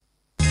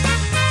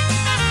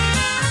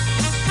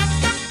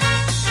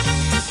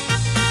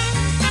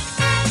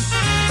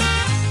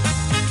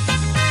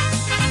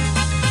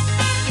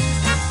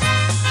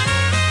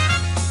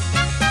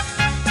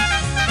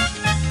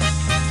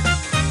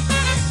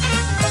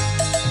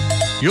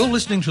You're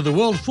listening to the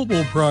World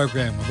Football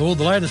Program with all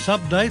the latest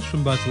updates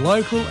from both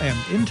local and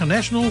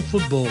international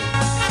football.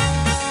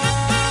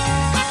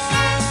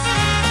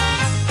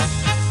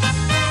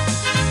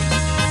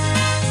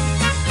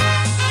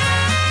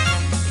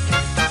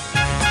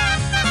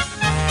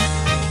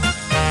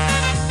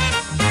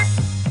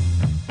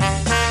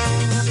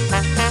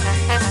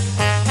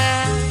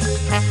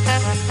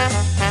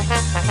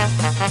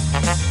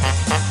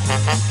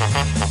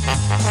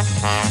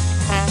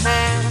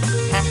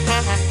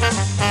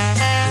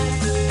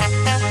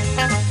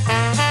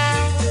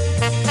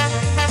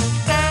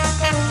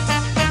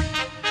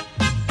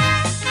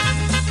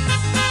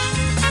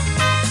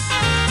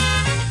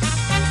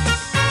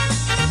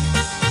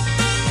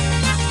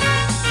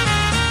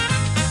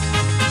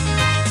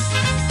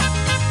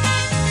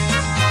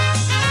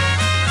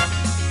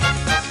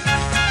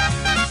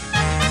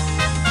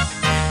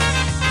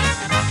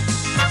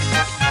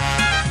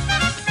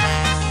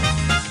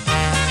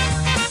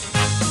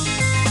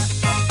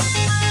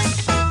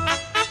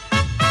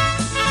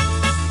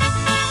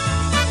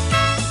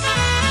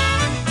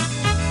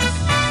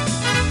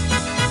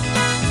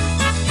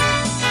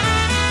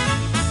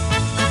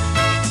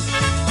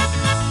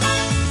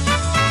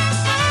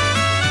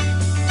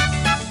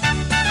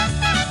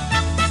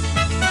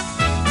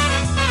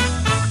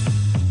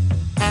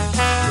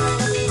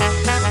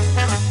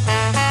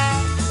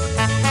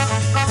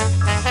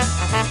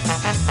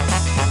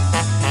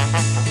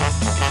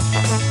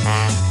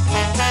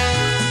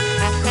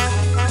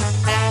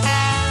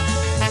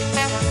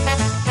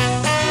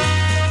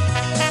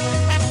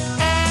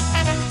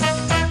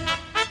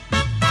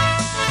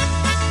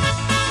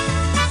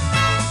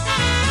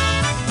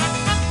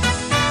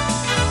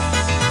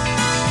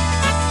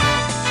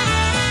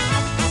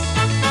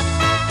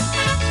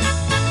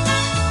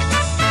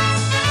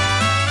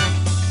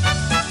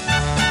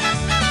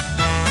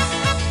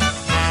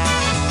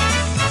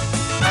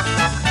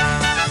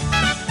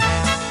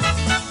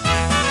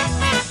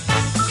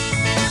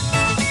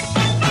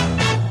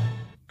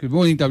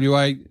 Good morning,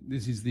 WA.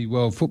 This is the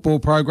World Football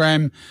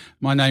Programme.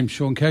 My name's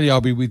Sean Kelly.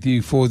 I'll be with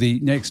you for the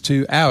next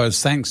 2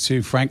 hours. Thanks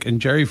to Frank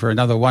and Jerry for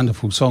another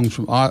wonderful song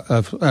from,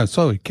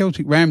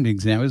 Celtic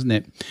Ramblings now, isn't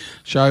it?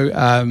 Show,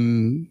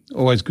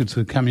 always good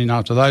to come in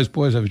after those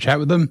boys, have a chat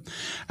with them.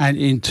 And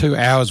in 2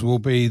 hours will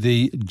be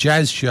the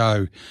Jazz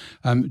Show.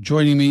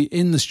 Joining me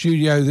in the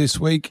studio this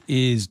week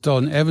is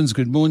Don Evans.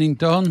 Good morning,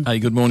 Don. Hey,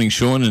 good morning,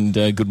 Sean, and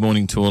good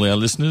morning to all our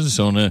listeners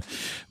on a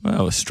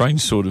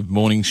strange sort of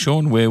morning,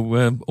 Sean, where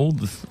all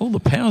the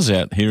power's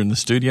out here in the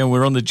studio.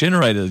 We're on the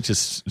generator,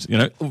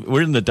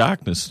 we're in the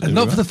darkness. And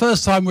not for the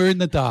first time we're in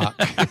the dark.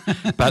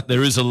 But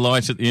there is a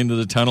light at the end of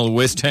the tunnel.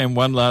 West Ham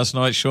won last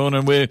night, Sean,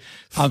 and we're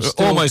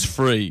almost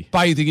free.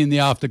 Bathing in the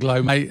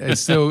afterglow, mate.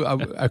 It's still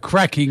a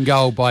cracking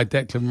goal by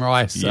Declan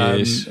Rice.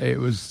 Yes. It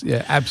was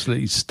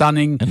absolutely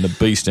stunning. And the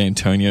beast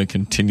Antonio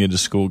continued to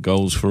score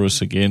goals for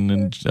us again,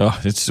 and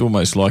it's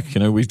almost like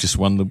we've just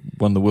won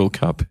the World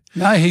Cup.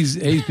 No, he's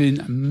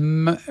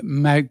been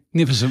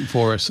magnificent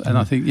for us, and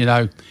I think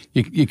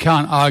you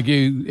can't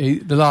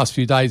argue. The last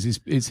few days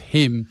is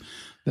him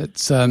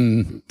that's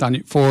done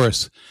it for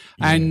us.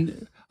 Yeah.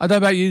 And I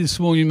don't know about you this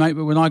morning, mate,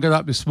 but when I got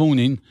up this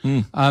morning,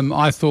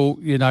 I thought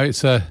it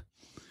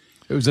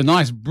was a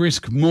nice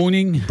brisk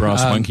morning.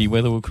 Brass monkey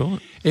weather, we'll call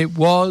it. It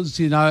was,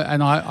 and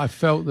I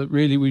felt that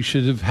really we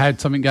should have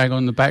had something going on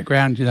in the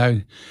background,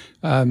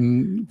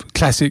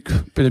 classic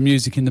bit of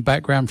music in the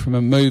background from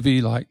a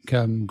movie like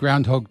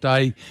Groundhog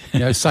Day,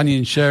 Sonny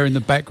and Cher in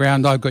the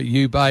background, I've Got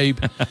You, Babe.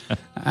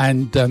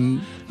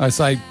 And I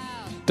say,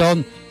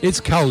 Don, it's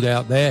cold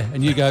out there.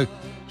 And you go,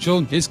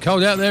 Sean, it's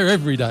cold out there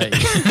every day.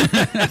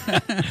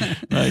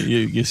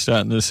 You're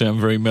starting to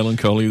sound very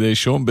melancholy there,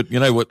 Sean. But you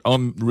know what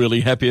I'm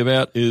really happy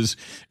about is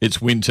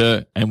it's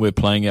winter and we're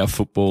playing our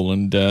football,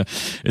 and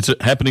it's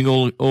happening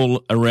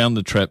all around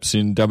the traps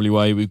in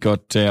WA. We've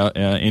got our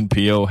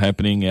NPL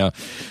happening, our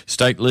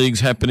state leagues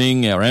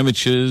happening, our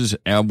amateurs,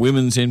 our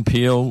women's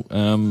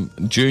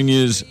NPL,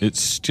 juniors.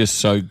 It's just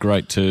so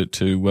great to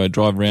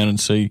drive around and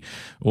see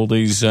all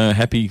these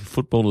happy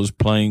footballers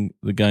playing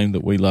the game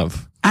that we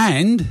love.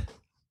 And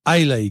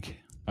A-League.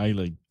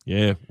 A-League,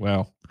 yeah,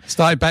 wow.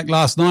 Started back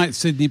last night,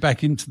 Sydney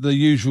back into the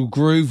usual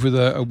groove with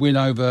a win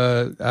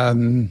over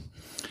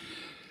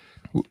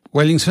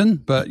Wellington.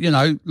 But,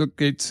 look,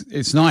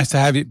 it's nice to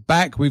have it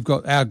back. We've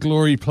got our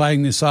Glory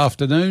playing this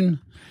afternoon.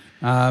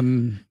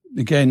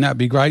 Again, that'd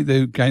be great.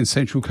 They're against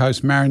Central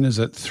Coast Mariners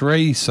at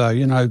 3, so,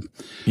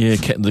 Yeah,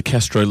 the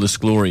Castro-less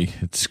Glory.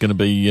 It's going to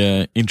be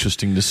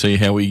interesting to see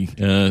how we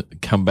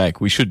come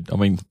back.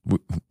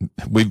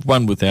 We've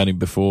won without him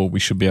before. We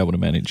should be able to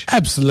manage.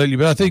 Absolutely,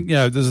 but I think,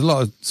 there's a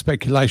lot of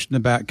speculation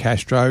about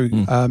Castro.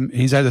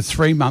 He's had a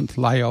 3-month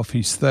layoff.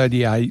 He's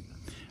 38.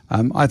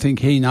 I think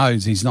he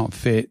knows he's not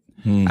fit.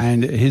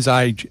 And at his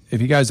age,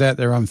 if he goes out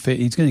there unfit,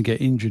 he's going to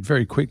get injured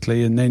very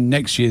quickly, and then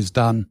next year's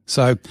done.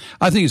 So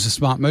I think it's a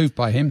smart move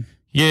by him.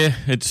 Yeah,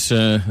 it's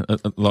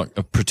like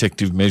a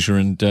protective measure,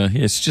 and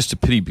it's just a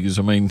pity because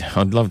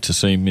I'd love to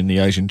see him in the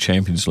Asian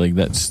Champions League.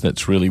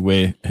 That's really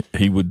where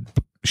he would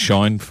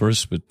shine for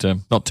us, but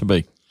not to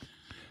be.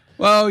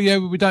 Well, yeah,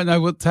 we don't know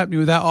what's happening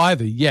with that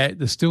either yet.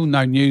 There's still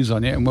no news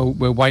on it, and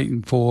we're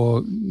waiting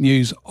for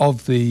news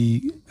of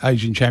the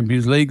Asian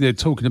Champions League. They're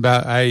talking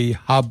about a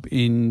hub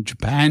in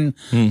Japan.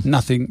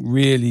 Nothing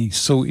really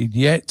sorted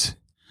yet.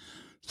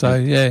 So,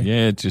 yeah.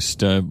 Yeah,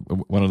 just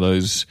one of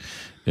those,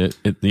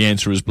 the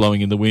answer is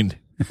blowing in the wind.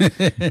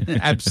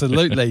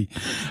 Absolutely.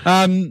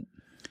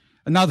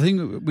 Another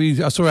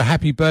thing, I saw a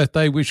happy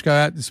birthday wish go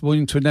out this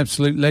morning to an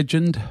absolute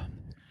legend.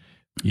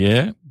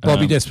 Yeah.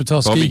 Bobby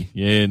Despotovsky. Bobby,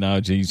 yeah,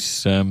 no,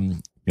 he's,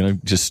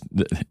 just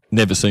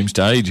never seems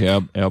to age,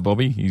 our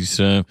Bobby. He's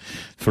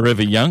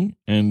forever young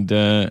and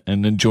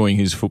enjoying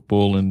his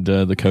football and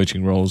the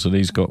coaching roles that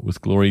he's got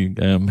with Glory.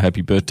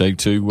 Happy birthday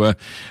to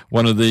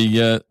one of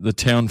the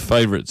town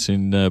favourites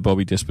in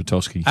Bobby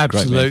Despotovsky.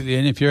 Absolutely,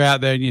 and if you're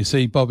out there and you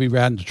see Bobby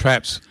round the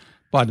traps,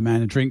 buy the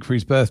man a drink for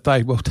his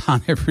birthday. Well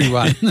done,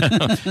 everyone.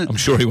 I'm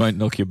sure he won't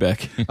knock you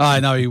back. I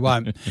know he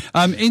won't.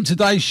 In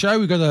today's show,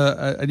 we've got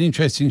an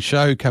interesting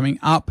show coming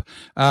up.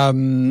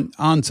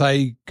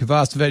 Ante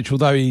Kovacevic,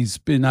 although he's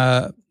been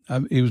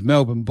he was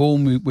Melbourne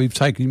born, we've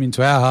taken him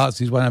into our hearts.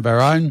 He's one of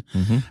our own.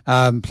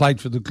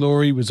 Played for the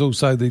Glory, was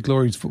also the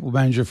Glory's football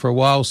manager for a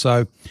while.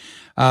 So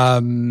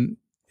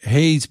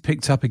he's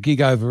picked up a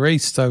gig over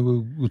East,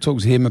 so we'll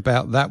talk to him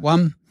about that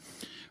one.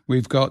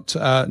 We've got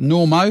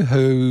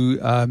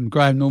Normo,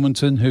 Graham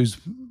Normanton, who's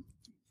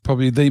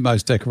probably the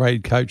most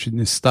decorated coach in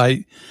this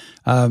state,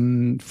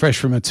 fresh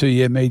from a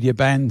 2-year media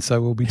ban,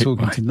 so we'll be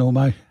talking to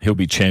Normo. He'll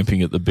be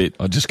champing at the bit.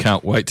 I just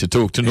can't wait to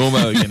talk to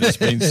Normo again. It's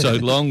been so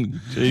long.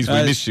 Jeez, we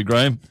missed you,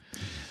 Graham.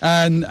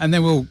 And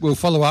then we'll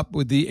follow up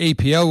with the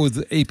EPL, with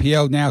the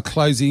EPL now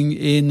closing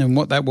in and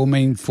what that will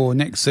mean for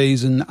next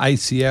season,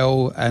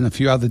 ACL and a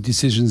few other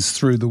decisions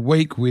through the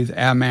week with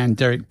our man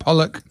Derek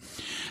Pollock.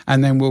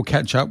 And then we'll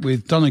catch up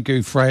with Donna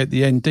Gouffre at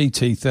the end,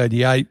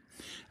 DT38,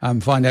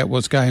 find out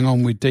what's going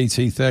on with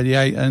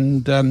DT38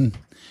 and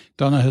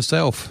Donna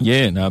herself.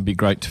 Yeah, no, it'd be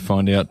great to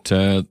find out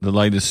the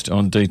latest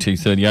on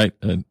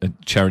DT38, a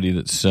charity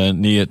that's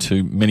near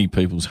to many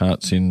people's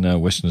hearts in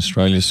Western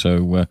Australia.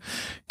 So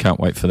can't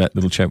wait for that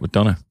little chat with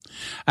Donna.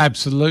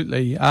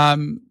 Absolutely.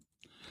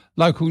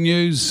 Local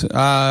news,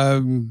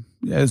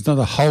 there's not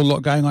a whole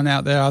lot going on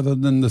out there other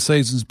than the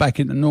season's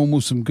back into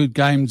normal, some good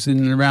games in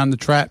and around the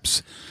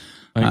traps.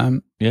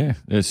 Yeah,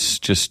 it's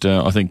just,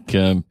 I think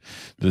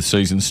the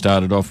season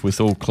started off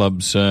with all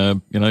clubs,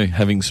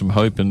 having some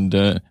hope and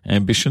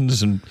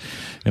ambitions and,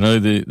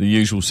 the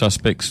usual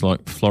suspects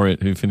like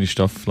Floreat, who finished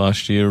off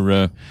last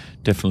year,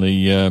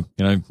 definitely,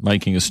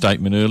 making a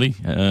statement early,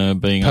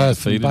 being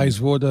Perth undefeated.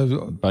 Bayswater.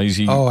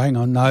 Basie. Oh, hang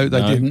on. No,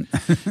 they didn't.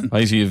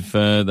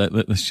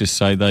 Basie let's just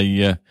say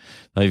they've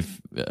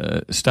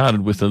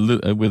started with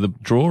a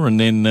draw, and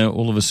then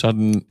all of a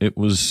sudden it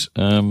was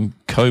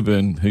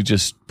Coburn who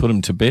just put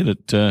them to bed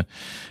at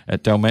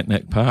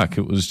Dalmatnak Park.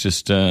 It was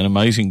just an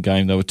amazing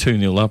game. They were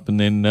 2-0 up, and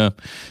then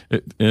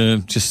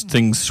just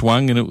things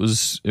swung, and it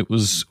was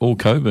all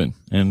Coburn,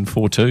 and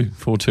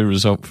 4-2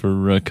 result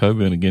for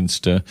Coburn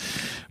against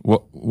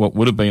what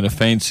would have been a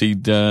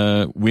fancied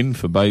win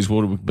for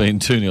Bayswater, being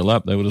 2-0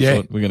 up. They would have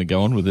thought we're going to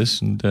go on with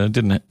this, and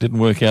didn't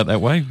work out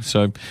that way.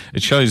 So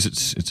it shows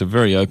it's a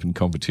very open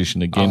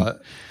competition again.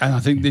 And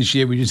I think this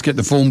year we just get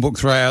the form book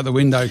thrown out the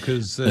window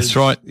because that's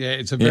right. Yeah,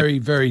 it's a very,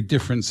 very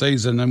different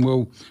season. And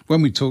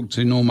when we talk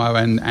to Normo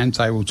and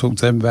Ante, we'll talk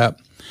to them about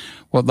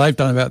what they've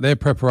done about their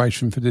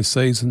preparation for this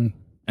season.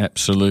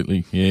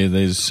 Absolutely, yeah.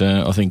 There's,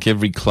 I think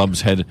every club's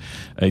had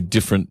a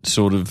different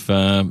sort of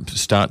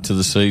start to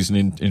the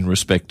season in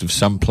respect of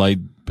some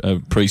played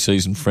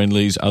pre-season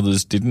friendlies,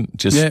 others didn't.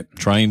 Just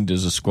trained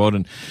as a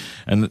squad,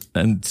 and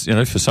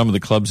for some of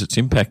the clubs it's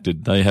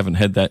impacted. They haven't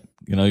had that,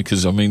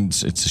 because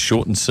it's a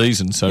shortened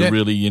season, so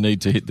really you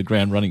need to hit the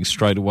ground running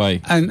straight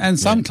away. And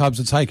some clubs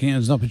are taking it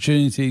as an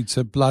opportunity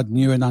to blood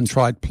new and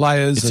untried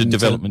players. It's a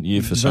development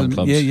year for some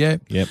clubs.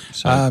 Yep.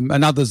 So.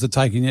 And others are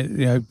taking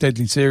it,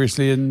 deadly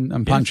seriously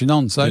and punching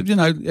on. So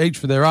each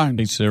for their own.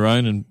 Each their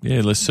own, and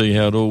let's see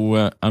how it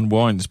all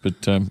unwinds.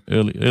 But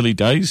early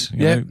days,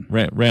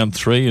 round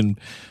 3, and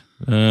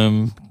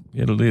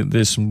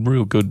there's some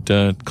real good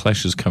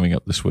clashes coming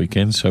up this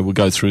weekend. So we'll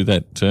go through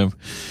that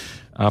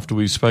after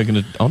we've spoken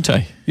to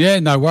Ante. Yeah,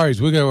 no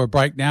worries. We'll go to a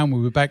break now, and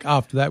we'll be back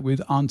after that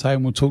with Ante,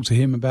 and we'll talk to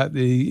him about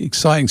the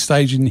exciting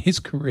stage in his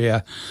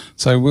career.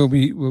 So we'll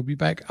be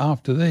back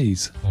after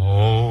these.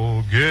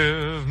 Oh,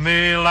 give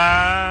me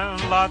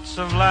land, lots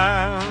of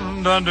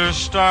land under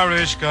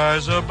starry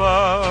skies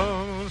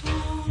above.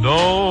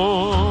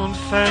 Don't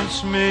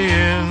fence me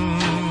in.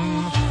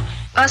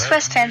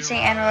 Oswest Fencing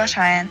and Wrought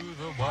Iron.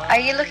 Are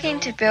you looking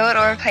to build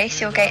or replace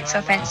your gates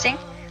or fencing?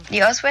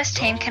 The Oswest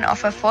team can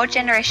offer 4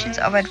 generations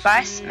of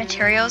advice,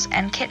 materials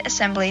and kit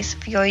assemblies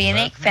for your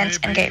unique fence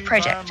and gate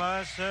project.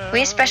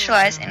 We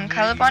specialise in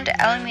colorbond,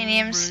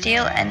 aluminium,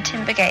 steel and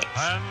timber gates.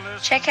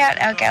 Check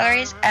out our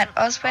galleries at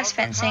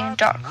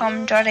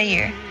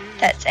oswestfencing.com.au.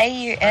 That's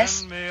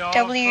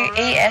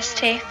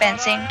AUSWEST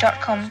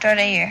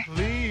fencing.com.au.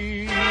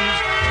 Please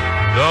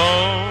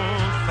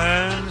don't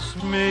fence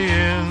me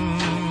in.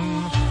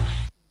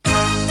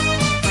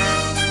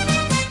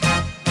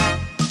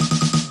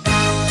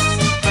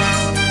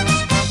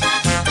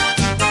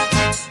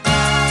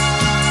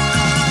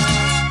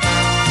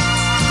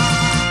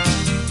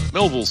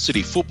 Melville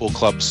City Football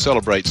Club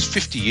celebrates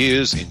 50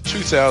 years in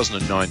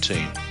 2019.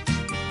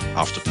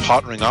 After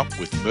partnering up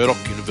with Murdoch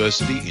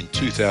University in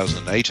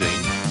 2018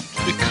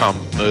 to become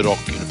Murdoch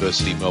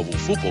University Melville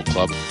Football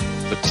Club,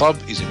 the club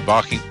is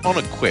embarking on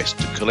a quest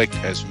to collect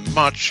as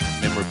much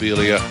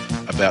memorabilia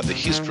about the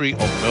history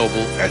of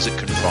Melville as it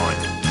can find.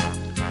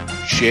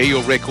 Share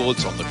your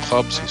records on the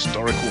club's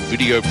Historical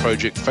Video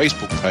Project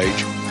Facebook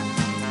page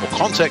or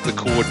contact the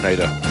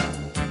coordinator,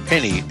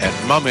 Penny at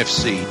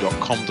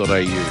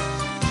mumfc.com.au.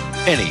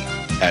 Penny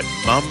at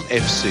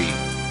mumfc.com.au.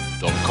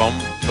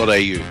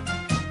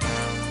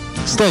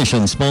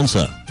 Station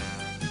sponsor.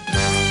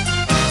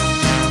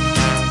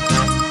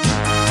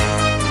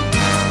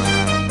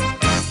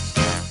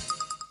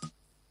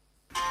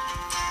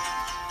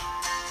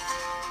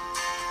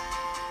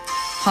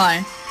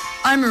 Hi,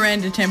 I'm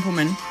Miranda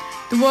Templeman.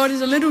 The world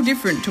is a little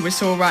different to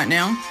us all right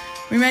now.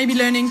 We may be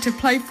learning to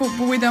play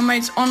football with our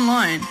mates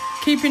online,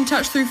 keep in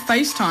touch through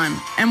FaceTime,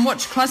 and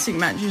watch classic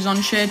matches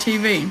on Share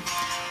TV.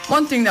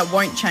 One thing that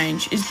won't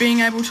change is being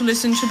able to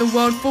listen to the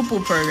World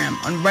Football Program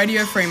on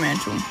Radio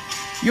Fremantle.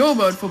 Your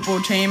World Football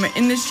team are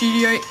in the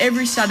studio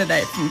every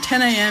Saturday from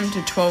 10 a.m.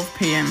 to 12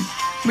 p.m.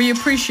 We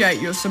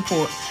appreciate your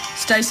support.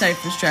 Stay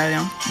safe,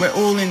 Australia. We're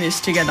all in this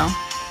together.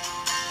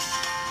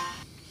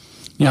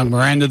 Young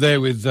Miranda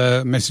there with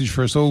a message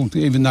for us all.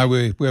 Even though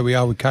we're where we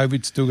are with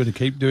COVID, still got to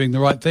keep doing the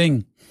right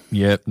thing.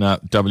 Yeah, no,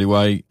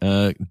 WA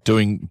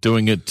doing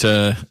it,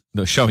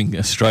 showing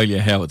Australia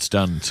how it's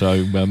done.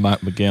 So Mark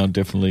McGowan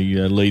definitely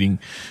leading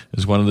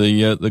as one of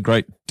the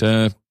great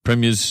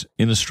premiers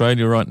in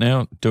Australia right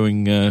now,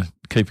 doing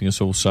keeping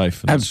us all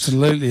safe.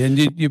 Absolutely, and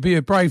you'd be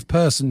a brave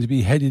person to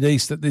be headed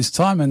east at this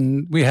time,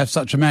 and we have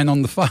such a man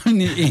on the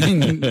phone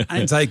in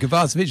Ante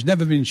Kovacevic,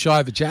 never been shy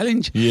of a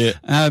challenge. Yeah.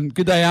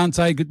 Good day,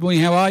 Ante. Good morning.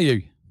 How are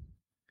you?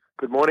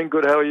 Good morning.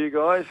 Good. How are you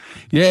guys?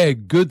 Yeah,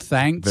 good.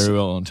 Thanks. Very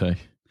well, Ante.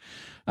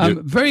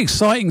 Very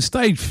exciting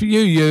stage for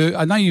you.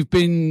 I know you've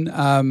been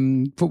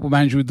football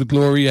manager with the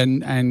Glory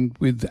and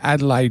with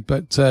Adelaide,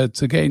 but to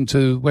get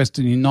into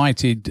Western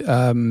United,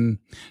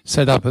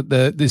 set up at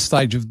this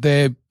stage of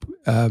their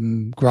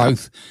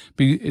growth,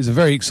 is a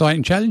very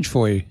exciting challenge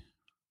for you.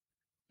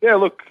 Yeah,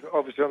 look,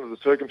 obviously under the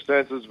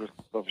circumstances, with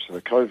obviously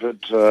the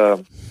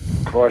COVID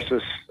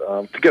crisis,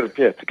 to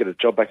get a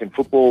job back in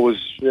football was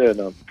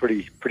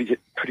pretty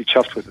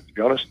chuffed with it, to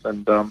be honest.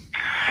 And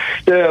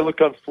look,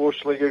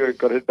 unfortunately, I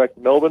got to head back to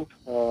Melbourne.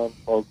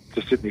 I'll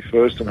to Sydney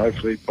first, and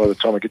hopefully by the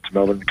time I get to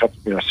Melbourne, in a couple,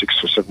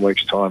 6 or 7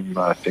 weeks' time,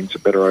 things are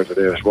better over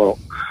there as well.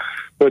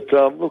 But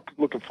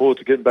looking forward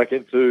to getting back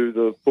into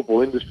the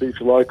football industry, if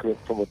you like,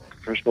 from a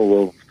professional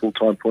or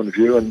full-time point of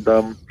view. And,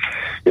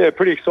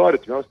 pretty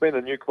excited, to be honest. Being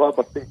a new club,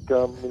 I think,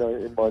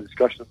 in my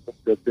discussions,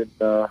 they've been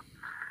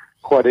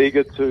quite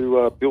eager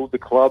to build the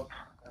club.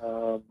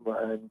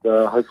 And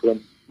hopefully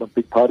I'm a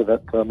big part of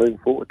that moving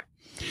forward.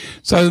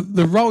 So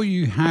the role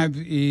you have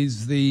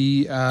is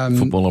the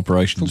football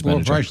operations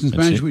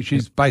manager, which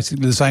is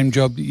basically the same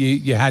job that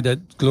you had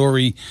at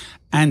Glory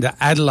and at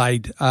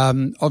Adelaide.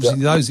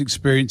 Obviously, those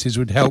experiences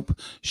would help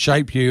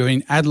shape you. I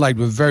mean, Adelaide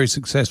were very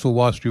successful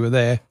whilst you were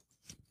there.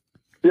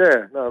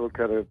 Yeah, no, look,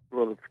 had a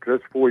lot of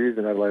success. 4 years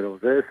in Adelaide I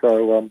was there,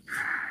 so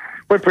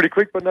went pretty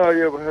quick. But no, we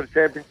had a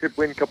championship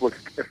win, a couple of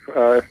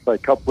FA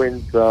Cup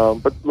wins.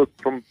 But look,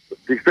 from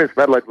the experience of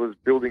Adelaide was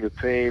building a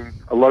team,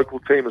 a local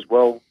team as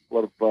well. A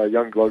lot of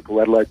young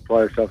local Adelaide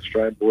players, South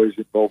Australian boys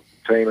involved in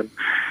the team,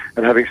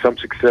 and having some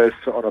success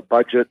on a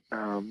budget.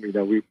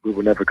 We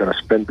were never going to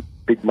spend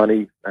big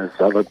money as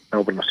other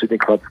Melbourne or Sydney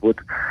clubs would,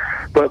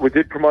 but we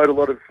did promote a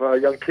lot of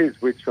young kids,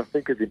 which I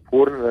think is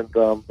important.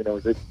 And I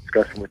was in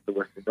discussion with the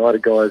Western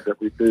United guys that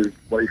we do.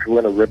 Well, if you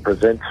want to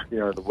represent,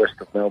 the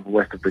west of Melbourne,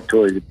 west of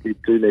Victoria, you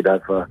do need to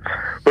have a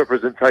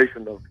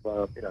representation of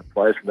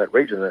players from that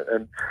region.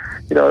 And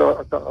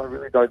I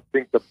really don't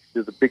think that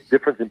there's a big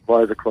difference in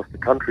players across the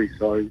country.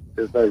 So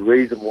there's no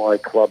reason why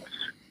clubs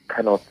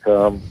cannot,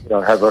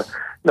 have a.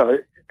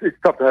 It's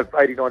tough to have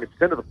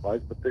 80-90% of the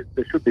players, but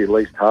there should be at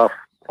least half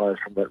players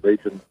from that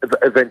region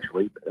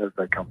eventually as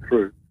they come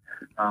through.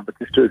 But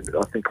I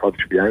think clubs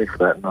should be aiming for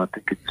that, and I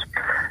think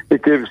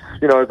it gives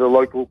the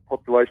local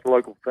population,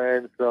 local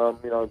fans,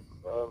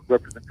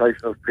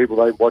 representation of people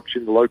they watch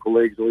in the local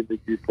leagues or in the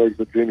youth leagues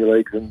or junior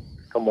leagues, and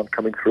someone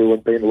coming through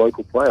and being a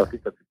local player. I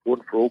think that's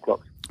important for all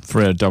clubs.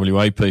 For our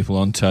WA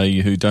people, Ante,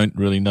 who don't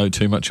really know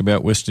too much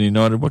about Western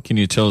United, what can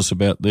you tell us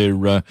about their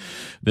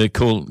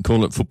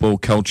call it football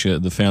culture,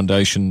 the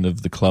foundation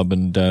of the club,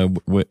 and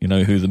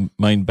who the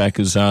main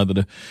backers are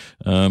that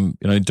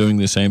are doing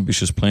this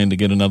ambitious plan to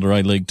get another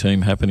A-League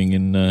team happening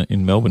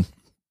in Melbourne?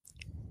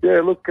 Yeah,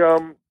 look,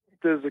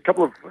 there's a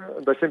couple of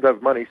they seem to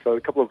have money, so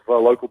a couple of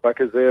local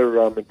backers there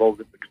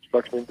involved in the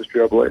construction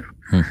industry, I believe.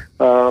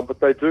 But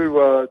they do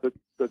want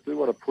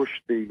to push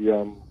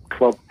the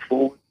club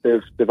forward.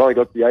 They've only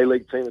got the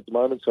A-League team at the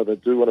moment, so they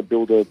do want to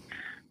build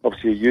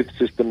obviously a youth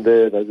system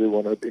there. They do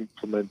want to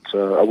implement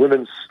a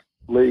women's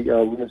league,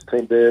 women's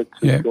team there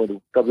to join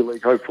the W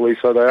League, hopefully.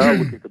 So they are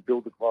looking to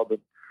build the club and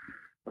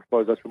I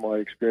suppose that's where my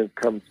experience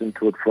comes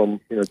into it from,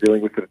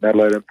 dealing with it in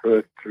Adelaide and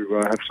Perth to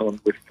have someone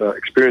with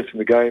experience in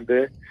the game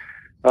there.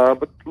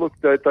 But look,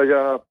 they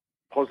are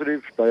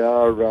positive. They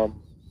are,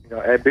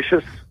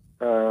 ambitious,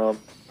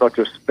 not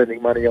just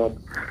spending money on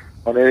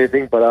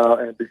anything, but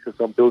are ambitious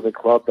on building a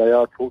club. They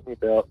are talking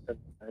about, and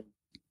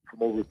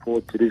from all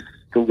reports, it is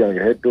still going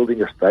ahead,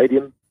 building a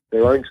stadium,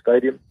 their own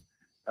stadium,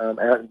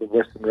 out in the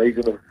western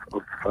region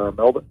of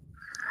Melbourne,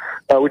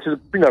 which is,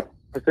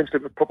 essentially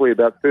probably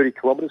about 30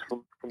 kilometres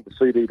from the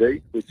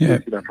CBD, which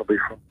is, probably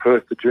from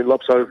Perth to Joondalup.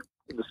 So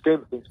in the scheme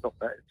of things,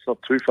 it's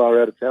not too far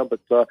out of town,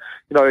 but, it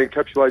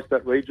encapsulates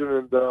that region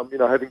and,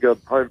 having a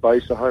home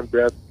base, a home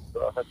ground,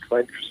 home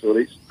training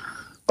facilities.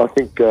 I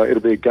think it'll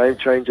be a game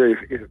changer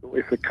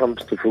if it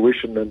comes to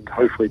fruition, and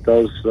hopefully it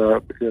does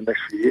within the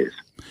next few years.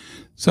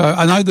 So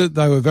I know that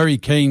they were very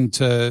keen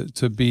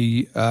to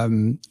be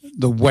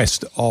the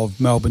west of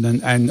Melbourne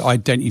and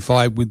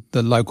identify with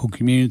the local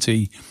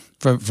community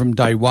from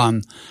day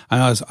one.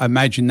 And I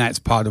imagine that's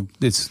part of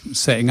this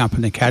setting up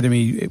an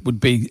academy. It would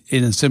be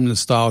in a similar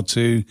style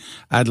to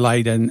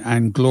Adelaide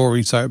and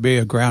Glory, so it would be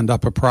a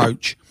ground-up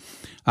approach,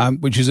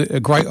 which is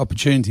a great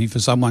opportunity for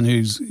someone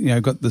who's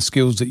got the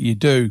skills that you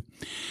do.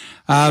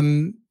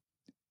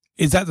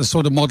 Is that the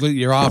sort of model that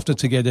you're after,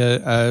 to get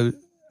an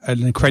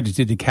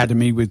accredited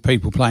academy with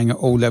people playing at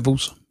all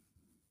levels?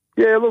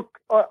 Yeah, look,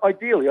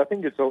 ideally, I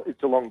think it's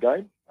a long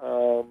game.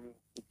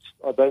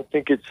 I don't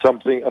think it's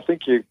something. I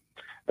think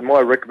and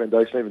my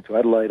recommendation even to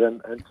Adelaide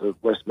and to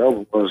West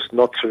Melbourne was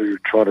not to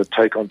try to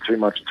take on too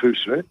much too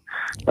soon.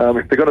 If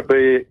they're going to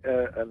be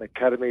an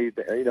academy,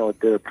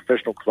 they're a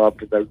professional club,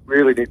 they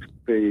really need to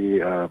be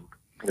a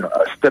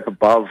step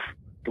above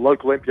the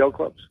local NPL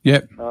clubs.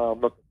 Yeah.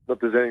 Not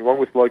there's anything wrong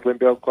with local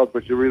NPL clubs,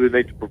 but you really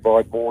need to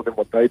provide more than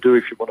what they do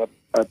if you want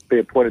to be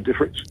a point of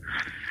difference.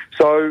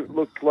 So,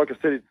 look, like I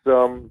said, it's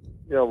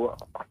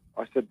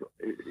I said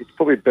it's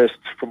probably best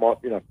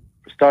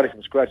starting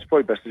from scratch. It's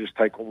probably best to just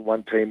take on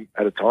one team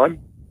at a time,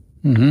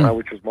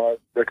 which was my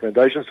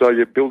recommendation. So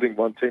you're building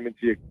one team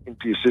into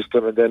your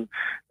system, and then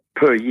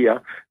per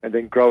year, and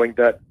then growing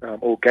that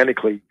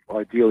organically,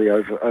 ideally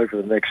over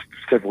the next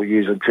several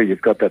years until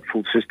you've got that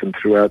full system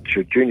throughout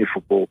your junior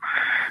football.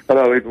 I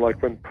know even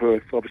like when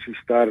Perth obviously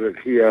started it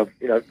here,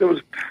 there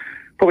was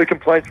probably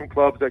complaints from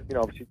clubs that,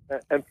 obviously,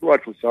 and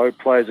rightfully so,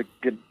 players are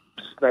getting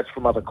snatched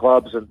from other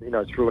clubs and,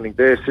 it's ruining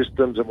their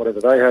systems and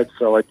whatever they had.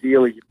 So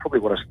ideally, you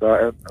probably want to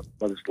start,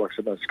 like I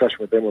said, my discussion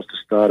with them was to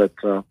start at,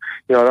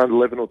 around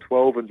 11 or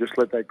 12 and just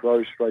let that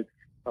grow straight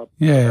up.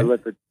 Yeah.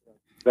 Let that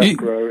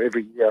grow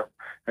every year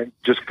and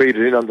just feed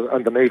it in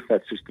underneath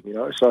that system,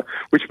 So,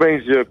 which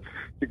means you're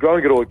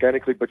growing it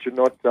organically, but you're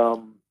not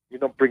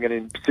bringing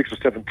in 6 or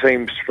 7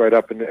 teams straight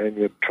up and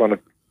you're trying to,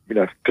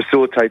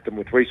 facilitate them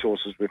with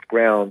resources, with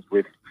grounds,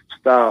 with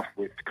staff,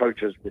 with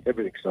coaches, with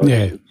everything. So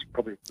it's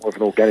probably more of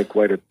an organic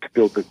way to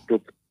build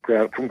the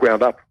ground from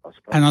ground up, I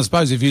suppose. And I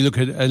suppose if you look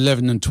at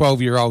 11 and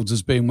 12-year-olds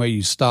as being where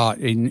you start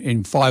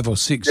in 5 or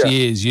 6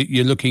 years,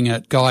 you're looking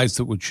at guys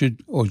that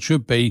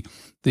should be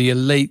the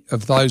elite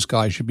of those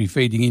guys should be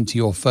feeding into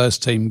your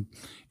first team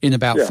in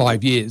about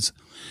 5 years.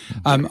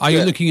 Are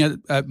you looking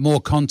at more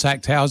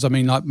contact hours? I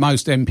mean, like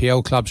most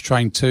NPL clubs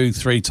train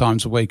 2-3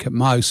 times a week at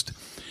most.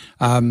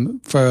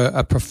 For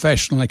a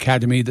professional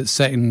academy that's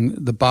setting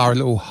the bar a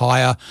little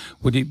higher,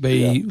 would it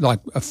be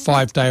like a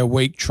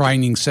 5-day-a-week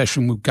training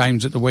session with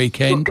games at the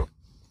weekend?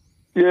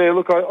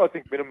 I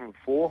think minimum of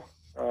 4.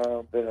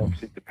 Then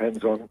obviously it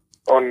depends on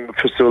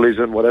facilities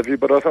and whatever,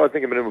 but I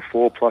think a minimum of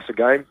 4 plus a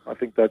game. I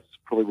think that's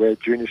probably where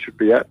juniors should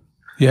be at.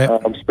 Yeah.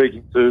 I'm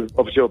speaking to,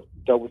 obviously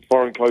I've dealt with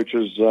foreign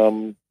coaches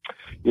in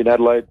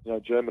Adelaide,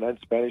 German and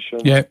Spanish,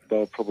 and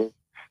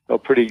they're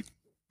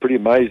pretty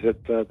amazed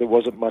that there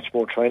wasn't much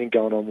more training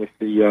going on with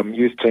the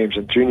youth teams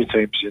and junior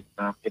teams in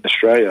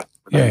Australia.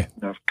 Coming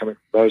from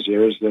those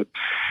areas, that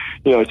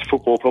it's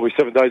football probably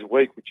 7 days a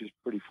week, which is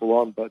pretty full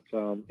on. But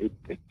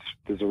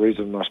there's a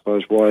reason, I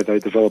suppose, why they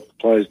develop the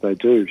players they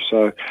do.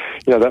 So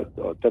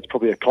that's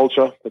probably a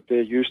culture that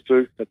they're used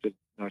to. That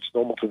it's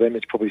normal to them.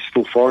 It's probably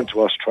still foreign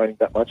to us training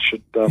that much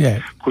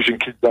and pushing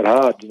kids that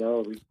hard. We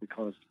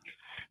kind of.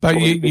 But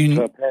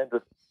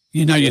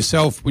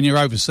yourself, when you're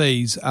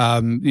overseas,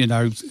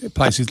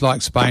 places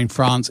like Spain,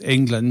 France,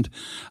 England,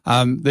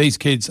 these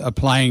kids are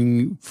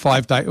playing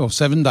 5 days or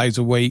 7 days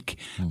a week.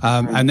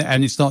 And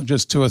it's not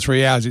just 2 or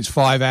 3 hours, it's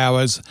 5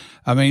 hours.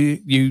 I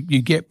mean,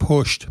 you get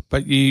pushed,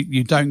 but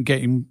you don't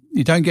get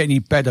any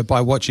better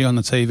by watching on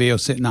the TV or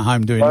sitting at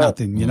home doing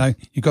nothing,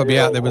 You've got to be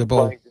out there with the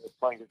ball.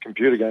 Playing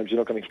computer games, you're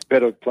not going to get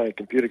better playing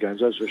computer games,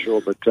 that's for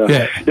sure. But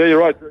you're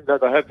right.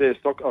 They have their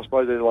stock. I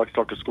suppose they're like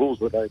soccer schools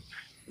where they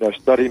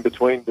study in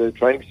between the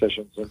training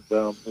sessions, and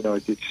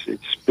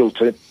it's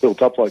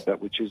built up like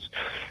that, which is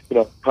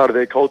part of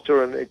their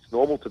culture and it's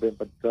normal to them.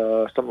 But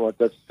something like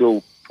that's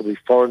still probably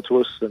foreign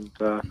to us, and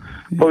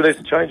probably needs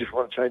to change if we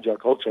want to change our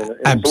culture. And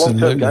Absolutely.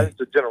 It's a long-term game.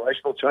 It's a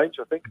generational change,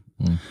 I think.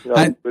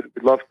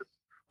 We'd love to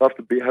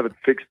have it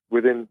fixed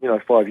within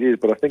 5 years,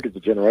 but I think it's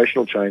a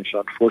generational change.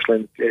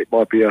 Unfortunately, it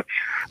might be a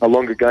a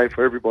longer game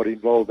for everybody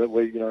involved. That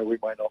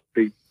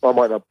I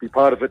might not be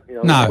part of it, in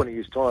 20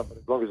 years' time. But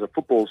as long as the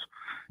football's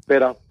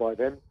better by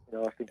then,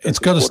 I think it's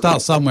got to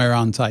start somewhere,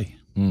 Ante.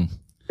 Yeah,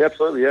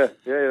 absolutely, yeah.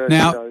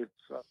 Now, I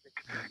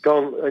think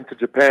going into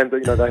Japan, they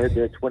had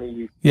their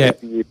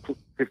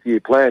 50-year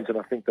plans, and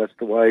I think that's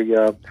the way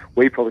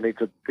we probably need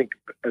to think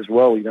as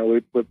well.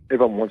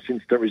 Everyone wants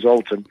instant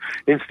results and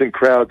instant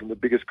crowds and the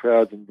biggest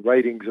crowds and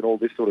ratings and all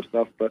this sort of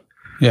stuff. But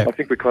I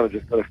think we kind of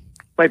just got to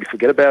maybe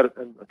forget about it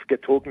and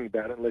forget talking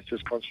about it, and let's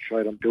just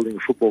concentrate on building a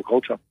football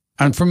culture.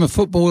 And from a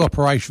football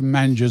operation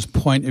manager's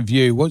point of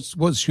view,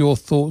 what's your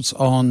thoughts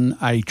on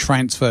a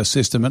transfer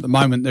system? At the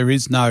moment, there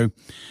is no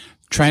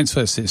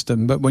transfer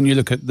system, but when you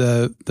look at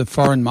the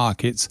foreign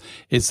markets,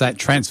 it's that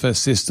transfer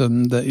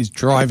system that is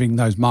driving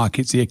those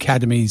markets. The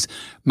academies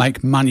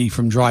make money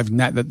from driving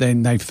that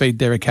then they feed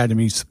their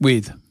academies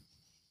with.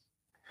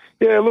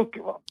 Yeah, look,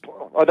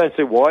 I don't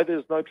see why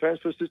there's no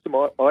transfer system.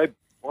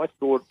 I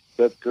thought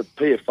that the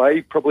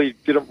PFA probably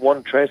didn't want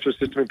a transfer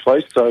system in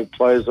place, so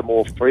players are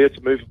more freer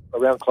to move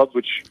around clubs,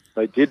 which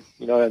they did,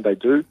 and they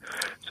do,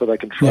 so they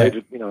can trade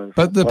it,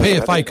 But the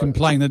PFA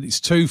complain that it's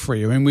too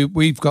free. I mean,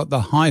 we've got the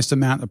highest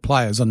amount of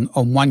players on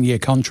 1-year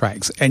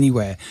contracts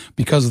anywhere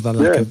because of the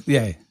lack of.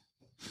 Yeah,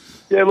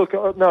 look,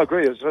 no, I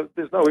agree.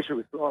 There's no issue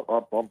with.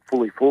 I'm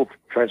fully for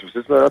transfer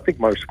system. I think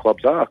most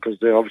clubs are, because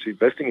they're obviously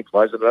investing in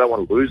players and they don't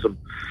want to lose them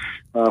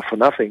for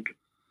nothing.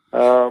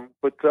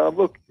 But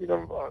look,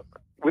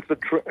 with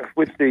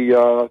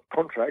the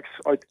contracts,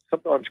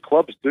 sometimes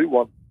clubs do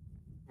want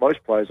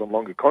most players on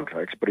longer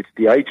contracts, but it's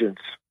the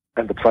agents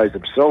and the players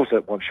themselves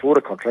that want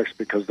shorter contracts,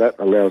 because that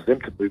allows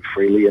them to move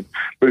freely and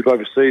move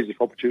overseas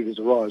if opportunities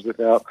arise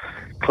without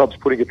clubs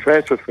putting a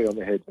transfer fee on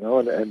their head,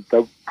 and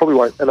they probably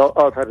won't. And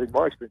I've had it in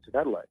my experience in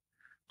Adelaide.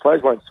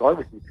 Players won't sign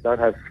with you if you don't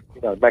have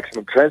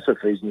maximum transfer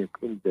fees in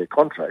their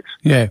contracts.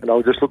 Yeah. And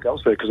I'll just look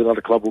elsewhere because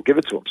another club will give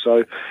it to them.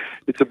 So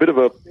it's a bit of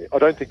I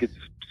don't think it's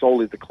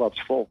solely the club's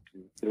fault.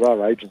 There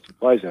are agents and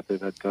players out there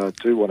that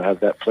do want to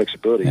have that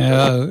flexibility.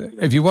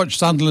 If you watch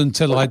Sunderland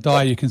Till I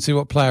Die, you can see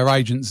what player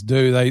agents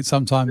do. They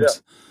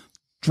sometimes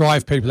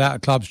drive people out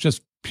of clubs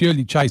just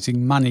purely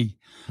chasing money,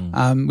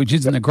 which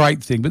isn't a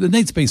great thing. But there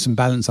needs to be some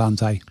balance,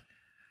 Ante.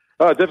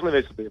 Oh, it definitely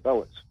needs to be a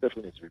balance.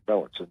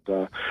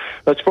 And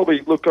that's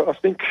probably, look, I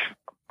think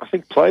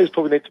players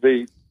probably need to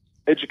be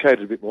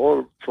educated a bit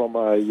more from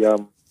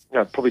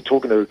probably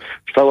talking to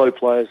fellow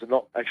players and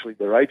not actually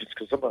their agents,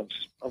 because sometimes,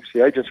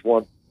 obviously, agents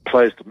want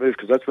players to move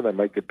because that's when they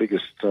make the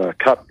biggest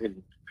cut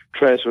in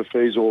transfer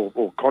fees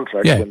or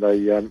contracts when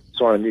they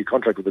sign a new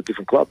contract with a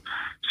different club.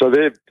 So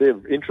their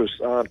interests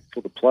aren't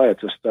for the player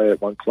to stay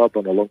at one club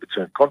on a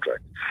longer-term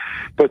contract.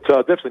 But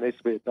definitely needs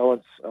to be a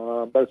balance.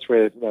 That's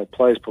where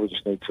players probably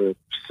just need to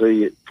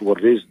see it for what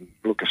it is. And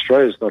look,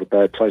 Australia's not a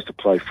bad place to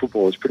play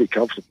football. It's pretty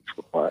comfortable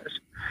for players.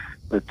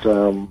 But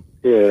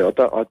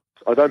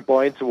I don't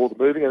buy into all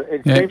the moving. And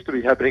it seems to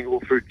be happening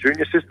all through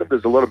junior system.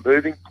 There's a lot of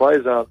moving.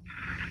 Players aren't.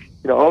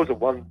 I was a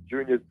one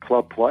junior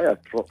club player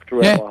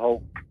throughout my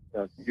whole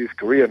youth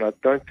career, and I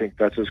don't think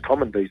that's as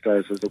common these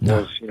days as it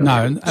was.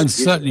 And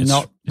certainly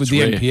not with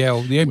the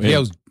NPL. The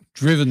NPL's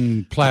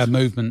driven player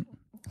movement.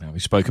 We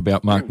spoke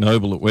about Mark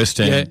Noble at West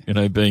Ham,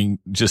 being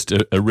just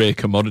a rare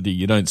commodity.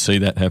 You don't see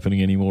that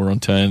happening anymore on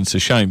tour, and it's a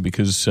shame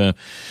because, there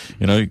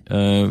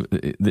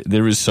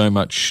is so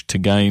much to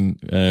gain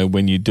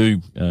when you do,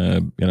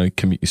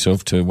 commit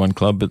yourself to one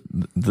club. But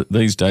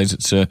these days,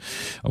 it's I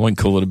won't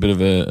call it a bit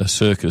of a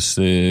circus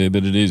there,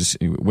 but it is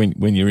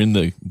when you're in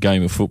the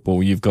game of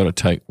football, you've got to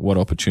take what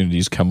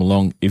opportunities come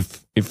along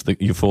if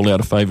you fall out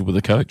of favour with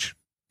the coach.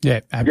 Yeah,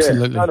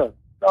 absolutely. Yeah,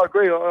 No, I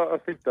agree. I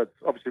think that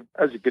obviously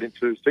as you get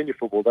into senior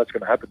football, that's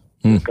going to happen.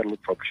 You've got to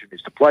look for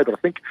opportunities to play. But I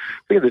think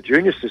in the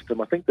junior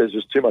system, I think there's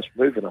just too much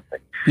movement. I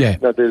think. Yeah.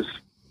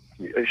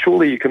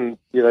 Surely you can.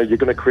 You're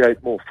going to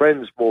create more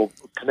friends, more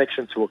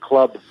connection to a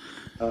club.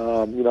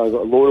 A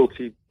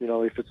loyalty.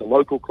 If it's a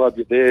local club,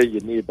 you're there.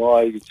 You're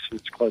nearby.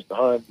 It's close to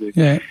home.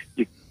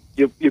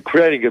 You're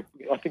creating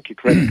I think you're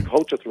creating a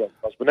culture throughout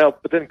clubs.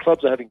 But then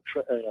clubs are having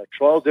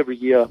trials every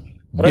year.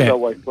 I don't know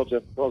why clubs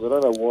have trials. I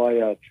don't know why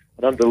an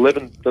under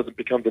 11 doesn't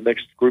become the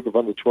next group of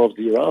under 12s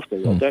the year after.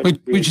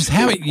 Which is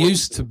how it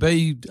used to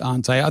be,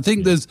 Ante. I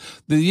think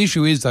the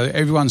issue is though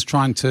everyone's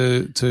trying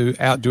to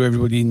outdo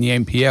everybody in the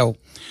NPL.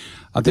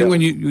 I think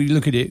when you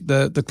look at it,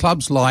 the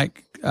clubs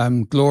like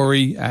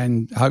Glory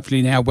and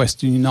hopefully now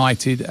Western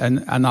United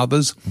and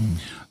others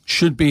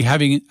should be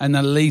having an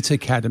elite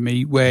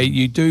academy where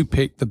you do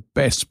pick the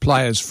best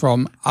players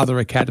from other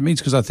academies,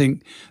 because I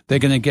think they're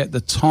going to get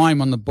the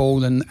time on the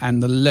ball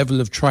and the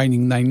level of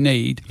training they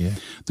need. Yeah.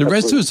 The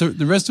rest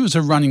of us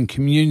are running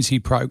community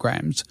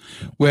programs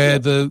where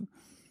the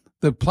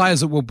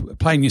players that will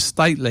play in your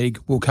state league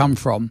will come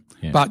from.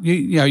 Yeah. But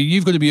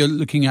you've got to be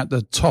looking at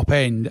the top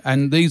end,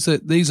 and these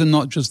are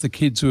not just the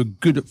kids who are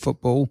good at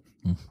football.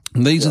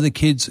 These are the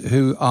kids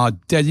who are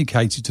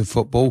dedicated to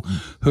football,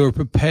 who are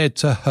prepared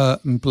to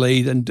hurt and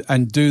bleed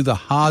and do the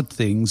hard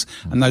things,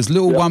 and those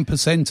little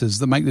 1%ers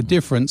that make the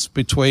difference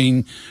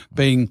between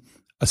being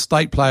a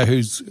state player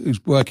who's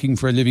working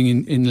for a living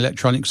in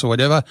electronics or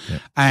whatever,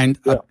 and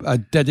a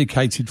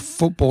dedicated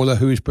footballer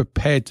who is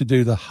prepared to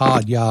do the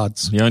hard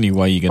yards. The only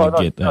way you're going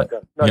to get that.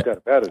 No doubt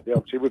about it. Yeah,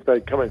 obviously, if they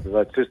come into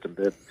that system,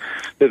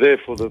 they're there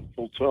for the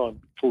full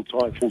term.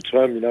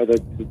 You know, they're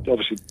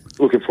obviously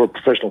looking for a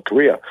professional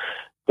career.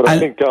 But I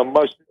think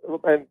most,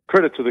 and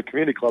credit to the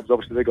community clubs.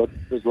 Obviously,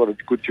 there's a lot of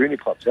good junior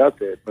clubs out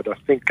there. But I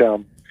think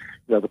you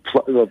know,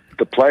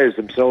 the players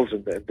themselves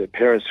and their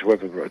parents,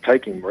 whoever are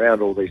taking them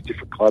around all these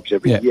different clubs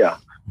every year,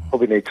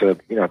 probably need to,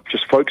 you know,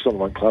 just focus on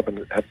one club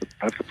and have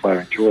the player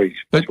enjoy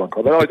one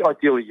club. And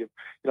ideally, you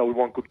know, we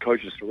want good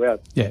coaches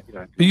throughout. Yeah. You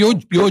know, but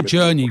your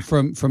journey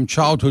from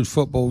childhood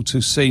football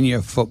to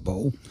senior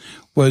football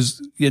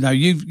was, you know,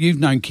 you've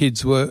known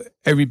kids who were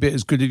every bit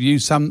as good as you,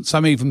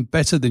 some even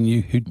better than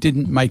you, who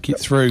didn't make it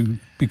through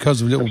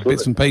because of little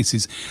bits and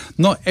pieces.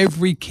 Not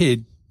every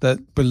kid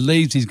that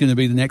believes he's going to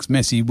be the next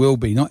Messi will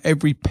be. Not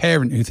every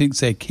parent who thinks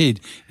their kid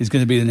is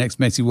going to be the next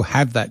Messi will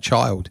have that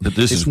child. But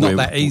this it's is not where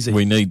that easy.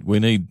 We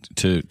need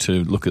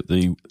to look at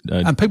the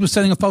and people are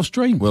selling a false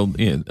dream. Well,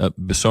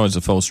 besides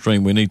the false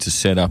dream, we need to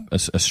set up a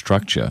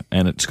structure,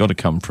 and it's got to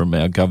come from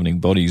our governing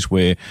bodies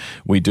where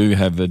we do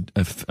have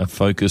a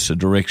focus, a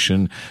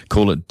direction.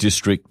 Call it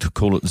district,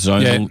 call it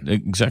zonal. Yeah.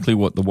 Exactly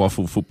what the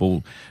Waffle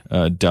Football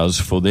does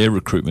for their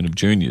recruitment of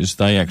juniors.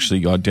 They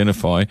actually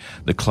identify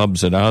the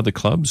clubs that are the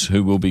clubs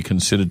who will be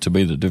considered to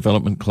be the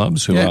development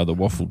clubs, who are the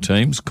Waffle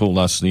teams, call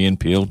us the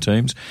NPL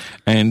teams,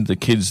 and the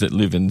kids that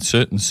live in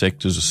certain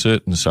sectors or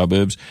certain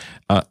suburbs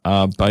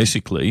are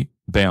basically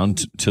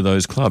bound to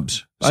those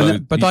clubs. So you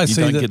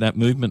don't get that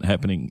movement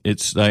happening.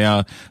 They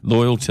are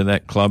loyal to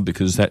that club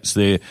because that's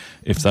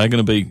if they're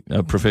going to be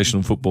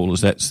professional footballers,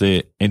 that's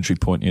their entry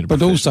point into.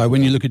 But also,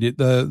 when you look at it,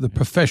 the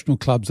professional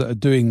clubs that are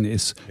doing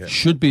this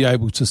should be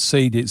able to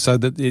seed it so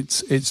that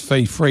it's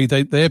fee free.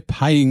 They're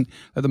paying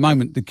at the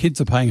moment. The kids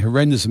are paying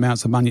horrendous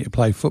amounts of money to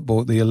play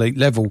football at the elite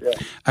level,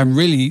 and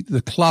really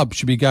the club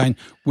should be going,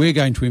 we're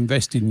going to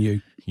invest in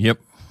you. Yep,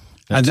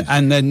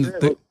 and then.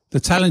 The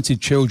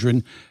talented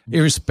children,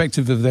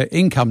 irrespective of their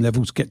income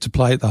levels, get to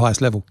play at the highest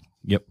level.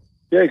 Yep.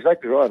 Yeah,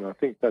 exactly right. And I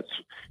think that's,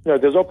 you know,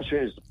 there's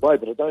opportunities to play,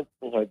 but I don't,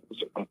 you know,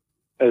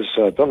 as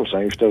Don was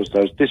saying, if there was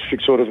those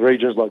district sort of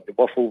regions like the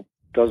Waffle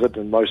does it,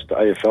 and most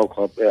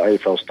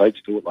AFL states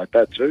do it like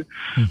that too.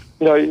 You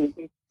know,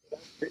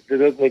 there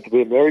doesn't need to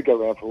be a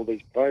merry-go-round for all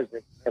these players.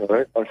 You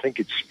know, I think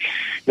it's,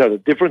 you know, the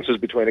differences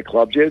between the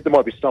clubs. Yeah, there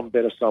might be some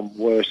better, some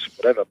worse,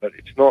 whatever, but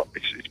it's not.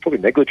 It's probably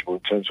negligible in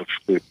terms of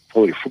the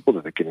quality of football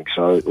that they're getting.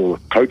 Or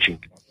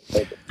coaching.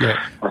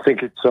 Yeah. I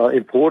think it's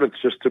important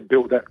just to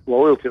build that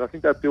loyalty, and I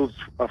think that builds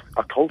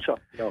a culture,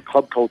 you know, a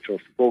club culture, a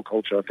football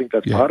culture. I think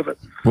that's part of it.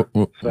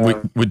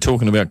 We're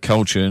talking about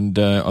culture, and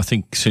I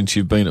think since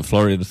you've been at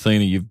Floreat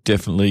Athena, you've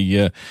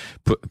definitely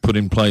put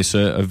in place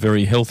a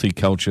very healthy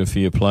culture for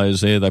your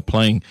players there. They're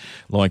playing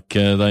like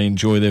they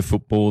enjoy their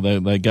football.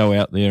 They go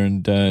out there,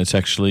 and it's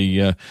actually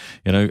you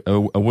know,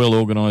 a well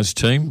organised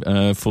team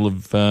full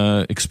of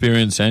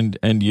experience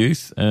and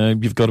youth.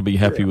 You've got to be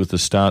happy with the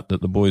start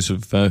that the boys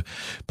have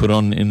put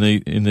on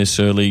in this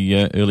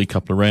early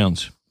couple of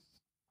rounds.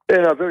 Yeah,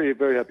 no, very,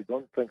 very happy,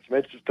 Don. Thanks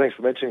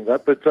for mentioning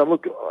that. But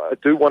look, I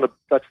do want to.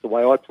 That's the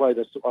way I play.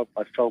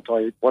 I felt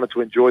I wanted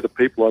to enjoy the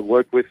people I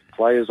work with,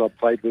 players I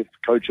played with,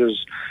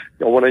 coaches.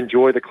 I want to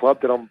enjoy the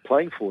club that I'm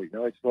playing for. You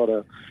know, it's not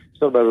a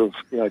matter of,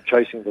 you know,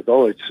 chasing the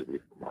dollar.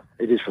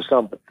 It is for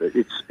some, but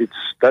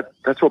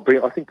that's what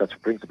I think that's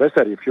what brings the best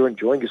out of you. If you're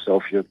enjoying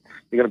yourself, you're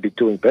going to be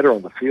doing better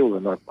on the field,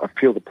 and I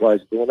feel the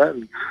players are doing that.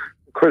 And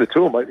credit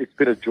to them, it's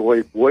been a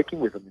joy working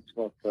with them. It's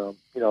not,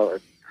 you know,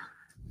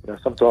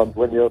 sometimes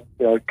when you're,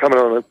 you know, coming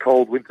on a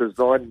cold winter's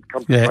night and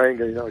come to playing,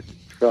 you know, it's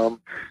a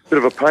bit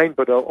of a pain.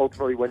 But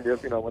ultimately, when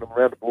I'm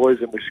around the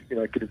boys and we, you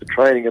know, get into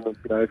training and, you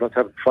know, everyone's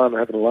having fun,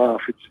 having a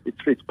laugh,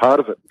 it's part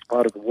of it. It's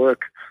part of the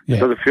work. Yeah. It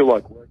doesn't feel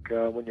like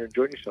work when you're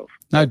enjoying yourself.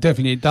 No,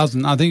 definitely it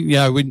doesn't. I think, you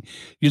know, when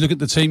you look at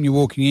the team you're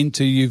walking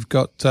into, you've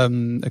got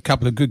a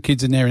couple of good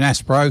kids in there in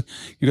Aspro.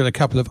 You've got a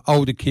couple of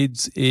older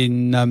kids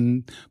in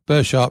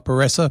Burshart,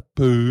 Baressa,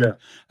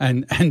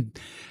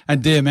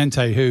 and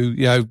Diamante, who,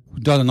 you know,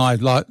 Don and I,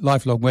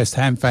 lifelong West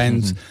Ham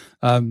fans,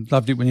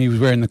 loved it when he was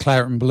wearing the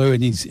claret and blue,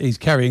 and he's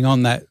carrying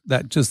on that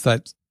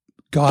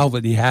guile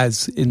that he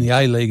has in the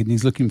A-League, and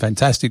he's looking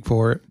fantastic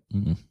for it.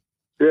 Mm-hmm.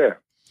 Yeah.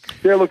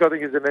 Yeah, look, I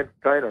think he's an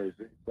entertainer. He's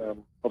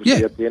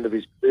obviously at the end of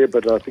his career,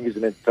 but I think he's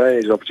an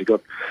entertainer. He's obviously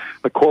got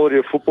a quality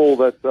of football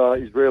that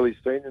is rarely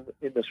seen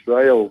in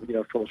Australia, or, you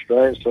know, from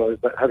Australians. So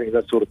having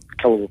that sort of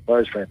caliber of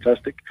player is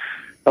fantastic.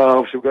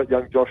 Obviously, we've got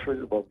young Josh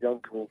Frisden,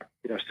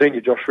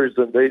 senior Josh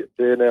Frisden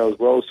there now as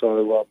well.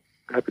 So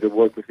happy to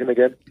work with him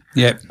again.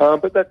 Yeah.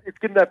 But it's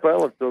getting that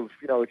balance of,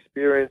 you know,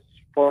 experienced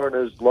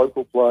foreigners,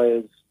 local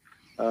players,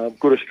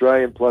 good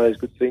Australian players,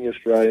 good senior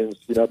Australians.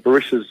 You know,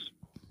 Barisha's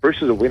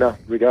a winner,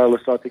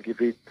 regardless. I think if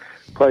he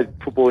played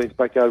football in his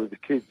backyard with the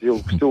kids, he'll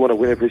still want to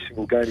win every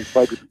single game he's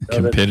played with.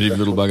 Competitive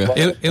little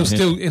bugger.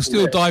 He'll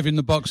still dive in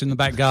the box in the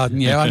back garden.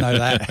 Yeah, I know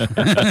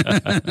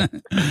that.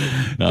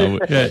 No,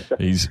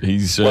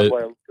 he's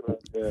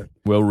Yeah.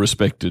 Well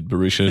respected,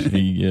 Berisha.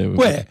 He,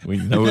 Where? we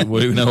know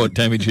what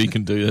damage he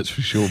can do. That's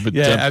for sure. But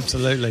yeah,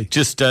 absolutely.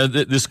 Just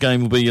this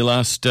game will be your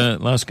last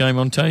game,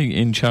 Ante,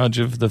 in charge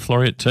of the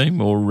Floreat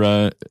team, or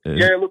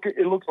yeah. Look,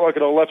 it looks like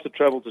it. I'll have to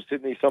travel to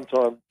Sydney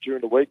sometime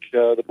during the week.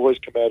 The boys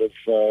come out of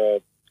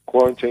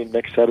quarantine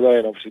next Saturday,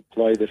 and obviously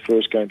play their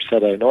first game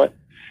Saturday night.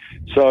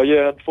 So,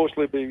 yeah,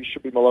 unfortunately, it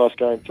should be my last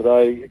game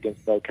today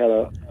against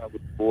Balcatta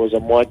with the boys. I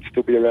might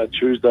still be around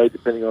Tuesday,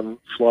 depending on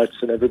flights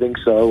and everything.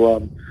 So,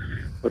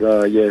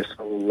 yes,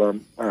 I'll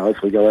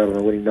hopefully go out on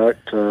a winning note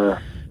as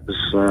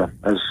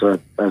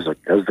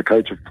the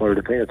coach of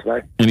Florida Athena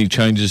today. Any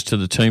changes to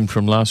the team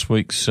from last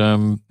week's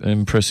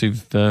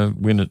impressive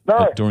win at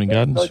Doreen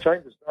Gardens? No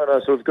changes.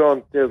 No. So it's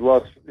gone. Yeah, the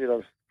last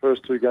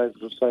first two games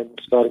were the same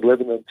starting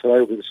 11, and today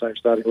will be the same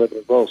starting 11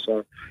 as well.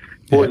 So.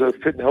 Boys are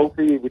fit and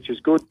healthy, which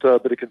is good. A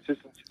bit of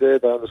consistency there.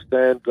 They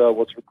understand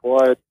what's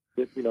required.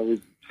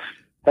 We've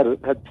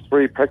had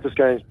 3 practice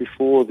games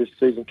before this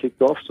season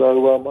kicked off,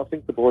 so I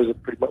think the boys are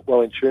pretty much well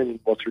in tune in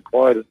what's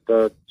required.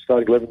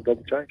 Starting 11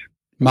 doesn't change.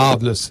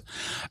 Marvellous.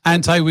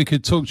 Ante, we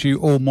could talk to you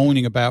all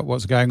morning about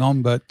what's going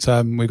on, but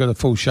we've got a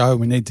full show and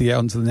we need to get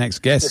on to the next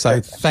guest.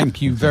 So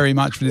thank you very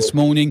much for this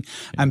morning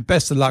and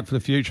best of luck for the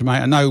future,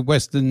 mate. I know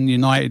Western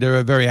United are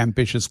a very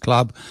ambitious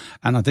club,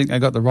 and I think they've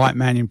got the right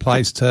man in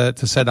place to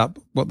set up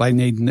what they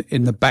need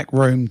in the back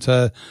room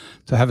to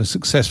have a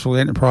successful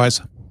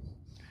enterprise.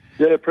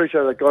 Yeah,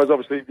 appreciate that, guys.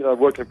 Obviously,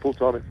 working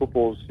full-time in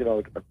football is,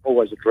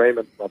 always a dream,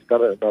 and I've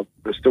done it, and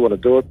I still want to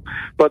do it.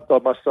 But I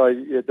must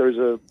say, there is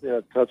a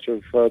touch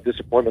of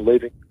disappointment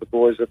leaving the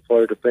boys at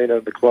Florida Athena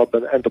and the club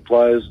and the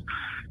players,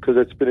 because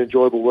it's been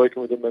enjoyable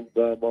working with them, and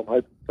I'm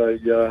hoping they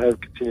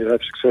continue to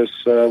have success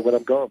when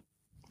I'm gone.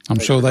 I'm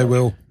sure they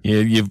will.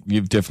 Yeah,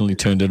 you've definitely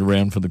turned it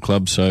around for the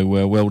club, so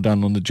well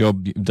done on the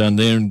job you've done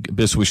there, and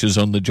best wishes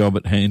on the job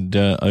at hand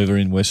over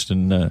in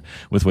Western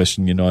with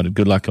Western United.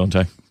 Good luck,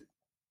 Ante.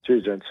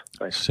 Cheers, gents.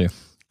 Thanks. See you.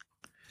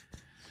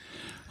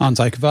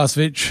 Ante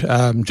Kovacevic,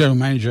 General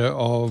Manager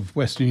of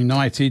Western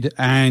United,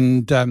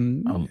 and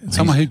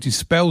someone who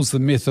dispels the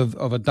myth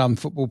of a dumb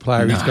football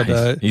player.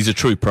 No, he's a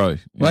true pro.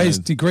 Well, his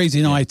degrees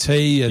in IT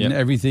and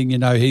everything.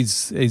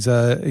 He's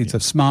a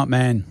smart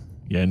man.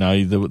 Yeah,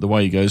 no, the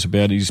way he goes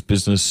about his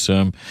business,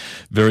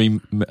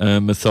 very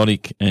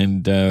methodic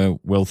and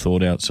well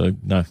thought out. So,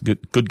 no,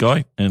 good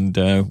guy, and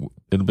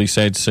it'll be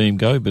sad to see him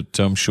go, but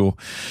I'm sure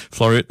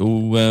Floreat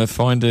will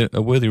find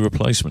a worthy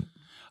replacement.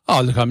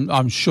 Oh, look,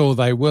 I'm sure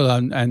they will,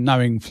 and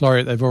knowing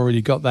Floreat, they've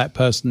already got that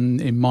person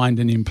in mind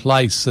and in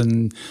place,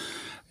 and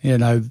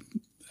I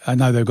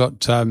know they've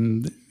got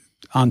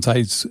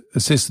Ante's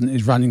assistant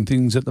is running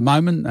things at the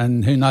moment,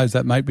 and who knows,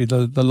 that may be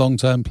the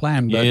long-term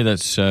plan. But yeah,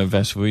 that's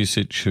Vas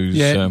Vujicic, who's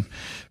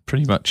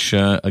pretty much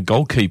a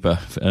goalkeeper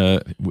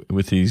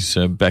with his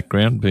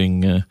background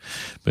being a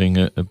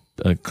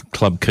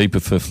club keeper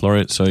for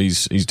Floreat, so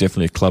he's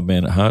definitely a club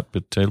man at heart.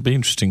 But it'll be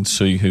interesting to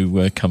see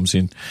who comes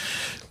in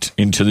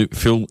to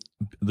fill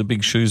the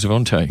big shoes of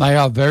Ante. They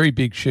are very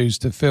big shoes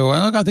to fill,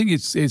 and look, I think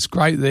it's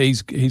great that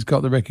he's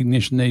got the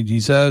recognition that he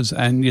deserves.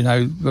 And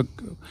look,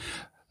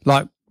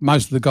 like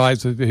most of the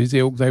guys of his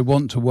ilk, they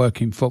want to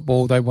work in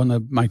football. They want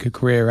to make a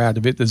career out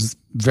of it. There's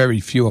very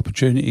few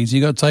opportunities.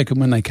 You got to take them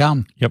when they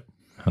come. Yep,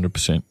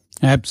 100%.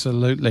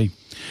 Absolutely.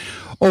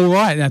 All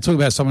right, now talk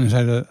about someone who's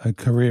had a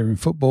career in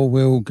football.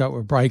 We'll go to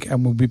a break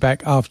and we'll be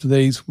back after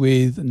these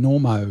with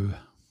Normo.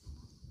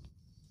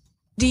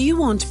 Do you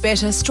want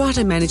better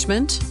strata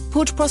management?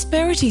 Put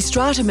Prosperity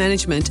Strata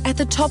Management at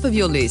the top of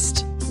your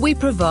list. We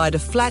provide a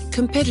flat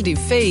competitive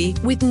fee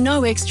with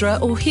no extra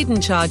or hidden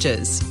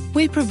charges.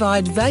 We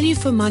provide value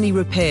for money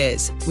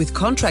repairs with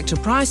contractor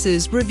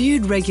prices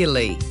reviewed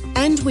regularly.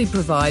 And we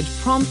provide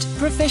prompt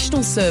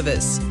professional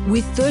service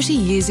with 30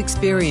 years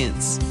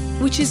experience,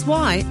 which is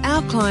why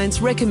our clients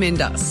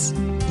recommend us.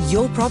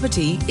 Your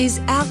property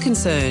is our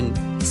concern.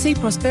 See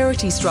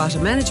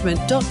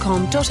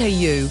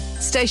prosperitystratamanagement.com.au.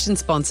 Station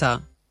sponsor.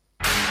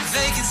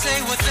 They can say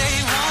what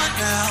they want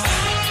now,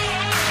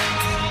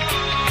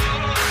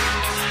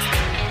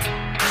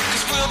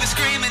 'cause we'll be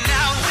screaming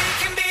out, we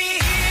can be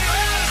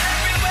heroes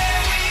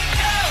everywhere we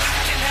go. We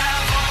can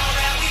have all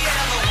that we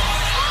ever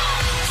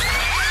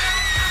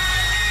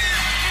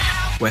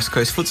want. West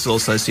Coast Futsal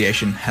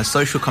Association has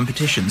social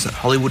competitions at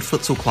Hollywood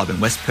Futsal Club in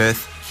West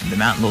Perth and the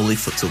Mount Lawley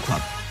Futsal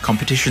Club.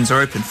 Competitions are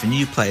open for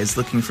new players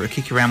looking for a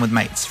kick around with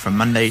mates from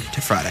Monday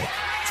to Friday.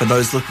 For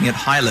those looking at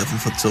high-level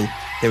futsal,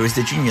 there is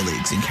the Junior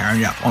Leagues in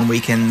Karrinyup on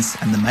weekends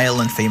and the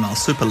male and female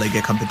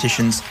Superliga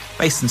competitions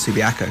based in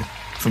Subiaco.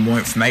 For more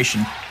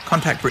information,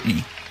 contact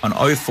Brittany on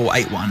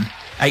 0481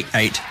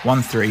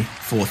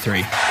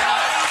 881343.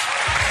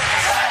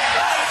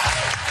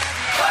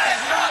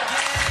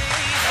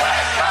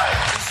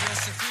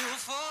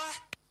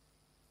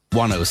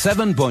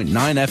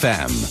 107.9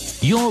 FM,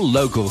 your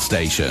local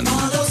station.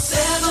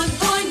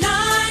 107.9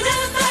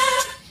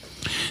 FM.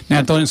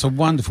 Now, Don, it's a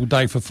wonderful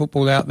day for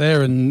football out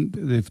there, and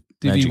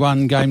Divi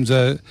 1 games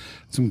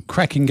some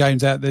cracking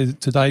games out there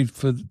today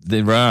for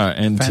there are,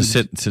 and fans.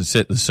 to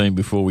set the scene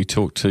before we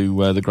talk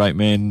to the great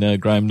man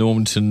Graham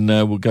Normanton,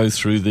 we'll go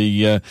through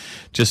the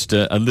just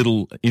a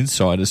little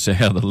insight as to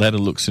how the ladder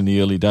looks in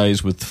the early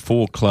days, with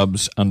 4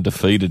 clubs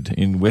undefeated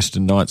in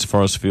Western Knights,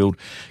 Forestfield,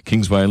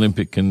 Kingsway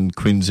Olympic and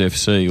Quins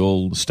FC,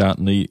 all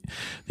starting the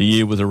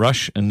year with a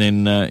rush. And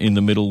then in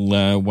the middle,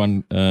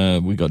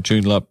 we got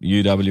Joondalup,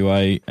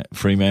 UWA,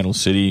 Fremantle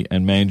City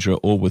and Mandurah,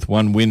 all with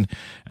 1 win.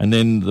 And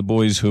then the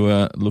boys who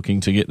are looking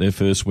to get their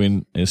first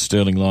win is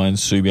Stirling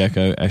Lions,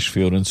 Subiaco,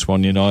 Ashfield and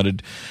Swan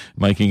United,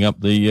 making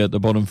up the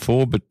bottom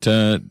 4. But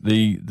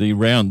the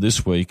round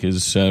this week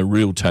is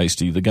real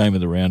tasty. The game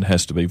of the round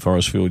has to be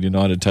Forestfield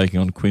United taking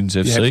on Quins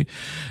FC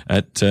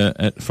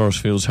at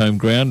Forestfield's home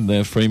ground.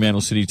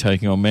 Fremantle City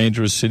taking on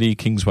Mandurah City,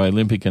 Kingsway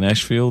Olympic and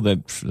Ashfield.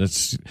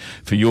 That's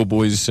for your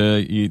boys.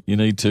 You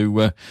need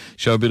to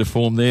show a bit of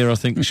form there, I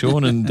think,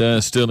 Sean.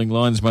 And Stirling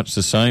Lions much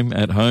the same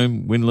at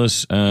home,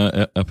 winless,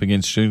 up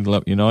against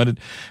Joondalup United.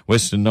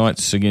 Western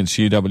Knights against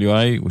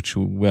UWA, which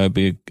will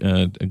be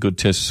a good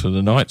test for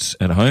the Knights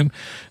at home,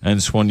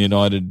 and Swan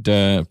United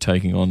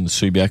taking on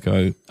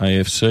Subiaco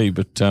AFC.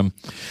 But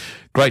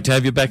great to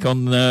have you back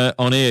on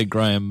air,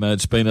 Graham.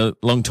 It's been a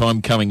long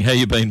time coming. How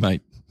you been,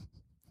 mate?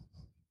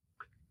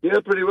 Yeah,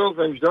 pretty well,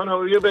 thanks, Don.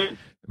 How have you been?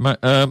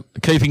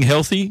 Keeping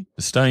healthy,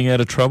 staying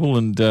out of trouble,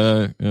 and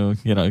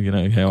you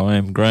know how I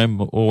am, Graham.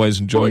 Always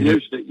enjoying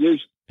it.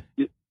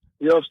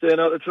 You're staying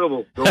out of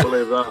trouble. Don't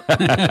believe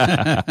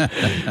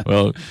that.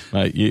 Well,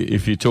 mate,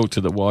 if you talk to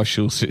the wife,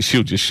 she'll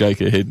just shake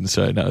her head and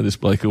say, "No, this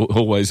bloke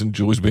always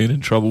enjoys being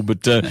in trouble."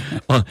 But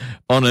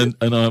on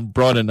a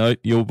brighter note,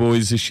 your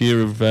boys this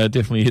year have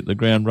definitely hit the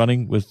ground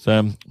running with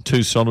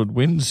 2 solid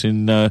wins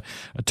in a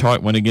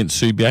tight one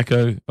against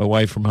Subiaco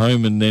away from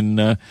home, and then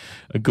a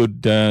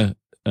good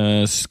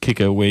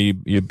kicker where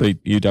you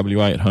beat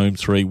UWA at home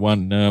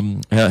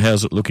 3-1.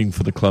 How's it looking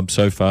for the club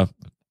so far?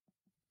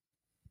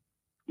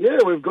 Yeah,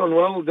 we've gone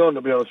well, Don,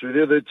 to be honest with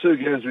you. The 2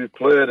 games we've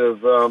played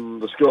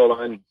the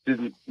scoreline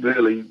didn't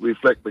really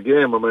reflect the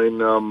game. I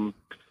mean,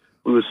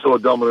 we were so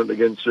dominant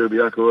against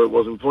Subiaco, it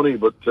wasn't funny,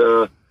 but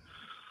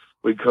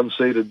we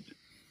conceded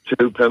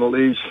 2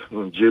 penalties,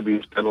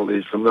 dubious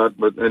penalties from that,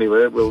 but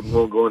anyway, we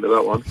won't go into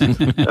that one.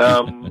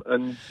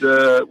 And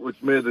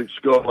which made the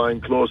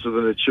scoreline closer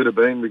than it should have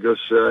been, because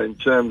in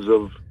terms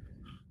of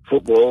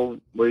football,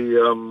 we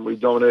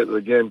dominated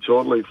the game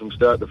totally from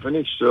start to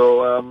finish.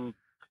 So,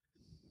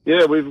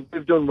 yeah,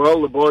 we've done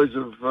well. The boys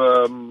have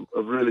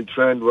really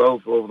trained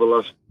well over the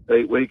last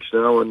 8 weeks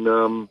now,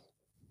 and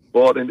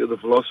bought into the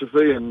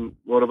philosophy and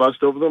what I've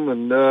asked of them.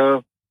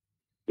 And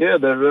yeah,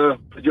 they're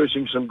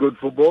producing some good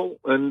football.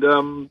 And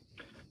you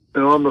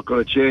know, I'm not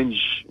going to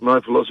change my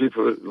philosophy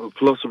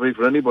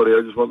for anybody.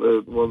 I just want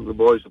the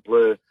boys to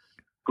play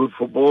good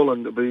football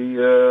and to be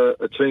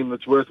a team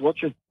that's worth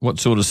watching. What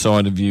sort of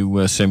side have you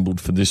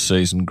assembled for this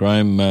season,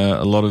 Graham?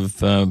 A lot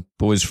of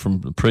boys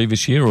from the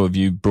previous year, or have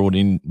you brought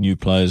in new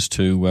players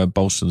to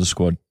bolster the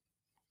squad?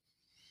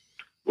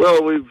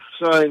 Well, we've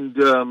signed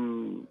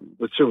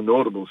the 2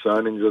 notable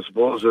signings, I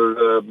suppose,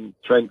 are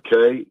Trent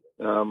Kay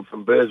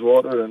from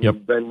Bayswater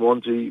and Ben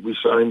Wanty we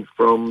signed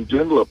from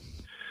Joondalup.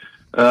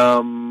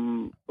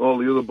 All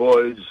the other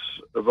boys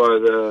have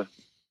either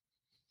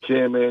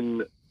came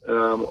in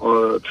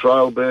on a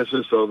trial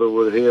basis, or they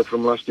were here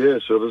from last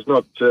year. So there's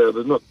not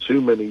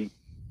too many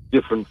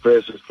different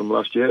faces from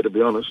last year, to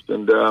be honest.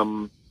 And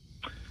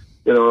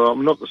you know,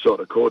 I'm not the sort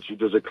of coach who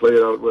does a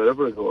clear out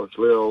wherever I go.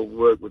 Actually, I'll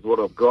work with what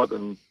I've got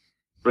and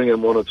bring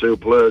in 1 or 2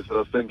 players that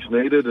I think's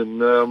needed,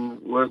 and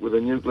work with a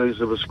nucleus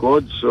of a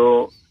squad.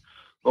 So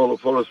all the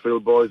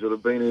Forestfield boys that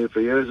have been here for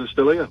years are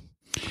still here.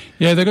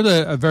 Yeah, they've got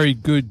a very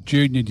good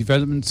junior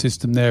development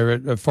system there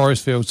at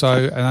Forestfield.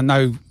 So, and I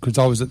know, because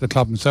I was at the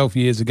club myself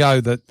years ago,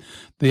 that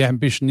the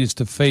ambition is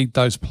to feed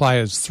those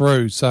players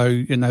through. So,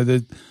 you know,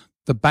 the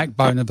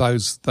backbone of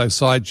those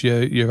sides,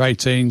 your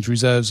 18s,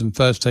 reserves and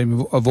first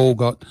team have all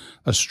got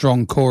a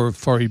strong core of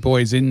Forey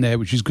boys in there,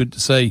 which is good to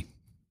see.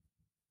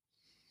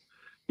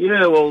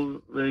 Yeah,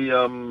 well,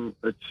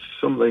 it's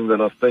something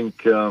that I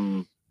think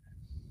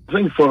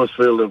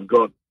Forestfield have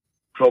got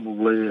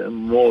probably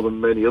more than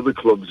many other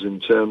clubs in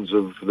terms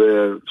of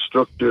their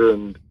structure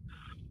and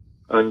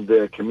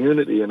their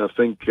community. And I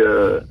think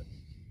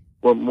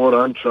what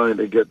I'm trying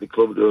to get the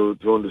club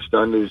to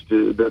understand is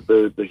that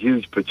the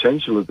huge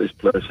potential that this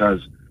place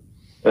has.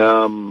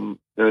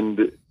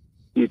 And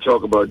you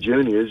talk about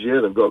juniors,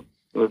 yeah, they've got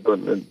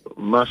a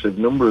massive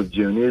number of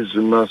juniors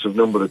and massive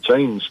number of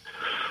teams.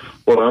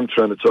 What I'm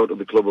trying to talk to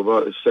the club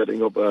about is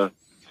setting up a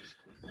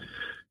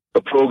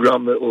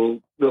program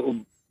that'll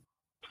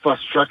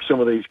fast track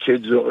some of these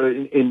kids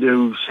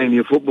into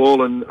senior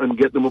football and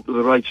get them up to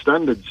the right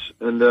standards,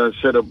 and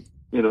set up,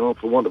 you know,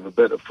 for want of a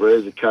better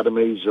phrase,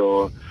 academies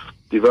or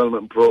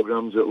development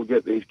programs that will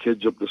get these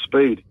kids up to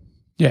speed.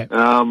 Yeah.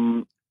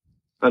 And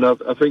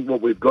I think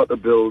what we've got to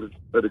build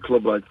at a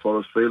club like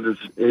Forestfield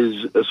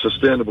is a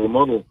sustainable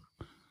model.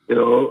 You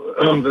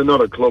know, they're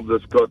not a club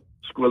that's got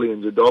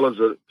squillions of dollars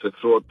to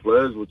throw at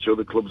players, which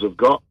other clubs have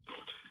got.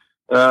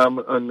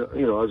 And,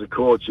 you know, as a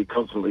coach, you're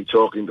constantly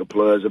talking to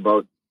players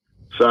about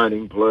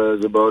signing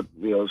players, about,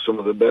 you know, some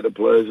of the better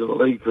players in the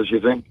league, because you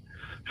think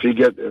if you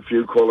get a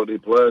few quality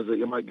players that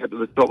you might get to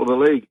the top of the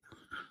league.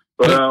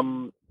 But,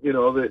 you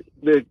know, the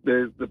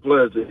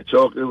players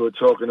that we're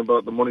talking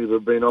about the money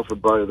they've been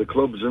offered by the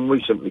clubs, and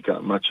we simply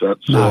can't match that.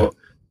 So, No.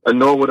 And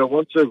nor would I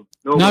want to.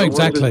 No,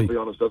 exactly. To be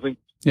honest, I think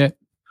Yeah.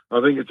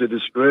 it's a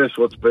disgrace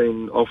what's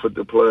been offered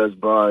to players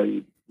by,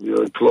 you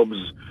know, clubs,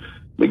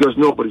 because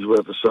nobody's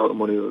worth the sort of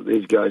money that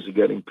these guys are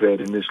getting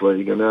paid in this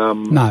league. And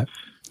No.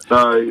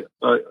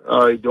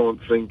 I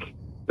don't think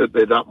that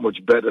they're that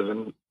much better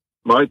than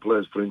my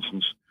players, for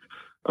instance.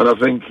 And I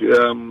think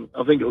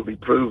it'll be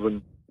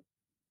proven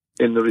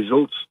in the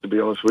results, to be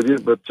honest with you.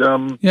 But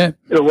Yeah.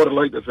 you know what I'd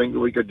like to think that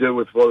we could do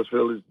with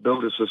Forestfield is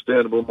build a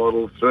sustainable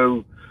model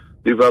through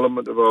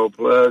development of our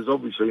players.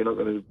 Obviously, you're not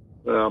going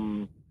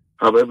to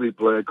have every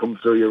player come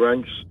through your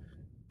ranks,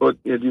 but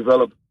you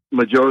develop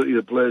majority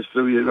of the players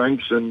through your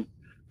ranks and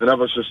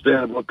have a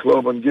sustainable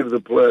club and give the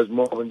players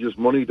more than just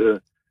money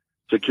to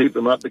keep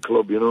them at the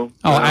club, you know.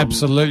 Oh,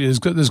 absolutely. There's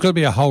got to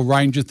be a whole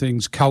range of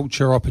things,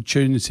 culture,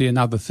 opportunity and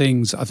other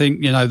things. I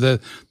think, you know, the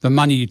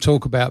money you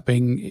talk about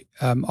being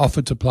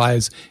offered to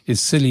players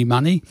is silly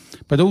money,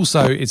 but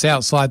also it's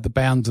outside the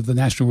bounds of the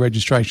national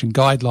registration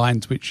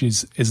guidelines, which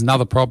is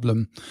another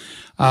problem.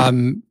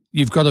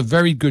 You've got a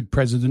very good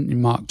president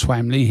in Mark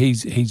Twamley.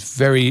 He's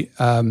very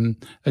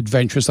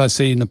adventurous. I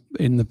see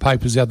in the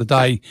papers the other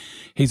day,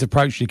 he's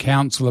approached the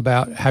council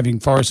about having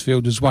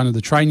Forestfield as one of the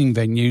training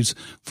venues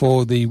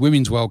for the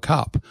Women's World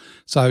Cup.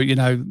 So, you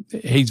know,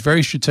 he's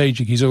very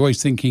strategic. He's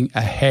always thinking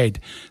ahead.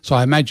 So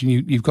I imagine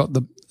you've got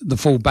the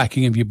full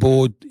backing of your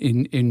board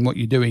in what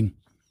you're doing.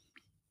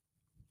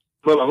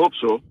 Well, I hope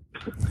so.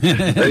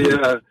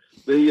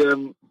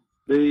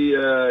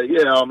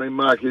 I mean,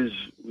 Mark has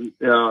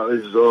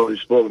always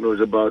spoken to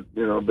us about,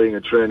 you know, being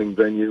a training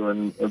venue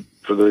and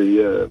for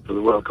the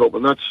World Cup,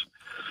 and that's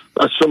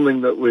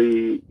something that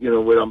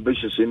we're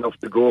ambitious enough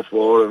to go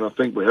for, and I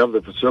think we have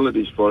the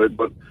facilities for it.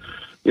 But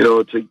you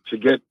know, to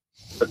get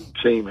a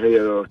team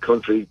here or a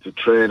country to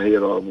train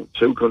here or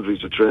two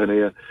countries to train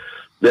here,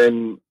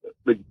 then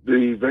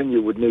the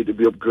venue would need to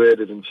be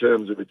upgraded in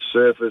terms of its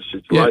surface,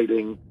 its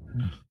lighting.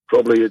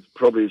 Probably its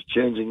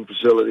changing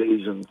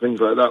facilities and things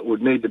like that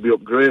would need to be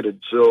upgraded.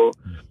 So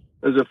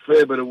there's a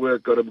fair bit of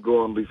work got to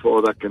go on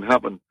before that can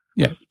happen.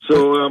 Yeah.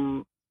 So I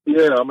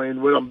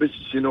mean, we're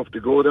ambitious enough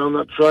to go down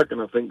that track,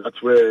 and I think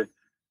that's where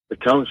the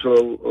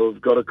council have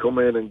got to come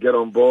in and get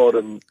on board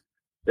and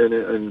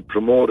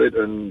promote it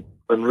and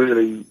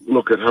really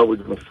look at how we're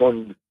going to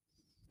fund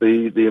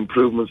the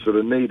improvements that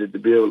are needed to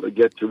be able to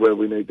get to where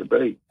we need to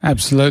be.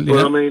 Absolutely.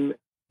 But I mean,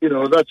 you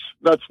know, that's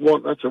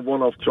a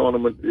one-off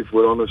tournament, if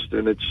we're honest,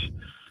 and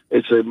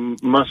it's a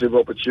massive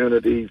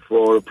opportunity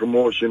for a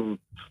promotion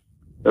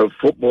of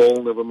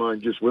football, never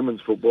mind just women's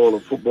football, or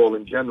football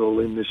in general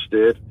in this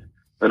state,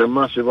 and a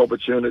massive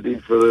opportunity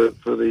for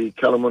the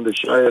Kalamunda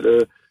Shire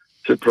to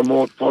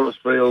promote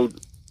Forestfield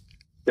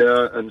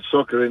and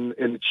soccer in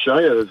its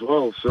Shire as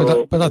well.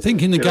 So, but I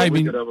think in the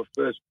gaming, we could have a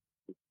first.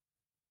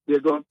 Yeah,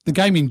 go on. The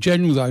game in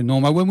general, though,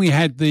 Norma, when we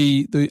had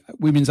the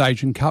Women's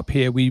Asian Cup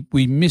here, we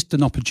missed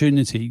an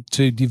opportunity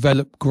to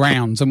develop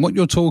grounds. And what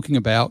you're talking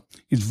about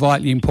is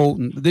vitally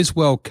important. This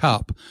World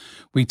Cup,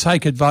 we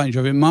take advantage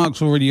of it.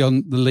 Mark's already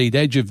on the lead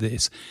edge of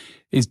this,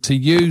 is to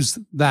use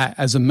that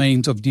as a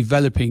means of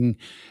developing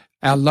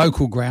our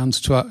local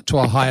grounds to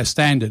a higher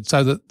standard,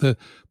 so that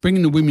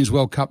bringing the Women's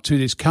World Cup to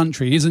this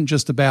country isn't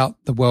just about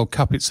the World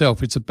Cup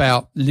itself. It's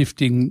about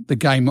lifting the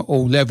game at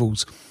all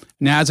levels.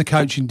 Now, as a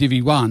coach in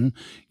Divi 1,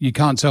 you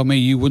can't tell me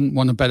you wouldn't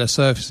want a better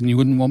surface and you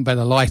wouldn't want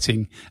better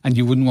lighting and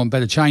you wouldn't want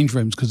better change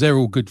rooms, because they're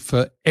all good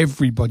for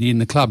everybody in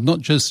the club,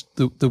 not just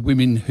the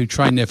women who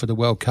train there for the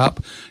World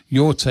Cup,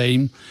 your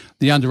team,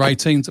 the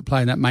under-18s that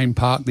play in that main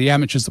park, the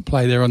amateurs that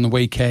play there on the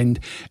weekend.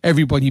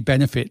 Everybody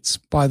benefits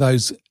by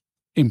those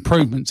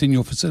improvements in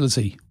your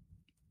facility.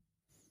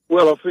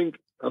 Well, I think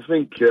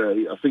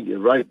you're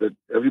right that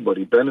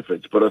everybody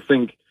benefits, but I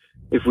think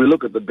if we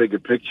look at the bigger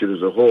picture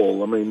as a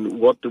whole, I mean,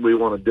 what do we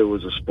want to do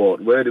as a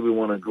sport? Where do we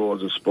want to go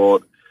as a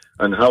sport?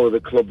 And how are the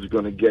clubs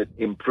going to get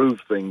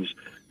improved things?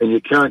 And you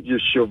can't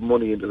just shove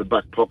money into the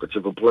back pockets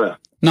of a player.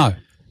 No.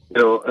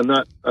 You know,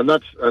 and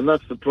that's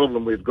the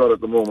problem we've got at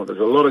the moment. There's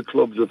a lot of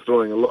clubs are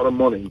throwing a lot of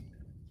money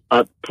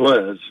at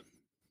players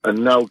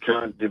and now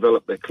can't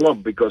develop their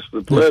club because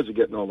the players are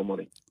getting all the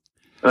money.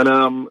 And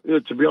you know,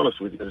 to be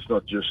honest with you, it's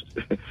not just.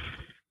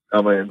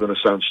 I mean, I'm going to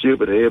sound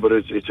stupid here, but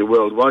it's a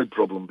worldwide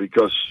problem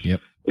because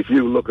if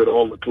you look at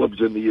all the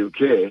clubs in the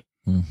UK,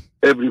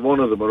 every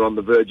one of them are on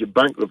the verge of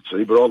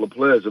bankruptcy, but all the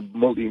players are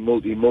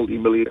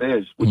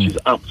multi-millionaires, which is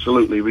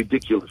absolutely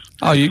ridiculous.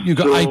 Oh, you've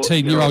got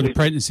 18-year-old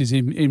apprentices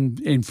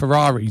in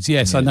Ferraris.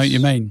 Yes, I know what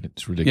you mean.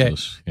 It's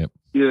ridiculous. Yeah.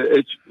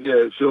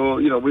 Yep. So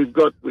you know, we've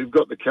got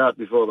the cart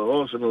before the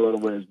horse in a lot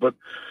of ways, but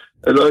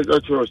that's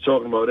what I was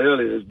talking about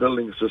earlier: is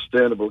building a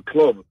sustainable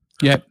club.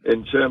 Yep.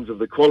 In terms of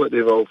the quality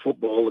of our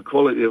football, the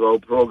quality of our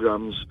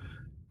programs,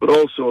 but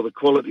also the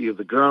quality of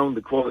the ground,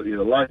 the quality of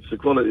the lights, the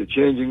quality of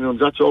changing rooms.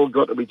 That's all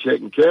got to be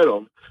taken care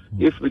of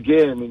if the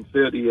game in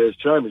 30 years'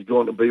 time is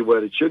going to be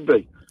where it should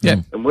be.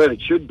 Yeah. And where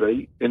it should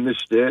be in this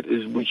state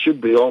is we should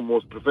be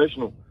almost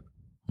professional.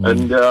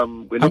 And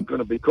we're not going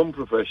to become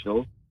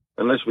professional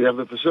unless we have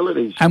the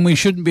facilities. And we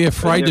shouldn't be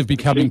afraid of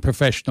becoming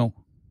professional.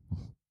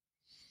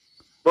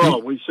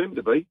 Well, we seem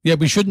to be. Yeah,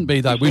 we shouldn't be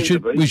though. We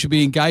should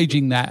be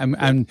engaging that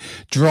and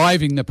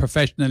driving the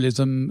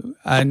professionalism.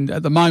 And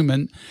at the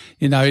moment,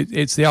 you know,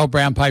 it's the old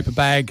brown paper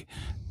bag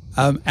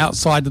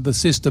outside of the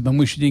system, and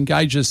we should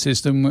engage the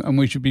system, and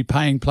we should be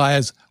paying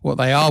players what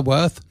they are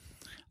worth.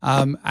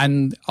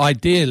 And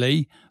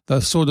ideally,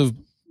 the sort of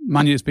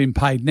money that's been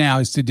paid now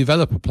is to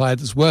develop a player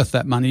that's worth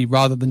that money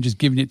rather than just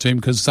giving it to him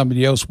because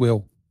somebody else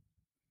will.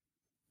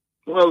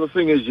 Well, the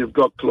thing is, you've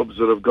got clubs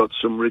that have got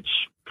some rich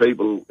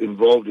people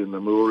involved in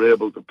them who are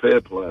able to pay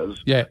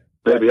players,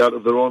 maybe out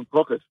of their own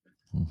pocket.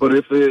 But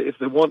if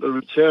they want a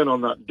return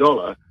on that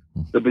dollar,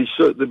 they'd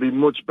be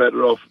much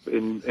better off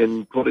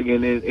in putting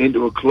it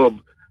into a club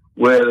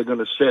where they're going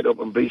to set up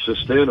and be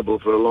sustainable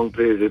for a long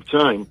period of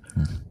time,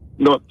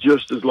 not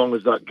just as long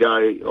as that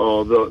guy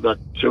or that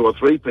 2 or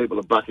 3 people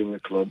are backing a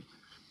club.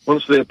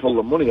 Once they pull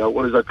the money out,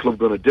 what is that club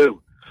going to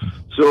do?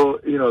 So,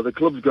 you know, the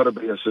club's got to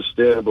be a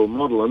sustainable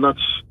model, and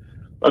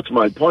that's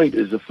my point,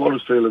 is the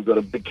Forest Field have got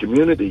a big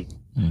community.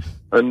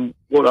 And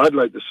what I'd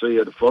like to see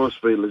at the Forest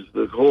Field is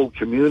the whole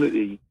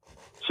community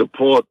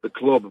support the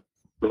club,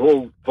 the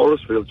whole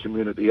Forest Field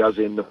community, as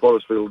in the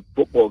Forest Field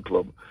Football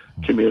Club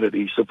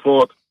community,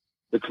 support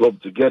the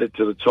club to get it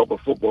to the top of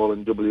football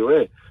in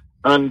WA.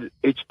 And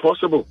it's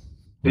possible.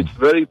 It's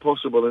very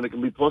possible, and it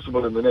can be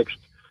possible in the next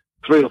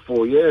 3 or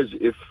 4 years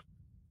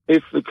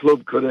if the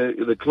club could,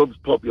 the club's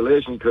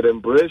population could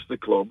embrace the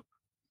club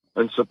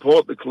and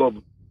support the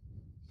club.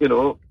 You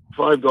know,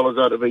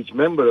 $5 out of each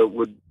member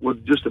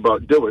would just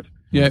about do it.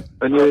 Yeah.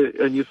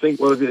 And you think,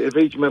 well, if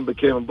each member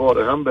came and bought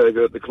a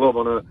hamburger at the club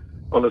on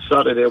a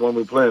Saturday when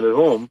we're playing at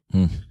home,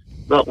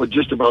 that would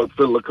just about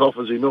fill the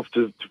coffers enough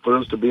for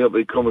us to be able to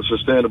become a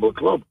sustainable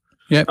club.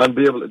 Yeah. And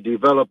be able to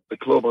develop the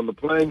club on the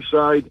playing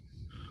side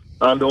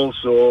and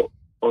also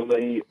on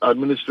the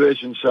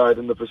administration side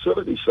and the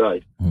facility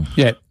side.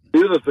 Yeah.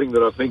 The other thing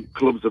that I think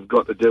clubs have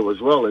got to do as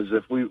well is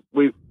if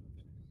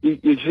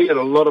you hear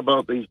a lot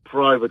about these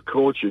private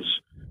coaches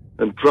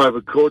and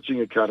private coaching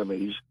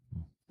academies.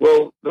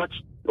 Well,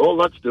 all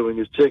that's doing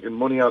is taking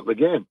money out of the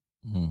game.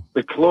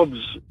 The clubs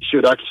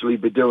should actually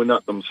be doing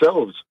that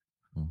themselves,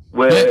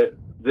 where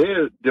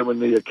they're doing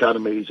the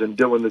academies and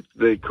doing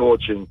the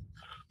coaching.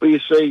 But you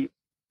see,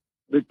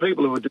 the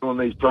people who are doing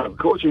these private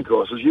coaching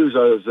courses use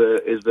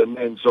that as their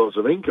main source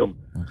of income.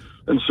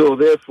 And so,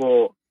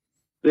 therefore,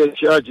 they're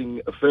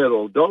charging a fair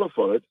old dollar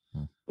for it,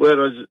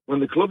 whereas when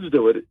the clubs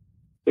do it,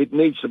 it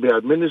needs to be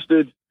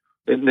administered.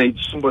 It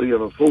needs somebody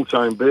on a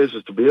full-time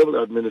basis to be able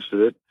to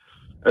administer it,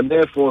 and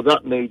therefore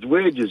that needs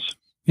wages.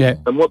 Yeah.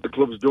 And what the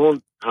clubs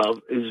don't have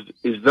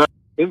is that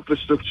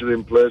infrastructure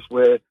in place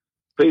where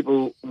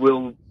people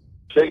will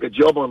take a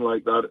job on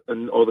like that,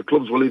 or the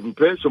clubs will even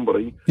pay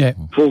somebody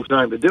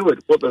full-time to do it.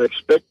 What they're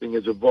expecting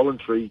is a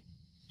voluntary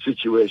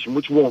situation,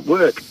 which won't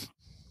work,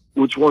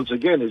 which once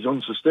again is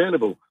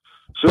unsustainable.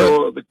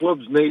 So the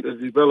clubs need to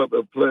develop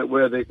a play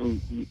where they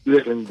can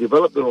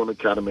develop their own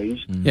academies,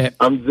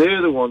 and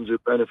they're the ones who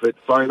benefit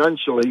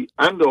financially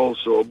and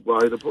also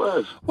by the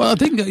players. Well, I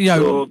think, you know,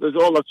 so there's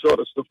all that sort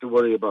of stuff to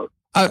worry about.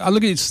 I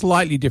look at it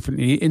slightly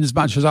differently, in as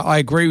much as I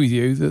agree with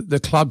you that the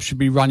club should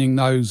be running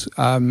those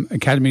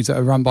academies that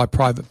are run by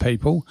private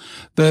people.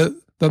 The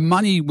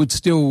money would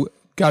still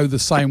go the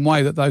same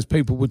way, that those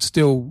people would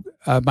still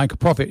make a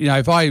profit. You know,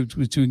 if I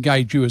was to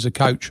engage you as a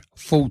coach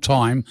full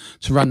time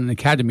to run an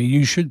academy,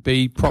 you should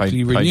be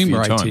properly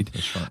remunerated.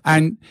 That's right.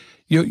 And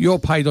you're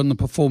paid on the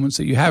performance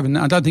that you have. And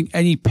I don't think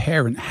any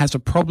parent has a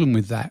problem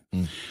with that.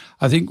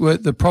 I think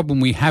the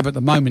problem we have at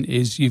the moment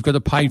is you've got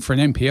to pay for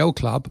an NPL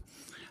club,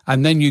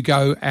 and then you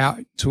go out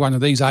to one of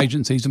these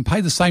agencies and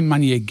pay the same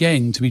money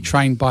again to be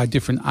trained by a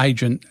different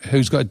agent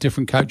who's got a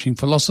different coaching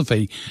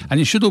philosophy. And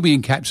it should all be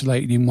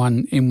encapsulated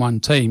in one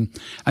team.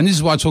 And this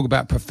is why I talk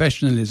about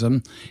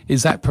professionalism,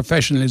 is that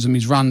professionalism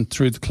is run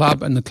through the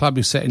club, and the club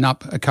is setting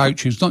up a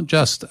coach who's not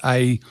just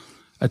a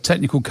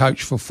technical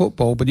coach for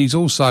football, but he's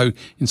also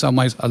in some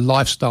ways a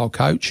lifestyle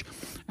coach,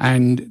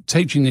 and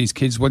teaching these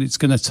kids what it's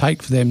going to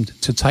take for them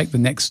to take the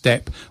next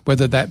step,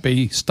 whether that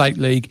be state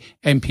league,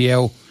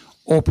 NPL,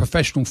 or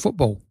professional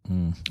football.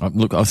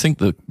 Look, I think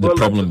the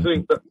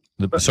problem...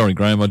 Sorry,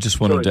 Graham, I just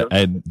wanted to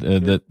add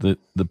that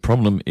the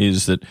problem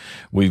is that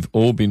we've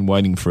all been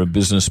waiting for a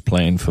business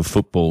plan for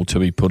football to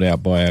be put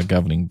out by our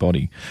governing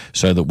body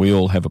so that we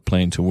all have a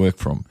plan to work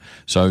from.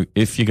 So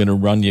if you're going to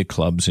run your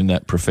clubs in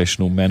that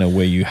professional manner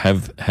where you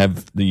have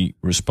the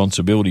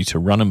responsibility to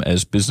run them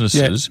as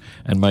businesses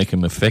and make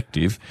them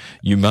effective,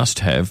 you must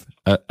have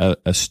a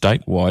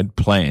statewide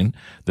plan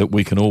that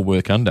we can all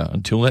work under.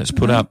 Until that's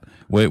put up,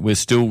 we're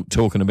still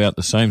talking about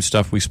the same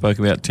stuff we spoke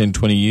about 10,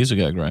 20 years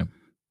ago, Graham.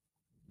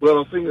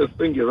 Well, I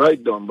think you're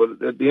right, Don,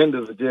 but at the end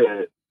of the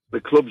day,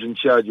 the club's in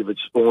charge of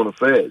its own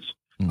affairs.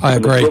 I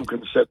And agree. the club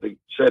can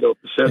set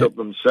up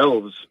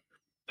themselves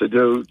to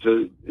do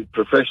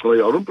professionally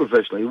or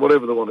unprofessionally,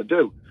 whatever they want to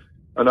do.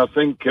 And I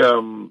think,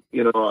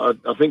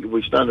 I think if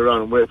we stand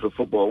around and wait for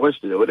Football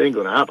West to do it, it ain't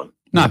going to happen.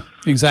 No,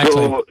 exactly.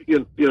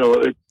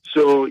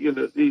 So,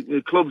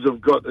 the clubs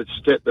have got to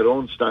set their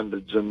own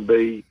standards and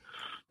be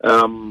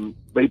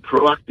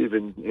proactive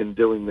in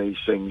doing these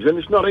things. And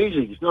it's not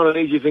easy. It's not an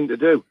easy thing to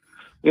do.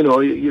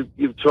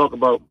 You talk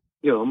about,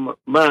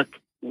 Mark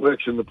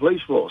works in the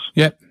police force.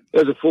 Yep. He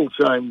has a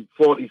full-time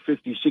 40,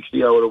 50,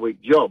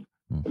 60-hour-a-week job,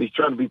 and he's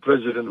trying to be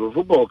president of a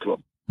football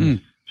club.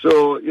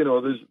 So,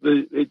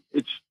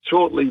 it's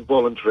totally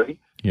voluntary.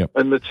 Yep.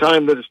 And the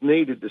time that is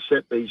needed to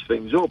set these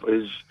things up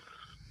is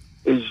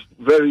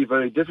very,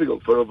 very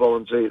difficult for a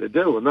volunteer to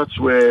do, and that's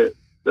where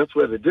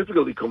the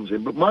difficulty comes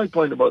in. But my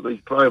point about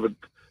these private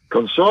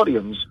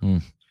consortiums,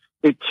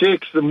 it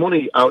takes the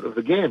money out of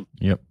the game.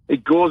 Yep.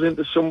 It goes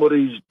into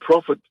somebody's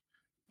profit.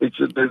 It's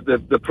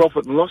the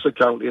profit and loss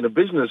account in a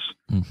business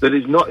that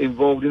is not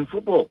involved in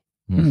football.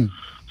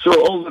 So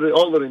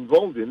all they're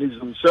involved in is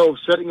themselves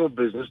setting up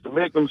business to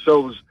make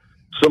themselves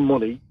some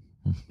money,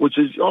 which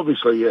is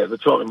obviously, they're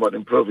talking about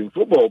improving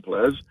football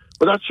players,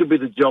 but that should be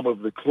the job of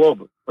the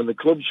club, and the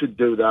club should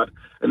do that,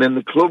 and then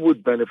the club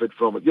would benefit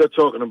from it. You're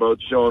talking about,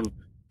 Sean,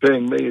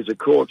 paying me as a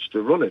coach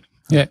to run it.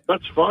 Yeah.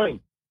 That's fine.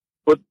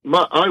 But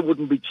I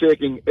wouldn't be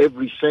taking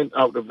every cent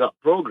out of that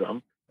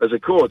program as a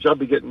coach. I'd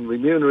be getting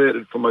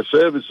remunerated for my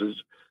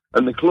services,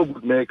 and the club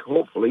would make,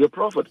 hopefully, a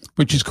profit.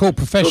 Which is called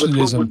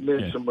professionalism. So the club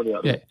would make some money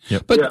out of it.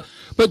 Yep.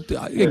 But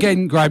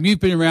again, Graham, you've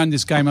been around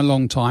this game a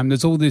long time.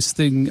 There's all this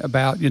thing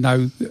about,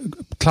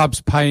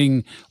 clubs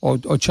paying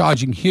or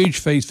charging huge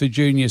fees for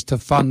juniors to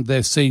fund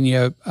their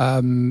senior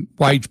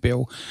wage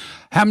bill.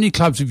 How many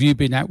clubs have you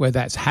been at where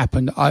that's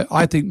happened?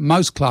 I think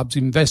most clubs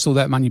invest all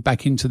that money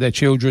back into their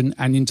children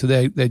and into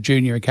their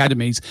junior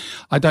academies.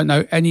 I don't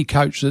know any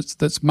coach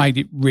that's made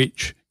it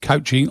rich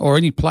coaching, or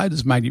any player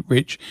that's made it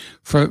rich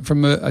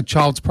from a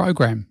child's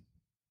program.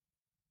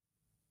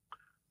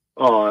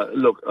 Oh,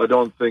 look, I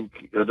don't think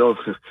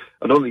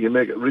you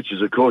make it rich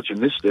as a coach in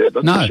this state.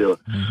 That's for sure.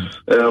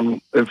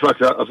 In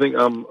fact, I think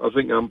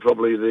I'm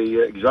probably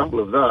the example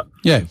of that.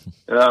 Yeah.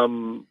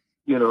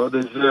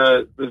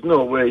 There's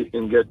no way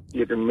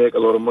you can make a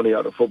lot of money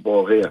out of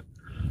football here,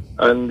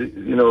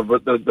 and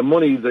but the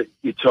money that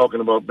you're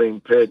talking about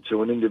being paid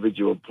to an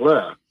individual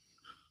player,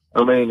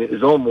 I mean,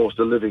 is almost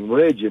a living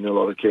wage in a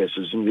lot of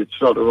cases, and you'd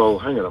sort of, well,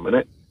 hang on a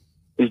minute,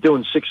 he's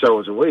doing 6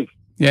 hours a week.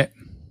 Yeah.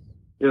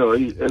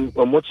 And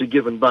what's he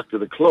giving back to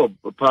the club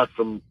apart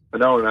from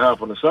an hour and a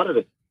half on a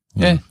Saturday?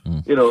 Yeah.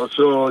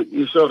 So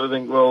you sort of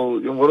think, well,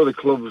 what are the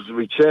clubs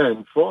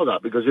return for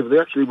that? Because if they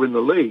actually win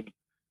the league,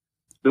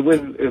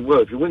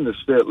 if you win the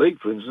state league,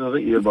 for instance, I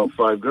think you get about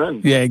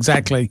 $5,000. Yeah,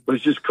 exactly. But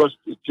it just cost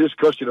you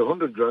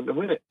 $100,000 to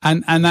win it.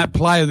 And that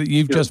player that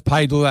you've just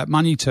paid all that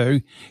money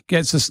to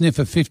gets a sniff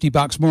of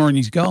 $50 more, and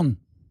he's gone.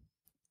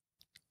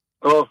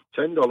 Oh,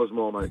 $10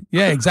 more, mate.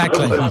 Yeah,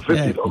 exactly. $50.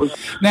 Yeah.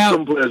 Now,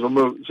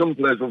 some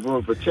players will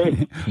move for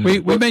 10. We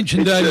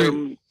mentioned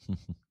earlier.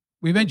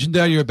 We mentioned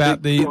earlier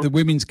about the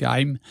women's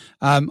game.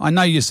 I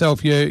know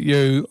yourself,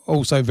 you're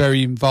also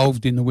very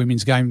involved in the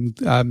women's game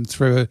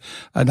through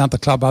another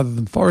club other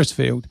than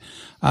Forestfield.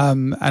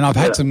 And I've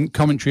had some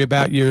commentary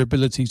about your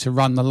ability to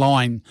run the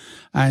line.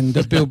 And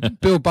Bill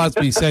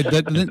Busby said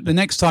that the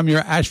next time you're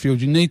at Ashfield,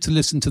 you need to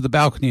listen to the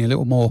balcony a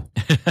little more.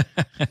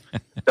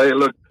 Hey,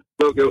 look,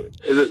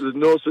 there's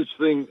no such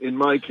thing in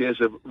my case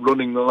of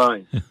running the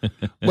line.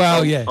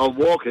 Well, I'll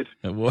walk it.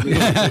 I'll walk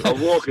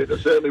it. I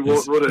certainly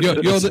won't run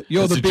it.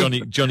 You're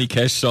the Johnny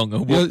Cash song.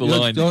 I'll walk the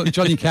line.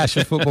 Johnny Cash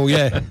of football.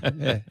 Yeah.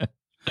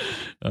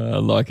 I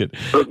like it.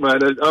 Look, man,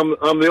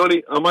 I'm the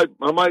only.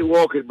 I might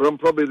walk it, but I'm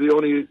probably the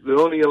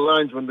only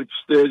linesman that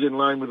stays in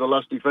line with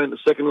the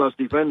second last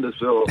defender.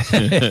 So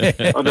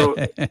I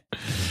don't.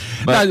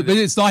 But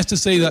it's nice to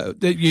see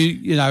that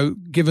you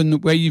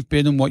given where you've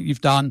been and what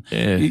you've done,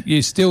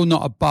 you're still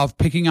not above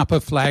picking up a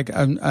flag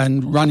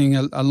and running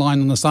a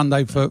line on a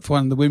Sunday for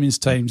one of the women's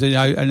teams.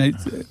 And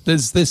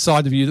there's this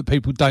side of you that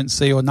people don't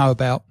see or know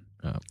about.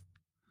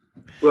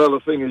 Well,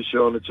 the thing is,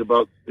 Sean, it's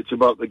about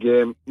the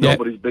game.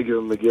 Nobody's bigger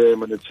than the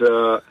game, and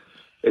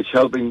it's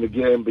helping the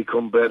game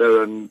become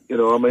better. And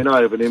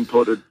I have an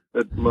input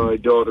at my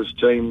daughter's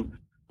team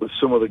with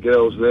some of the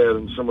girls there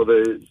and some of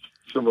the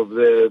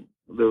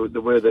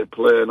way they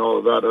play and all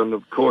of that, and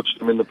I've coached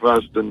them in the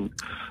past, and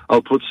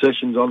I'll put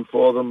sessions on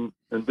for them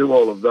and do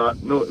all of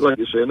that. No, like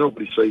you say,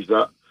 nobody sees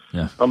that.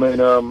 Yeah. I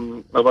mean,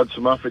 I've had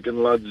some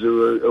African lads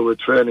who were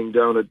training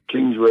down at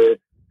Kingsway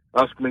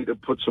ask me to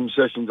put some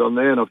sessions on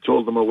there, and I've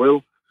told them I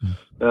will.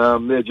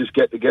 They just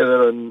get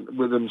together and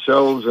with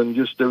themselves and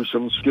just do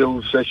some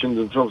skills sessions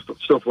and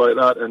stuff like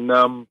that. And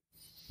I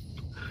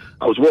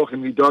was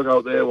walking my dog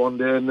out there one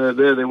day, and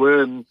there they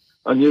were, and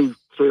I knew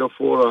 3 or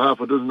 4 or half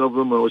a dozen of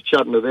them. I was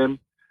chatting to them,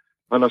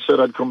 and I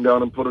said I'd come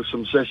down and put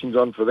some sessions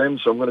on for them,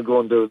 so I'm going to go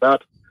and do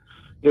that.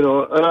 you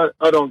know, and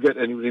I don't get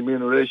any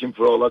remuneration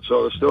for all that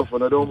sort of stuff,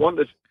 and I don't want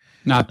it.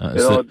 No, I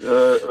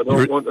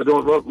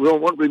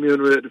don't want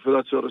remunerated for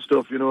that sort of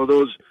stuff. You know,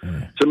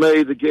 to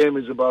me, the game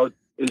is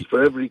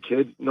for every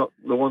kid, not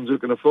the ones who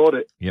can afford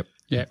it. Yep.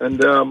 Yeah. And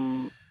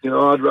you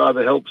know, I'd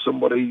rather help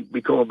somebody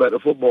become a better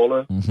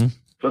footballer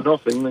for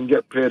nothing than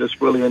get paid $1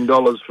 billion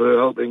for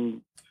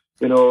helping,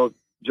 you know,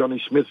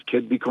 Johnny Smith's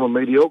kid become a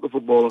mediocre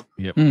footballer.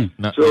 Yep.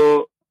 Mm.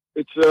 So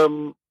it's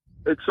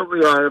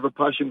something I have a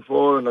passion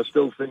for, and I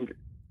still think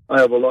I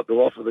have a lot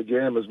to offer the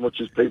game. As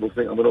much as people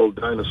think I'm an old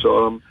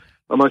dinosaur,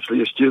 I'm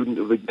actually a student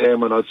of the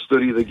game, and I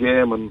study the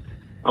game, and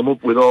I'm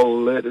up with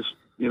all the latest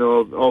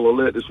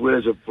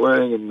ways of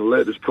playing and the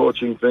latest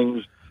coaching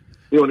things.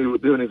 The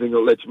only thing that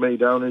lets me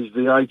down is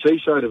the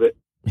IT side of it.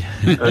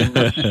 And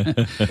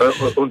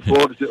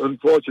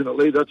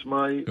unfortunately, that's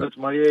my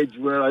age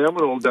where I am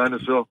an old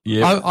dinosaur.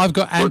 Yeah, I've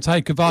got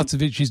Ante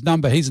Kovačević's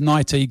number. He's an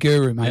IT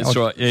guru, mate. That's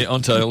right. Yeah,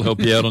 Ante will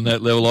help you out on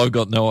that level. I've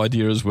got no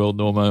idea as well,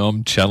 Normo.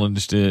 I'm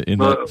challenged in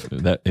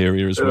that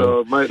area as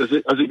well. Mate, has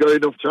he got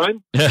enough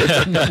time?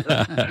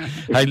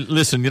 Hey,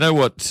 listen, you know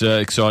what's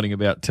exciting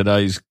about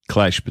today's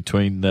clash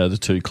between the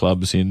two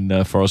clubs in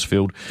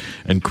Forestfield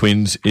and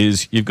Quins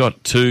is you've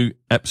got two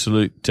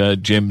absolute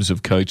gems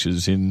of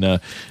coaches in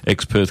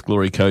ex-Perth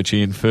Glory coach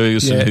Ian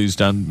Ferguson, who's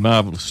done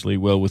marvellously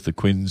well with the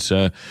Quins,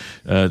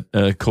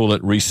 call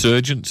it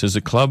resurgence as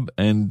a club,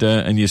 and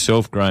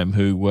yourself, Graham,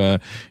 who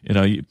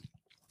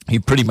he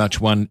pretty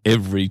much won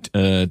every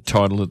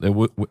title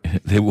that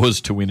there was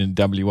to win in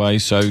WA.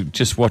 So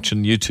just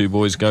watching you two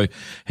boys go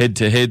head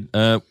to head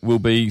will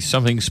be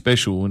something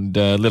special, and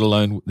let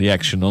alone the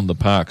action on the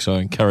park. So I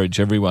encourage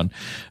everyone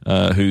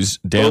who's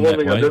down that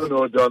way. One thing I do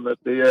know, John, that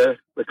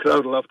the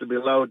crowd will have to be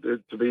allowed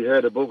to be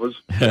heard above us.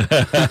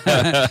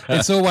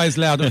 It's always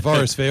loud at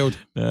Forestfield.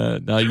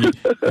 No,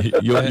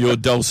 your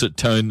dulcet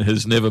tone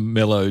has never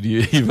mellowed.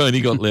 You've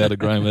only got louder,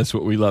 Graham. That's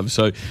what we love.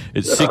 So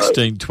it's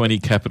 1620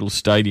 Capital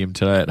Stadium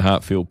today at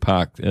Hartfield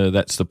Park.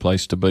 That's the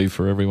place to be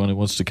for everyone who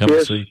wants to come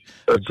and see.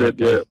 That's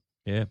it,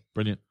 Yeah,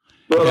 brilliant.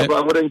 Well,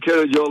 I would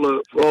encourage all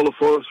the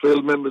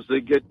Forestfield members to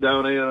get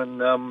down here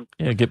and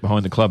get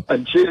behind the club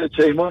and cheer the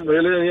team on,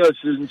 really,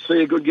 and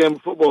see a good game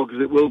of football,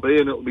 because it will be,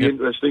 and it'll be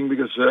interesting,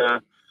 because I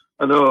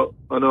know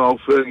how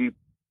Fergie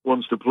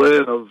wants to play,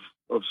 and I've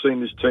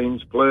seen his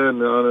teams play,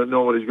 and I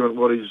know what he's going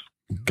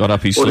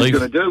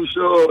to do.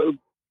 So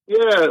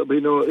it'll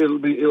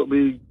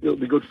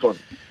be good fun.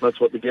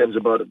 That's what the game's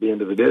about at the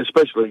end of the day,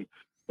 especially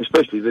this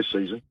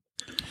season.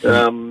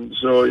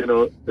 So, you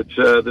know, it's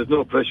there's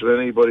no pressure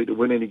on anybody to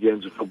win any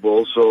games of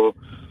football. So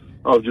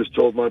I've just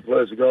told my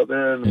players to go out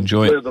there and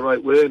enjoy play it the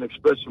right way and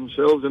express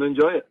themselves and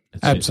enjoy it.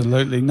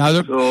 Absolutely. No,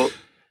 look,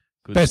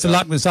 best of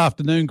luck this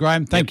afternoon,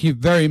 Graham. Thank you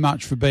very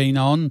much for being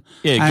on.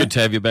 Yeah, good to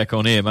have you back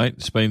on air, mate.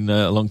 It's been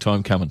a long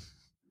time coming.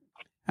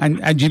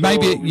 And you may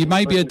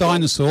be a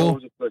dinosaur.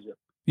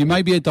 You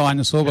may be a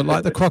dinosaur, but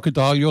like the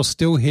crocodile, you're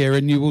still here,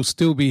 and you will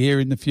still be here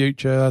in the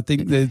future. I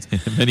think there's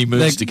many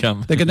moves to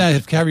come. They're going to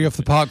have to carry off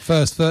the park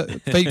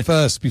feet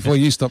first before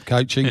you stop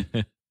coaching.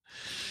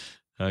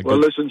 Well,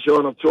 listen,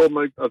 Sean, I've told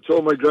my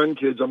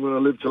grandkids I'm going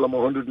to live till I'm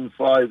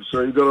 105,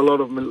 so you've got a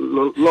lot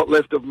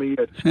left of me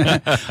yet.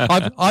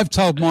 I've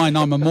told mine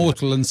I'm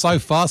immortal, and so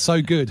far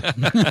so good.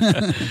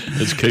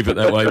 Let's keep it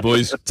that way,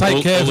 boys.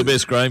 Take care. All the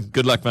best, Graham.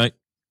 Good luck, mate.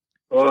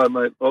 All right,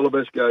 mate. All the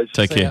best, guys.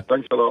 Take care.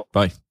 Thanks a lot.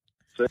 Bye.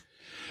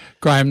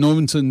 Graham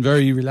Normanton,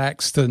 very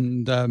relaxed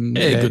and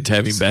good to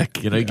have him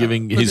back. You know,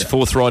 giving his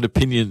forthright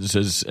opinions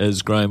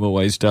as Graham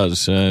always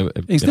does.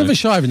 He's never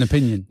shy of an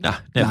opinion. Nah,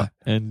 never.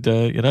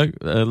 Nah.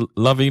 And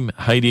love him,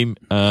 hate him,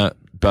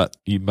 but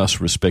you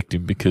must respect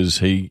him because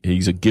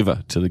he's a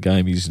giver to the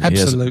game.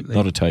 Absolutely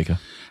not a taker.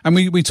 And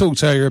we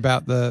talked earlier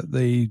about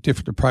the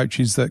different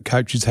approaches that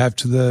coaches have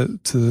to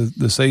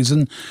the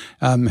season.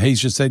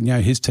 He's just said, you know,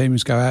 his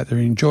teams go out there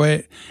and enjoy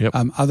it. Yep.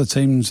 Other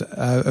teams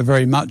are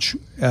very much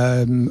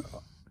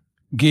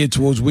geared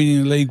towards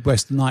winning the league.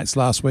 Western Knights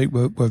last week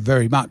were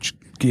very much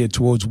geared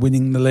towards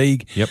winning the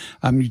league. Yep.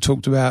 You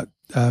talked about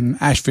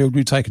Ashfield.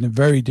 We've taken a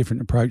very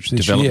different approach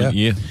this year.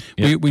 Yep.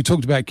 We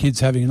talked about kids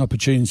having an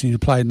opportunity to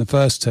play in the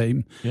first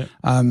team. Yep.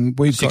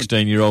 We've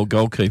 16-year-old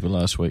goalkeeper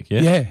last week.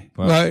 Yeah. Yeah.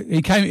 Wow. Well,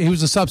 he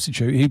was a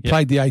substitute. He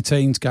played the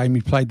 18s game.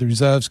 He played the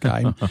reserves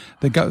game.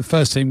 The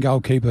first team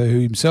goalkeeper, who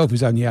himself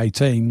is only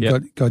 18,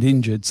 got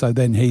injured. So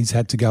then he's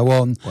had to go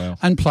on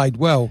and played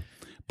well.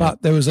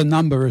 But there was a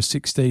number of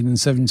 16 and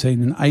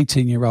 17 and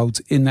 18-year-olds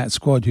in that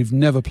squad who've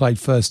never played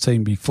first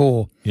team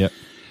before. Yep.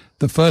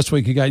 The first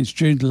week against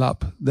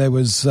Joondalup, there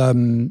was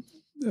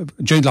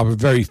Joondalup, a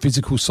very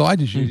physical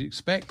side, as you'd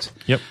expect.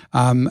 Yep.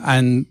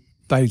 And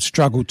they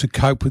struggled to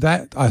cope with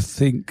that. I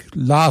think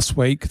last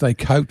week they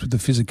coped with the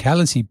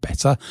physicality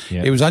better.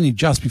 Yep. It was only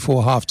just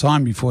before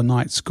half-time before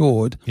Knights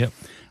scored. Yep.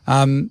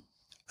 And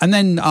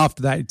then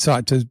after that, it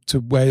started to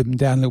wear them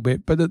down a little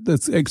bit, but at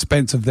the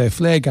expense of their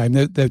flair game.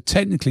 They're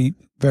technically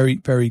very,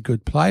 very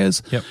good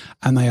players,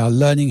 and they are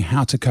learning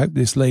how to cope with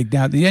this league.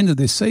 Now, at the end of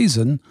this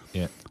season,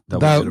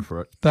 They'll be better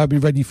for it. They'll be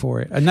ready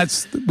for it. And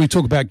we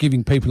talk about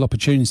giving people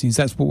opportunities.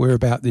 That's what we're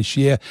about this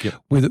year. Yep.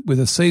 With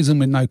a season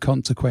with no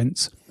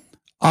consequence.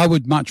 I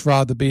would much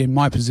rather be in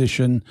my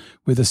position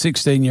with a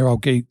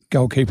 16-year-old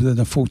goalkeeper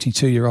than a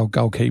 42-year-old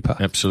goalkeeper.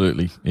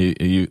 Absolutely.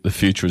 The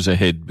future is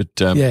ahead.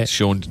 But,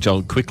 Sean,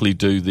 I'll quickly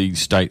do the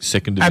state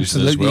second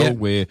division as well,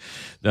 where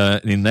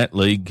in that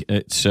league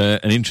it's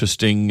an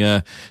interesting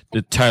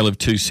tale of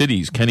two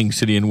cities, Canning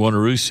City and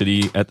Wanneroo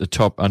City at the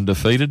top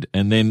undefeated,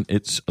 and then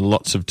it's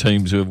lots of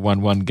teams who have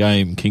won one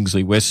game.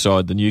 Kingsley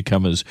Westside, the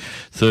newcomers,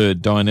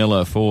 third,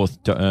 Dianella,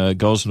 fourth,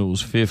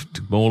 Gosnells,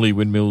 fifth, Morley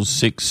Windmills,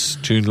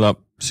 sixth, Joondalup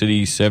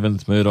City,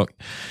 7th, Murdoch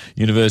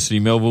University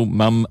Melville,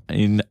 Mum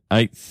in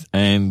 8th,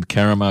 and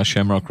Carramar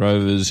Shamrock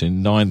Rovers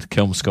in 9th,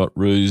 Kelmscott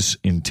Roos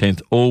in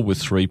 10th, all with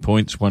 3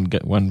 points, one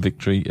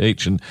victory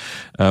each. And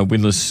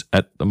winless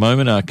at the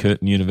moment are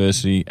Curtin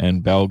University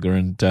and Balga.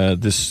 And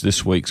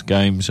this week's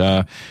games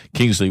are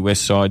Kingsley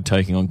Westside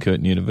taking on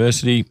Curtin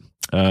University,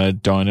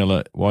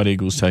 Dianella White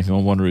Eagles taking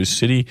on Wanneroo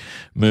City,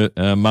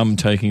 Mum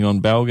taking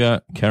on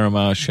Balga,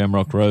 Carramar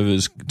Shamrock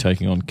Rovers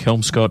taking on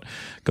Kelmscott,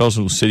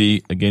 Gosnell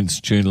City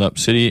against Joondalup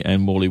City,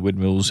 and Morley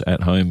Windmills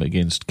at home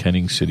against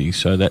Canning City.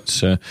 So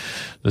that's the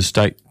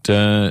state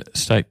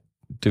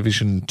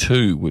Division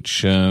 2,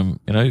 which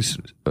is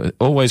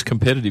always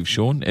competitive,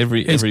 Sean. It's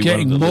every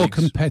getting one of the more leagues.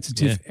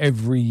 competitive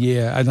every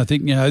year, and I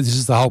think this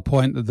is the whole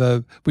point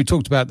of we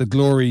talked about the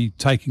Glory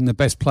taking the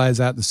best players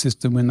out of the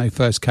system when they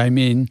first came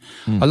in.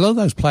 A lot of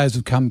those players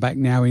have come back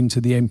now into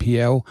the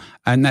NPL,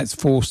 and that's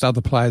forced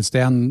other players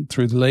down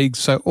through the leagues.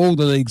 So all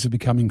the leagues are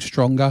becoming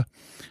stronger,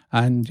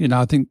 and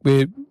I think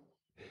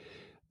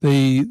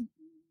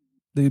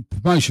the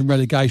promotion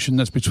relegation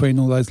that's between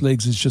all those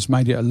leagues has just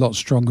made it a lot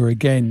stronger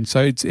again.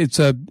 So it's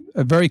a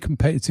very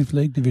competitive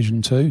league,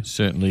 Division 2.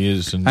 Certainly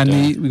is. And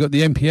we've got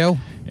the NPL.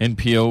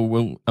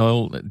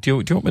 NPL, do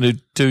you want me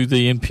to do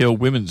the NPL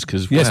women's?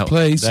 Because yes,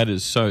 please. That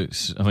is so.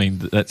 I mean,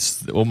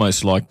 that's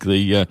almost like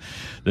the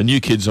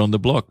new kids on the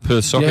block.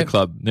 Perth Soccer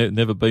Club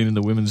never been in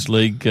the women's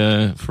league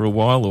for a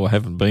while, or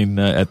haven't been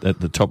at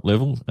the top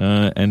level,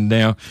 and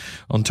now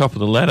on top of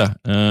the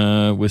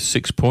ladder with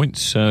 6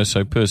 points.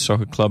 So Perth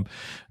Soccer Club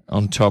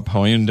on top,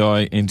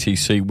 Hyundai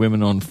NTC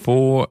Women on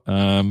 4,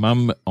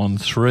 Mum on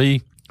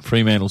 3,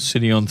 Fremantle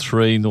City on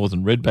 3,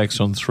 Northern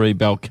Redbacks on 3,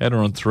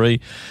 Balcatta on 3,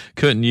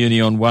 Curtin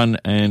Uni on 1,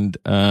 and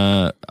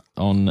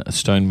on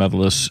Stone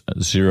Motherless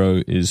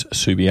 0 is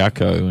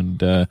Subiaco. And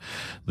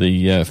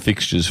the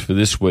fixtures for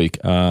this week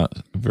are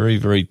very,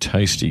 very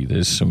tasty.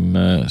 There's some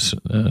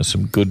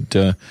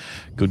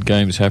good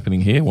games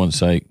happening here. Once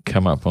they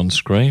come up on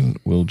screen,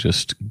 we'll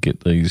just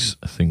get these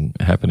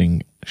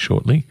happening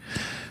shortly.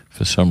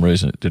 For some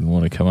reason, it didn't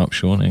want to come up,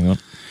 Sean. Hang on.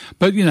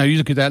 But, you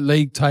look at that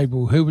league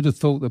table, who would have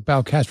thought that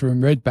Balcatta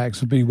and Redbacks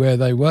would be where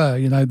they were?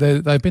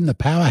 They've been the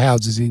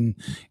powerhouses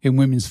in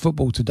women's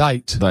football to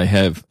date. They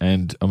have.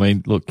 And, I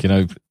mean, look,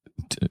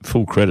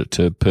 full credit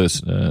to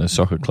Perth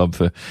Soccer Club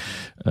for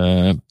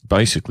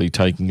basically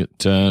taking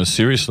it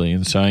seriously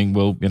and saying,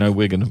 well,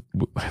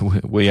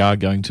 we are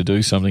going to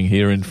do something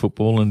here in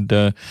football, and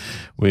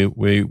we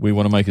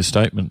want to make a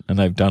statement, and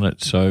they've done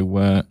it.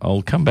 So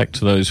I'll come back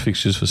to those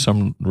fixtures. For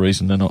some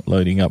reason they're not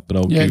loading up, but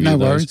I'll give you those.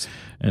 Worries.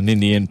 And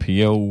in the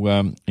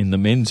NPL, in the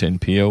men's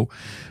NPL,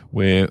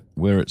 where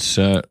it's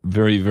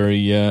very,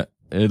 very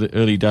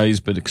early days,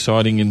 but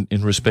exciting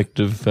in respect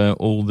of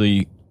all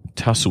the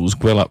tussles.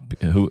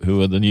 Gwelup,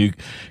 who are the new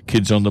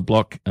kids on the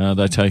block,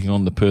 they're taking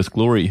on the Perth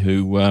Glory,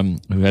 who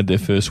had their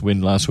first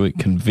win last week,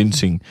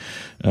 convincing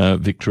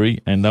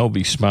victory, and they'll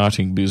be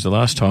smarting because the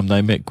last time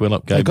they met,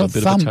 Gwelup gave them a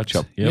bit of a touch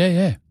up. Yep.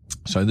 Yeah.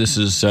 So this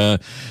is a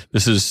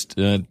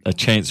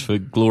chance for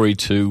Glory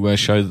to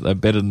show that they're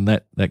better than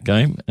that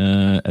game.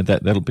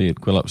 That'll be at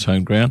Gwellup's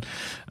home ground.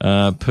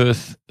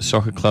 Perth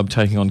Soccer Club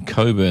taking on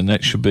Coburn.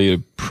 That should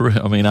be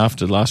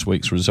after last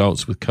week's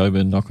results with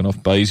Coburn knocking off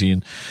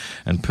Basie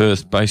and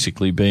Perth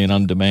basically being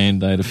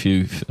undermanned. They had a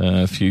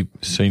few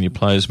senior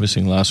players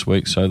missing last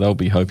week, so they'll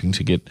be hoping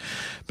to get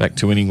back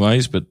to winning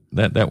ways. But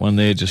that one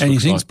there just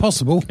anything's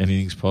possible.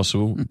 Anything's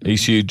possible.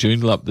 ECU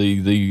Joondalup,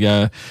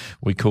 the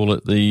we call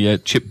it the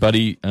Chip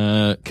Buddy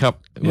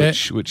Cup,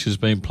 which has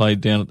been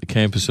played down at the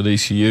campus at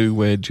ECU,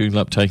 where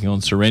Joondalup taking on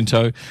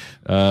Sorrento.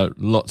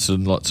 Lots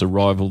and lots of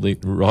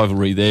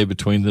rivalry there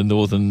between the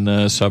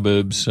northern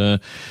suburbs.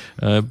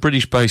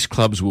 British-based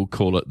clubs, we'll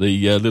call it,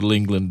 the Little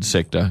England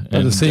sector.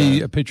 And to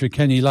see a picture of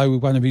Kenny Lowe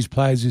with one of his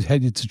players who's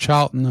headed to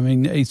Charlton. I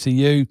mean,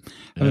 ECU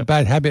have a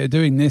bad habit of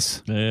doing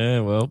this.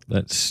 Yeah, well,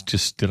 that's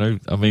just,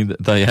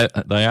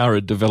 they are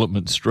a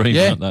development stream,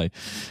 aren't they?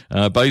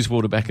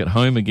 Bayswater back at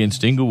home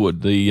against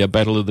Inglewood, the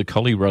Battle of the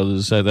Colley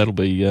Brothers. That'll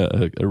be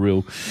a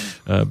real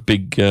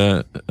big,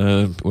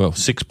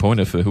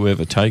 6-pointer for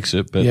whoever takes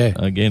it. But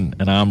again,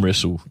 an arm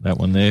wrestle, that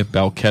one there.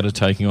 Balcatta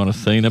taking on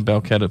Athena. Athena.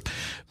 Balcatta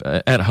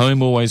at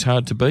home always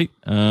hard to beat.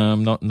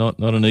 Not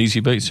an easy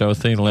beat. So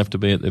Athena will have to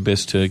be at their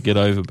best to get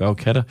over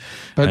Balcatta.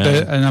 But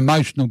an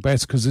emotional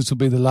best because this will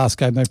be the last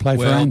game they play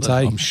for Ante.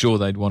 I'm sure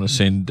they'd want to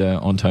send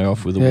Ante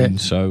off with a win.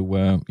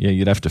 So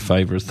you'd have to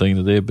favour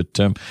Athena there. But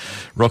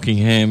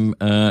Rockingham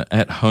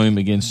at home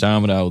against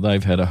Armidale,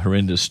 they've had a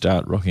horrendous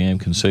start. Rockingham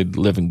conceded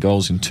 11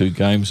 goals in 2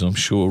 games, and I'm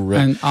sure.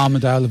 And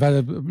Armidale have had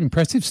an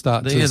impressive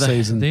start to the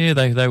season.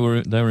 They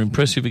were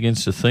impressive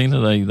against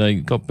Athena. They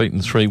got beaten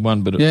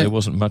 3-1, but there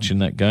wasn't much in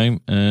that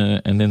game.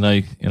 And then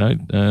they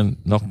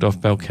knocked off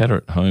Balcatta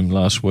at home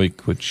last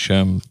week, which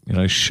showed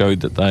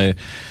that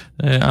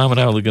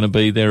Armidale are going to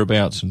be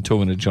thereabouts. And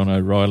talking to John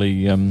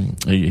O'Reilly,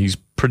 he's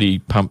pretty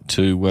pumped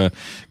to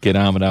get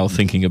Armidale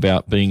thinking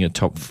about being a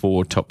top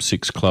 4, top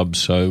 6 club.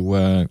 So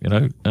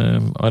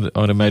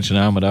I'd imagine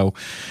Armidale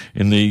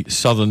in the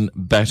southern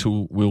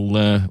battle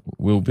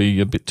will be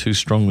a bit too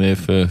strong there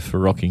for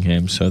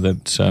Rockingham. So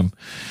that's.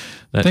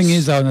 The thing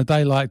is, though, on a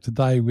day like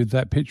today, with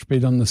that pitch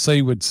bid on the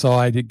seaward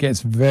side, it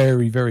gets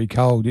very, very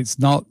cold. It's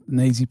not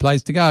an easy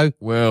place to go.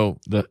 Well,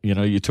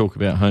 you talk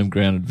about home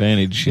ground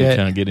advantage. You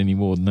can't get any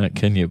more than that,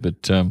 can you?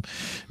 But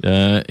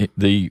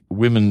the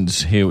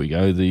women's, here we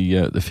go.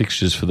 The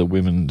fixtures for the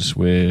women's,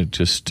 we're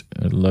just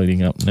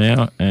loading up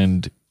now,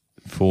 and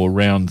for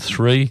round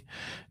 3,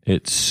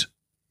 it's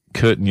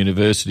Curtin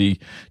University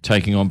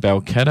taking on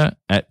Balcatta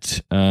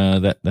at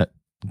that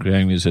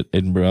game is at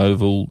Edinburgh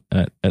Oval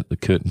at the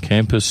Curtin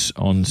campus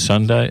on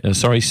Saturday,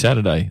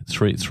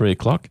 3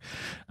 o'clock.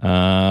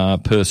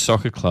 Perth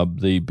Soccer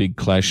Club, the big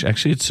clash.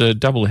 Actually, it's a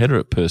double header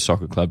at Perth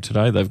Soccer Club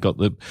today. They've got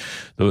the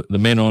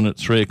men on at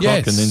 3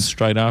 o'clock, and then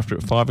straight after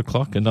at 5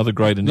 o'clock, another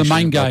great initiative. The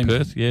main game.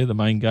 Perth, the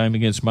main game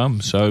against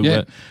Mum. So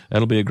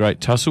that'll be a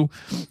great tussle.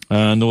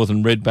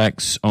 Northern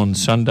Redbacks on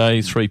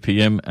Sunday, 3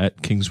 p.m.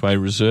 at Kingsway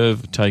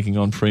Reserve, taking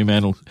on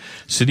Fremantle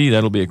City.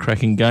 That'll be a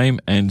cracking game.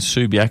 And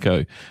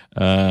Subiaco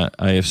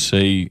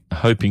AFC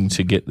hoping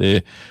to get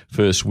their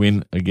first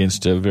win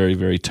against a very,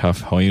 very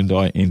tough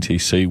Hyundai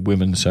NTC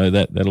women. So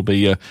that'll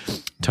be a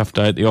tough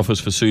day at the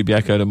office for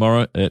Subiaco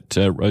tomorrow at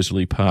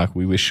Rosalie Park.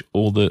 We wish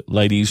all the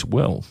ladies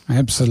well.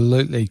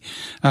 Absolutely.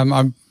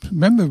 I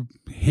remember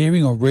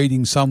hearing or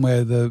reading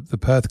somewhere the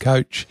Perth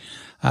coach,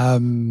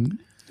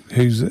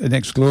 who's an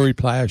ex-Glory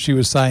player, she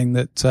was saying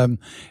that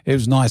it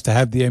was nice to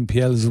have the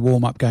NPL as a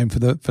warm-up game for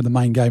the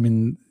main game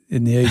in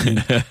the evening.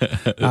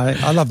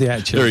 I love the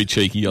attitude. Very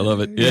cheeky. I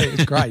love it. Yeah,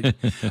 it's great.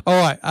 All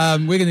right,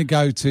 we're going to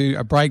go to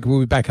a break.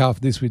 We'll be back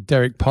after this with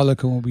Derek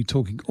Pollock, and we'll be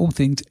talking all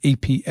things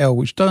EPL,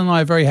 which Don and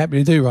I are very happy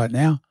to do right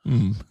now.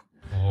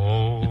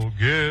 Oh,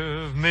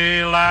 give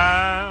me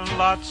land,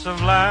 lots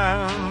of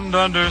land,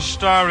 under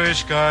starry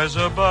skies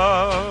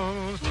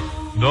above.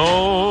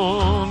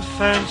 Don't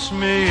fence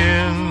me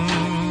in.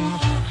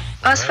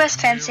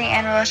 Oswest Fencing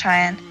and Wrought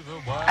Iron.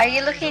 Are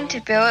you looking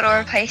to build or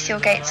replace your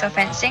gates or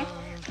fencing?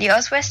 The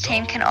Oswest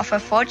team can offer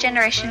 4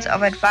 generations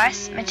of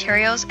advice,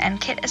 materials and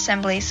kit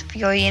assemblies for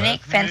your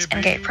unique fence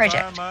and gate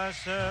project.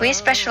 We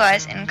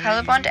specialise in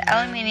colorbond,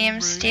 aluminium,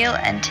 steel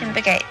and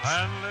timber gates.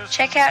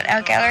 Check out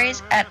our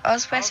galleries at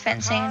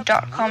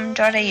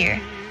oswestfencing.com.au.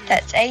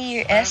 That's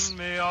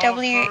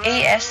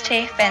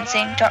AUSWEST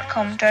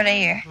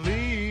fencing.com.au.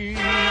 Please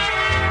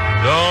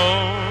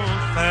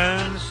don't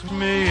fence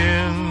me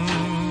in.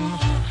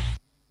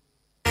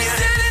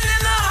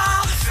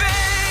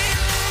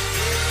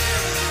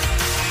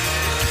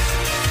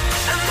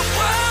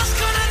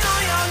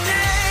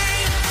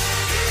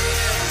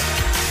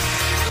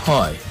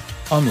 Hi,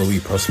 I'm Louis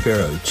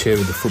Prospero, Chair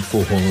of the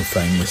Football Hall of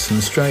Fame Western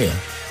Australia.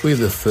 We are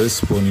the first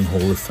sporting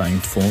Hall of Fame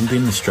formed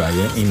in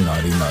Australia in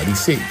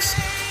 1996.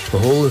 The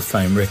Hall of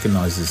Fame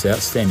recognises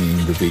outstanding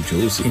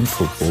individuals in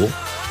football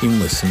in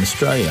Western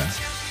Australia.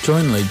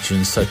 Join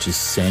legends such as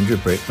Sandra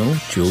Brecknell,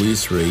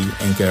 Julius Reed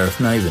and Gareth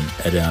Naven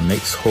at our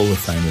next Hall of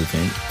Fame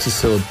event to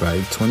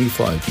celebrate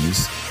 25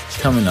 years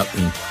coming up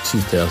in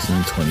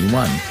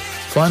 2021.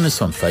 Find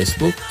us on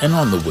Facebook and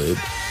on the web.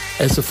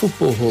 As the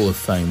Football Hall of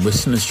Fame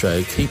Western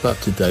Australia, keep up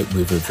to date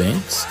with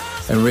events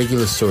and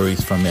regular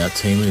stories from our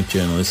team of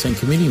journalists and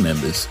committee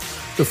members.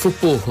 The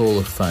Football Hall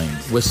of Fame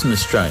Western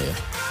Australia,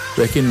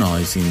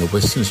 recognising the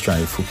Western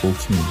Australian football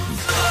community.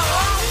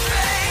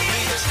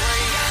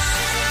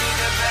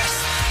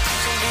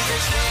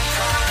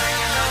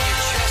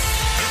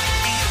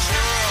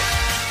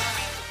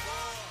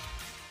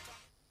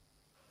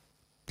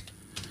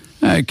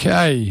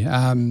 Okay,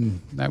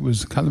 that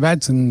was a couple of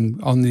ads,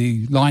 and on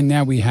the line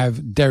now we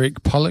have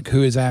Derek Pollock,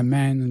 who is our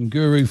man and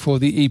guru for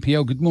the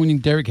EPL. Good morning,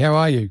 Derek. How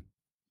are you?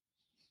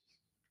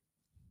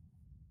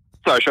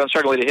 Sorry, Sean,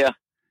 struggling to hear.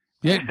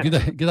 Yeah,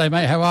 g'day,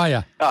 mate. How are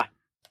you?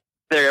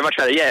 There you go, much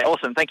better. Yeah,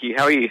 awesome. Thank you.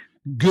 How are you?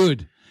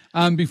 Good.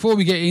 Before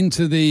we get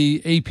into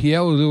the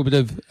EPL, a little bit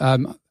of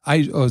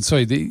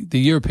the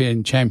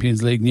European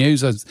Champions League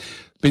news.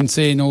 been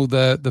seeing all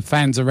the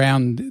fans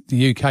around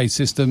the UK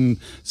system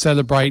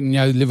celebrating.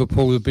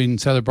 Liverpool have been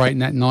celebrating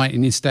that night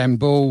in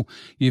Istanbul.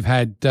 You've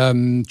had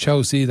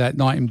Chelsea that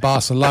night in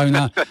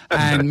Barcelona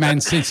and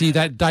Man City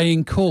that day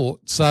in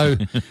court. So,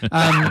 Could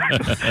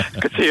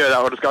see where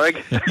that one was going.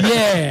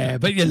 yeah,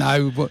 but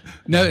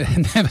no,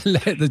 never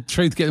let the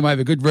truth get in the way of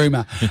a good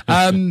rumour.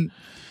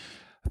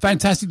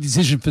 Fantastic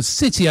decision for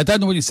City. I don't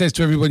know what it says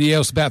to everybody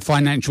else about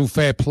financial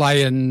fair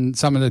play and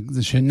some of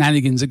the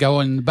shenanigans that go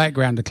on in the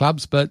background of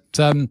clubs, but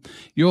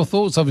your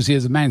thoughts, obviously,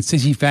 as a Man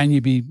City fan,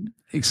 you'd be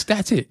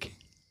ecstatic.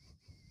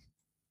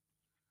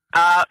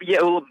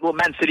 Well,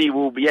 Man City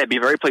will be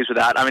very pleased with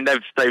that. I mean,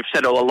 they've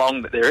said all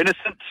along that they're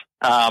innocent.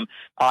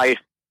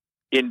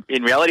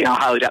 In reality, I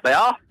highly doubt they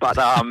are, but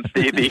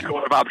the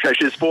Court of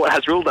Arbitration of Sport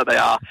has ruled that they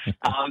are.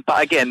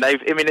 But again,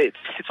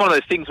 it's one of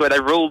those things where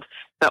they've ruled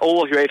that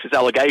all of UEFA's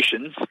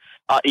allegations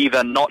are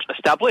either not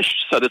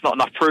established, so there's not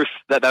enough proof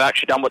that they've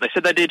actually done what they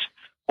said they did,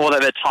 or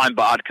that they're time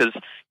barred because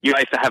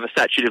UEFA have a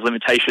statute of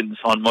limitations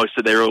on most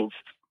of their rules,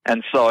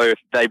 and so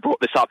they brought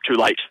this up too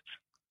late.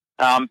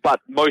 But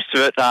most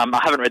of it, I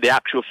haven't read the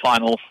actual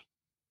final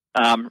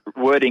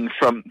wording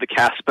from the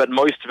CAS, but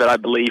most of it, I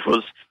believe,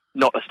 was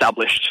not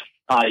established,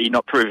 i.e.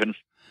 not proven.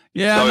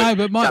 Yeah, so I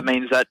know, but that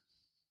means that...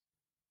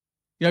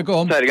 Yeah, go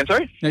on. Say it again,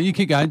 sorry? No, you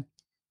keep going.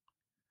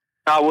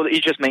 Well,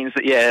 it just means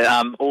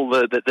that, all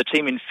the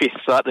team in fifth,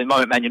 so at the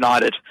moment Man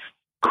United,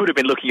 could have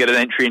been looking at an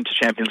entry into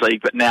Champions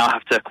League, but now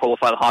have to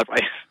qualify the hard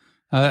way.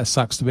 Oh, that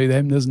sucks to be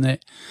them, doesn't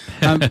it?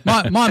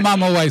 My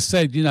mum always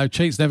said,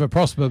 cheats never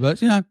prosper,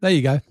 but, there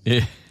you go.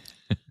 Yeah.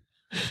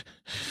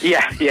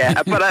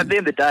 Yeah. But at the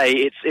end of the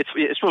day,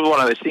 it's probably one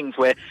of those things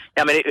where,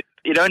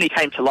 it only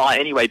came to light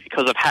anyway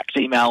because of hacked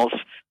emails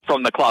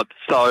from the club.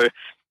 So,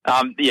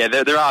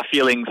 there are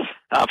feelings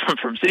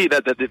from City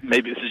that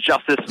maybe this is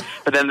justice,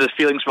 but then there's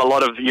feelings from a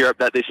lot of Europe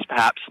that this is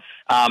perhaps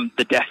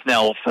the death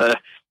knell for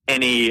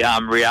any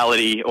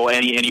reality or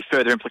any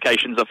further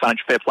implications of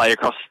financial fair play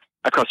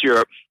across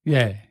Europe.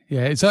 Yeah.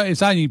 It's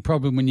only a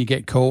problem when you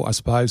get caught, I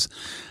suppose.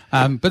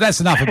 But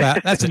that's enough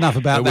about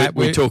that.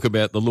 We talk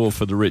about the law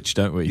for the rich,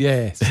 don't we?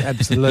 Yes,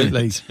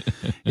 absolutely.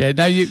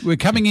 We're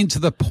coming into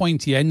the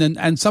pointy end,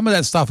 and some of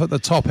that stuff at the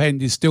top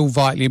end is still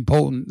vitally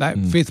important. That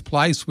fifth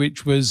place,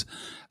 which was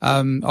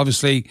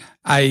obviously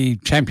a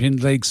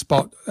Champions League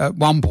spot at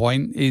one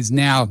point, is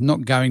now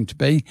not going to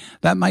be.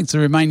 That makes the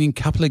remaining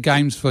couple of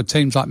games for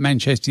teams like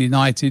Manchester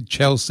United,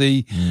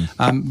 Chelsea,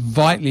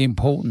 vitally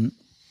important.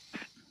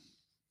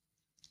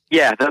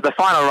 Yeah, the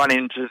final run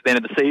into the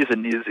end of the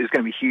season is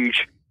going to be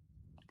huge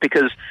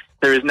because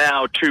there is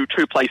now two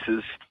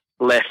places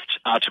left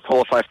to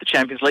qualify for the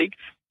Champions League.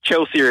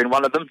 Chelsea are in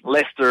one of them,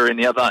 Leicester are in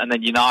the other, and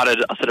then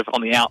United are sort of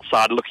on the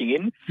outside looking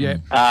in.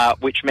 Yeah.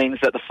 Which means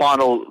that the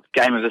final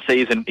game of the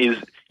season is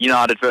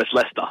United versus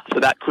Leicester. So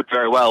that could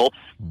very well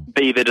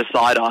be the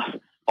decider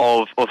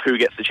of who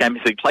gets the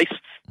Champions League place.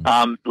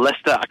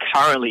 Leicester are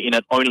currently in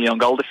it only on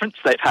goal difference.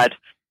 They've had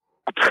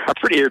a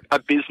pretty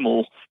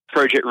abysmal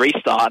project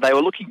restart. They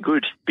were looking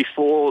good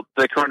before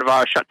the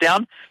coronavirus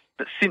shutdown,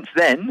 but since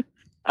then,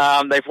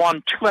 they've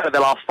won 2 out of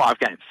their last 5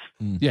 games.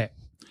 Yeah.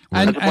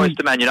 As opposed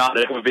to Man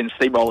United, who have been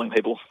steamrolling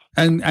people.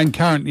 And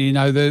currently,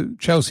 the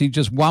Chelsea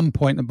just 1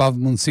 point above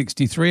them on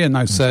 63, and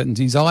no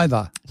certainties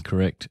either.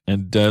 Correct.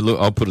 And look,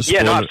 I'll put a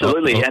spoiler. Yeah, no,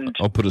 absolutely.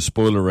 I'll put a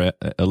spoiler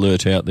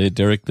alert out there,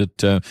 Derek.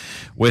 That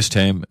West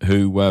Ham,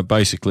 who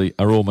basically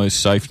are almost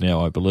safe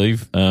now, I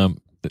believe.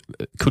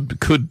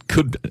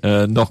 Could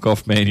knock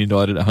off Man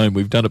United at home.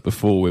 We've done it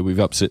before where we've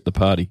upset the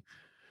party.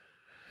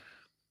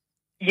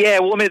 Yeah,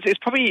 well, it's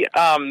probably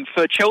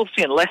for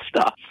Chelsea and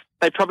Leicester,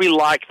 they probably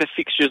like the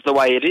fixtures the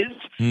way it is.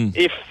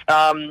 If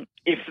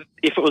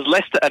it was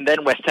Leicester and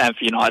then West Ham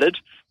for United,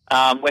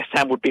 West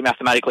Ham would be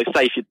mathematically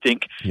safe, you'd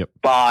think,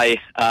 by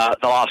the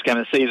last game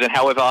of the season.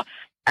 However,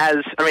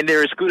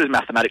 they're as good as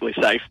mathematically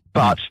safe,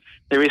 but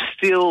there is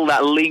still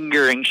that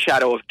lingering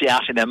shadow of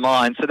doubt in their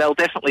mind. So they'll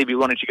definitely be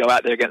wanting to go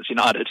out there against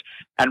United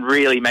and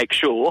really make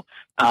sure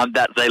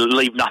that they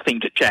leave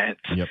nothing to chance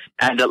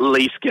and at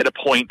least get a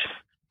point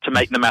to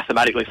make them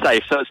mathematically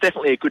safe. So it's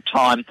definitely a good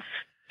time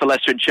for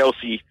Leicester and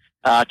Chelsea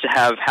to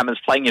have Hammers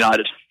playing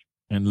United.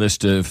 And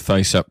Leicester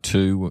face up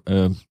to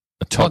a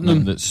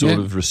Tottenham that's sort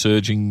of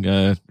resurging,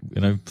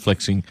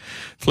 flexing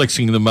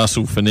the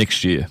muscle for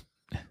next year,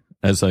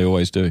 as they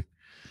always do.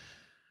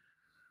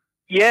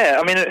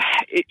 Yeah,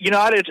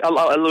 United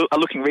are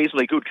looking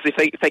reasonably good because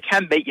if they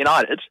can beat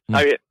United,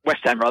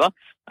 West Ham rather,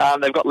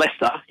 they've got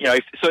Leicester.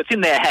 So it's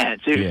in their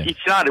hands. If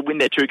United win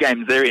their 2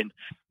 games, they're in.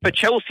 But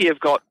Chelsea have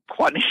got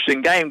quite an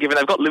interesting game, given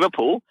they've got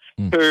Liverpool,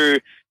 who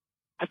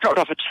have dropped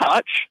off a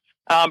touch,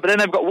 but then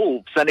they've got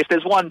Wolves. And if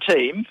there's one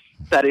team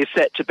that is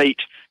set to beat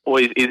or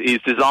is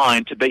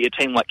designed to beat a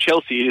team like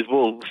Chelsea, it is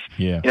Wolves.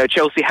 Yeah.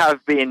 Chelsea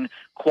have been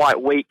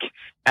quite weak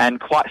and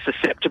quite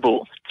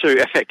susceptible to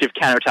effective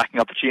counter-attacking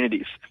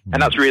opportunities.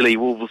 And that's really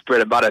Wolves'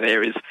 bread and butter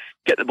there, is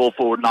get the ball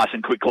forward nice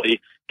and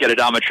quickly, get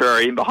Adama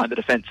Traore in behind the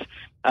defence.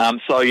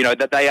 So,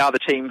 that they are the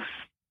team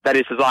that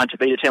is designed to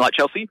beat a team like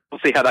Chelsea.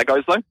 We'll see how that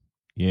goes, though.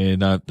 Yeah,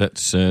 no,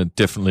 that's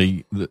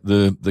definitely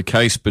the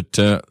case. But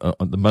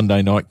on the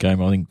Monday night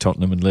game, I think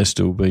Tottenham and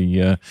Leicester will be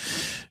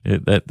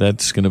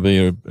that's going to be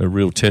a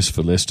real test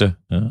for Leicester.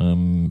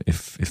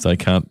 If they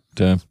can't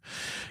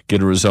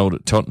get a result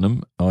at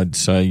Tottenham, I'd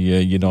say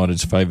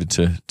United's favoured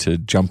to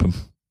jump them.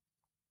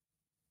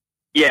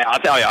 Yeah, I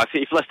tell you,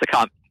 if Leicester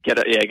can't get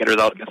a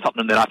result against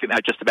Tottenham, then I think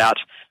that just about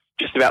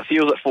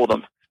seals it for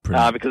them.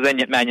 Because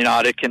then Man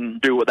United can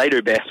do what they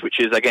do best, which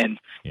is again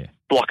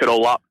block it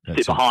all up,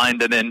 sit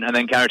behind, and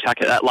then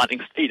counter-attack at lightning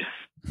speed.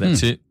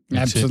 That's it.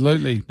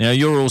 Absolutely. Now,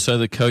 you're also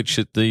the coach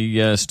at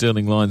the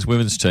Sterling Lions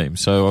women's team,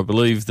 so I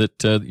believe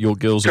that your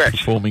girls are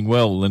performing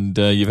well, and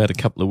you've had a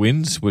couple of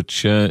wins,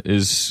 which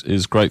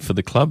is great for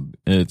the club.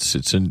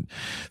 It's a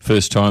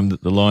first time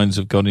that the Lions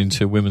have got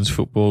into women's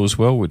football as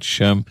well, which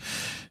I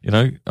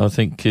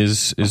think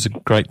is a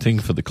great thing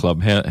for the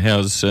club. How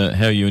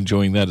are you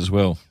enjoying that as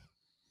well?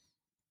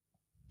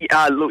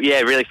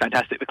 Really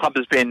fantastic. The club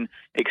has been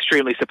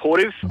extremely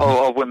supportive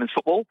of women's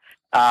football,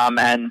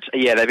 and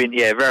they've been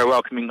very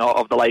welcoming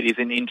of the ladies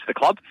into the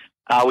club.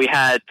 We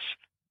had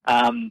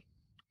I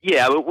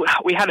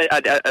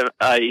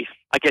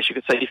guess you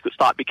could say difficult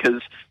start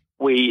because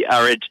we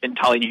are an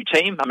entirely new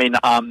team. I mean,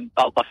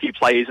 a few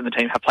players in the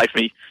team have played for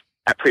me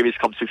at previous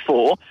clubs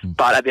before,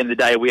 but at the end of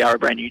the day, we are a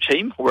brand new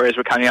team. Whereas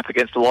we're coming up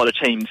against a lot of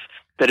teams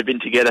that have been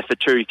together for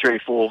 2, 3,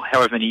 4,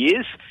 however many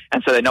years,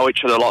 and so they know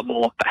each other a lot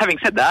more. But having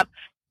said that,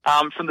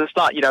 from the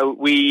start,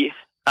 we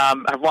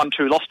have won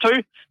 2, lost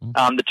 2.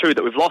 The 2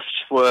 that we've lost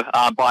were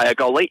by a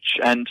goal each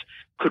and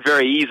could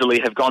very easily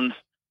have gone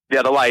the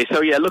other way. So,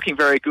 looking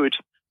very good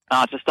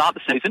to start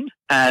the season.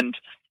 And,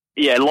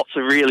 lots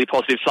of really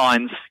positive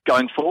signs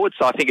going forward.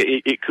 So I think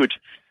it could...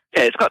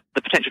 it's got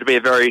the potential to be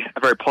a very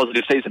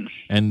positive season.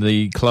 And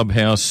the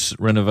clubhouse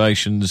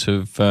renovations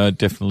have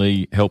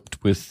definitely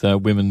helped with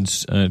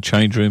women's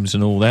change rooms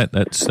and all that.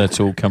 That's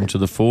all come to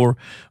the fore.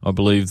 I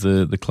believe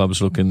the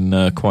club's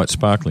looking quite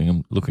sparkling.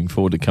 I'm looking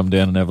forward to come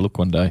down and have a look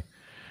one day.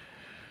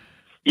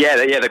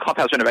 The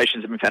clubhouse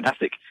renovations have been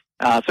fantastic.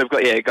 So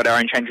we've got our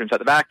own change rooms at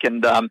the back,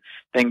 and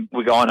then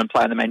we go on and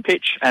play on the main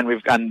pitch, and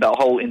we've done the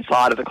whole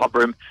inside of the club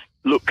room.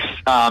 Looks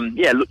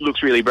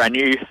really brand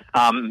new.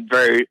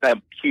 Very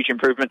huge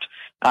improvement.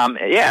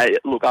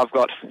 I've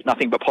got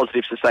nothing but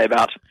positives to say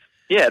about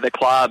the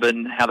club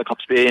and how the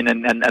club's been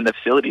and the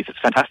facilities. It's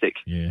fantastic.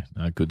 Yeah,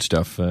 good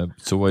stuff.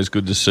 It's always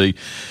good to see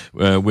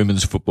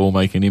women's football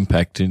make an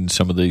impact in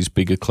some of these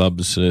bigger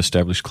clubs,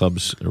 established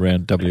clubs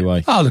around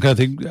WA. Oh, look, I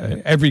think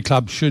every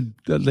club should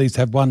at least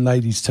have one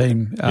ladies'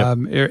 team,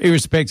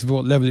 irrespective of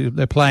what level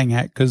they're playing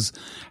at, because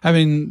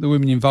having the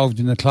women involved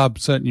in the club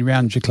certainly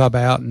rounds your club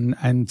out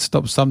and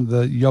stops some of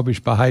the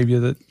yobbish behaviour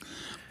that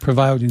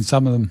prevailed in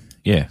some of them.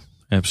 Yeah.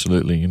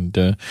 Absolutely, and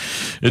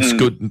it's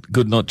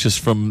good not just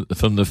from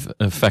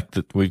the fact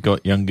that we've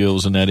got young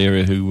girls in that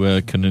area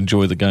who can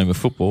enjoy the game of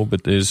football,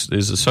 but there's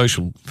a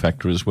social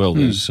factor as well.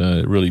 There's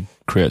it really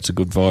creates a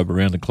good vibe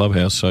around the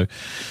clubhouse, so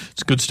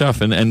it's good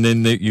stuff. And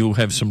then you'll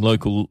have some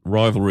local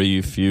rivalry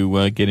if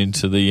you get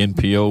into the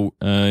NPL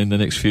in the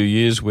next few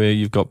years, where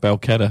you've got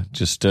Balcatta.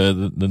 Just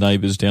the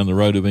neighbours down the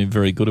road have been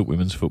very good at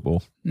women's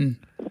football.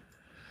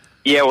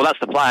 Yeah, well,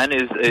 that's the plan: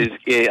 is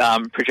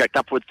project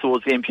upwards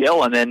towards the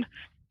NPL, and then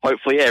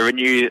hopefully,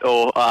 renew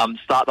or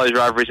start those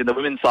rivalries in the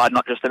women's side,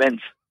 not just the men's.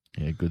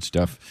 Yeah, good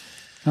stuff.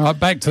 All right,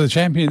 back to the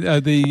champion,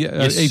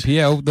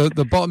 EPL,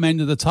 the bottom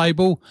end of the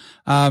table.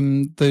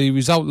 The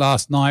result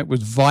last night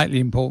was vitally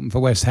important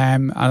for West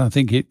Ham, and I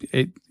think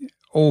it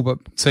all but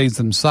sees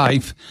them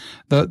safe.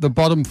 The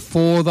bottom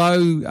 4,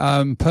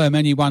 though, perm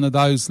any one of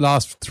those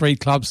last 3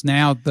 clubs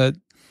now that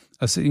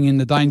are sitting in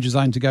the danger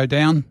zone to go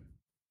down.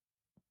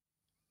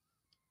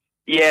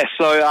 Yeah,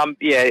 so,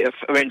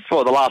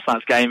 for the last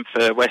night's game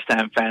for West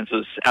Ham fans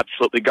was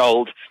absolutely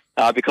gold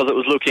because it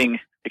was looking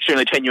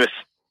extremely tenuous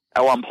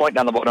at one point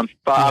down the bottom.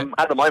 But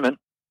at the moment,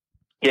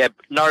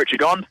 Norwich are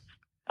gone.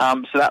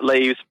 So that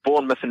leaves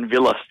Bournemouth and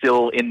Villa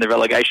still in the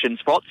relegation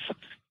spots,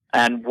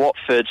 and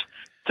Watford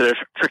sort of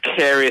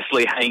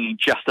precariously hanging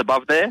just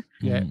above there.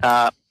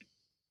 Yeah.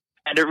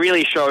 And it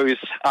really shows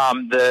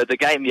the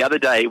game the other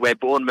day where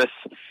Bournemouth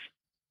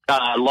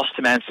lost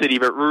to Man City,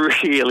 but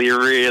really,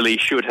 really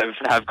should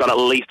have got at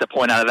least a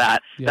point out of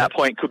that. Yeah. That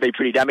point could be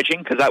pretty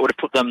damaging because that would have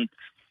put them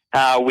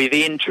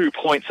within 2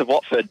 points of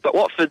Watford. But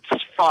Watford's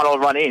final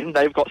run in,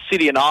 they've got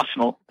City and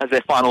Arsenal as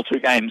their final 2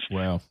 games.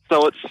 Wow.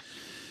 So it's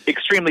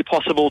extremely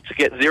possible to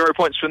get 0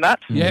 points from that.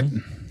 Yep.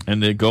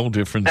 And their goal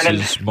difference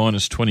is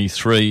minus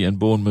 23 and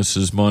Bournemouth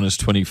is minus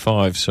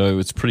 25, so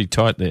it's pretty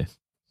tight there.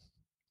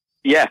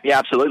 Yeah,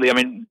 absolutely. I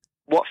mean,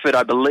 Watford,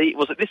 I believe,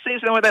 was it this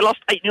season where they lost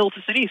 8-0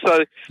 to City?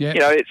 So,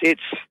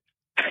 it's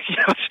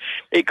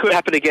it could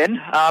happen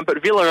again.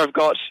 But Villa have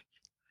got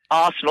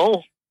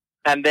Arsenal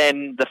and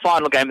then the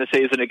final game of the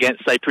season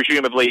against, say,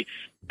 presumably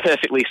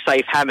perfectly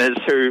safe Hammers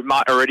who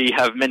might already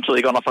have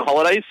mentally gone off on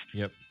holidays.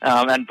 Yep.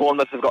 And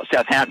Bournemouth have got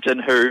Southampton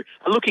who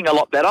are looking a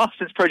lot better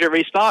since Project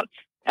Restart,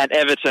 and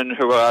Everton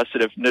who are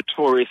sort of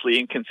notoriously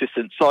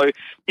inconsistent. So,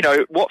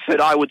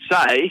 Watford, I would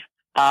say,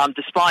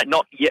 despite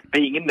not yet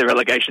being in the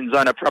relegation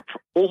zone, are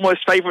almost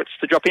favourites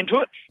to drop into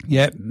it.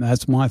 Yeah,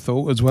 that's my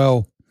thought as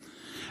well.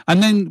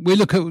 And then we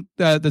look at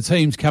the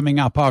teams coming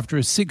up after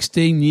a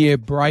 16-year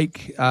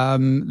break.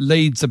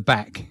 Leeds are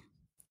back.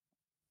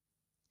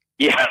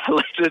 Yeah,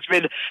 it's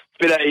been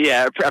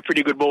a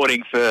pretty good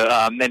morning for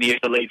many of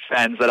the Leeds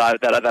fans that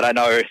I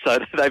know. So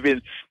they've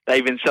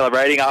been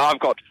celebrating.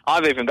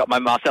 I've even got my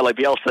Marcelo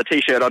Bielsa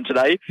T-shirt on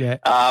today. Yeah.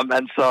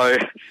 And so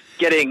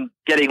getting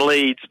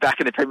Leeds back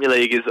in the Premier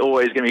League is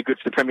always going to be good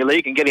for the Premier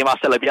League, and getting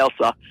Marcelo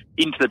Bielsa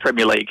into the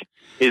Premier League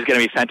is going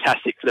to be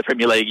fantastic for the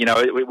Premier League. You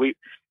know,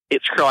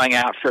 it's crying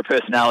out for a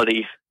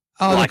personality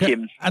like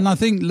him. And I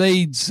think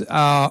Leeds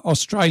are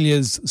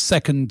Australia's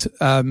second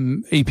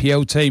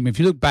EPL team. If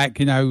you look back,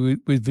 you know,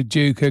 with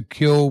Viduka,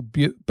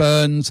 Kuehl,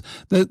 Burns,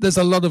 there's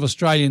a lot of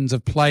Australians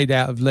have played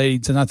out of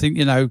Leeds. And I think,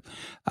 you know,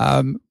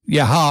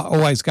 your heart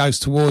always goes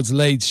towards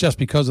Leeds just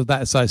because of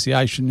that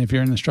association if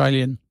you're an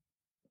Australian.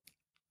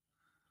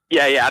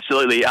 Yeah,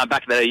 absolutely.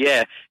 Back there,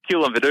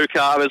 Kuehl and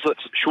Viduka.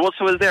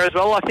 Schwarzer was there as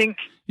well, I think.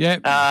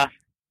 Yeah.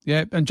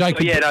 And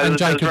Jacob,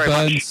 Jacob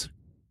Burns.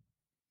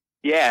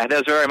 Yeah,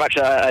 there's very much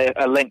a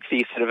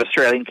lengthy sort of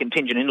Australian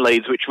contingent in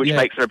Leeds, which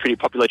makes them a pretty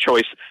popular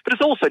choice. But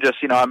it's also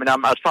just, you know, I mean,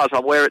 as far as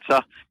I'm aware, it's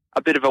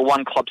a bit of a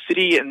one-club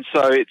city, and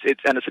so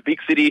it's a big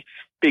city,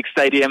 big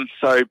stadium,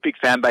 so big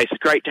fan base. It's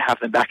great to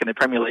have them back in the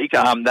Premier League.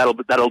 That'll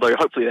do.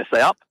 Hopefully they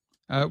stay up.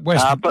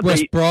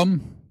 West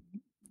Brom,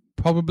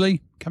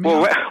 probably coming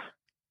up.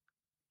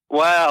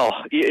 Well,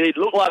 it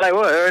looked like they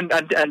were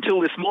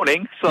until this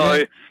morning.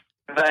 So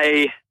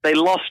they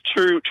lost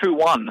 2-1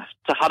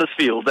 to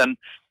Huddersfield, and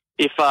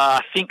if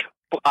I think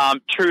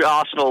two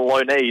Arsenal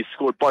loanees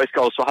scored both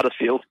goals for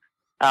Huddersfield,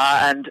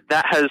 and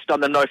that has done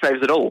them no favours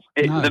at all.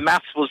 The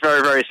maths was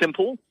very, very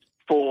simple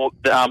for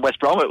West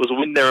Brom. It was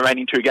win their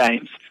remaining 2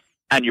 games,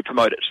 and you're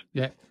promoted.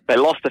 Yeah. They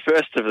lost the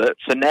first of it,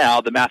 so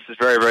now the maths is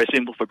very, very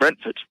simple for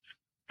Brentford,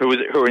 who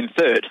are in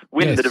third.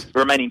 Win the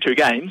remaining 2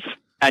 games,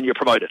 and you're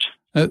promoted.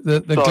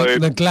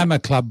 The glamour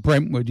club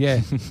Brentwood,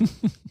 yeah.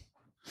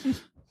 Say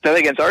that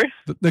again, sorry?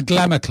 The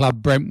glamour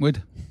club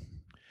Brentwood.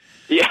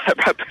 Yeah.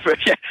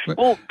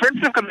 Well,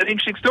 Brentford have got an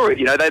interesting story.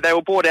 You know, they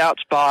were bought out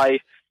by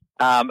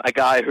a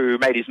guy who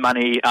made his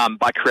money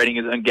by creating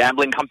his own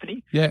gambling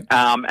company. Yeah.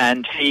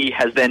 And he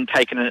has then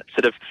taken a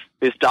sort of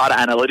this data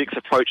analytics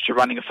approach to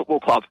running a football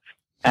club,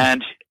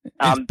 and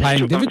paying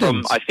took them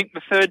dividends. from, I think,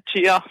 the third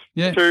tier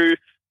to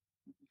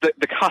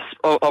the cusp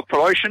of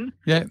promotion.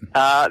 Yeah.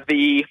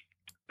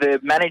 The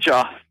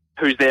manager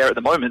who's there at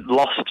the moment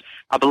lost,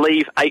 I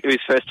believe, 8 of his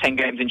first 10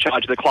 games in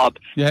charge of the club.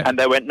 Yeah. And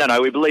they went, no,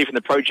 we believe in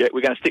the project.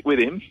 We're going to stick with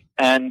him.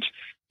 And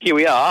here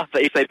we are.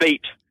 If they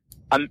beat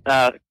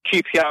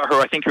QPR, who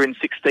I think are in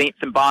 16th,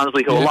 and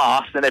Barnsley, who are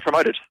last, then they're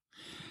promoted.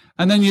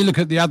 And then you look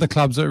at the other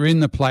clubs that are in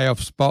the playoff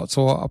spots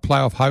or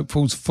playoff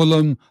hopefuls.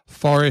 Fulham,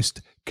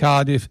 Forest,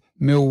 Cardiff,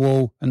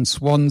 Millwall and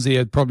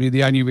Swansea are probably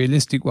the only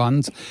realistic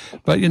ones.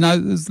 But, you know,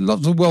 there's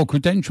lots of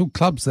well-credentialed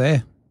clubs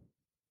there.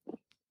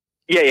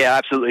 Yeah,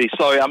 absolutely.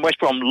 So West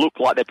Brom look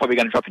like they're probably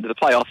going to drop into the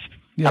playoffs.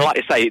 Yeah. And like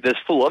you say, there's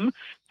Fulham,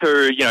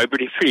 who, you know,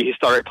 pretty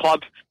historic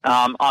club.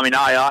 I mean,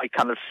 I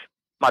kind of,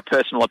 my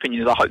personal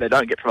opinion is I hope they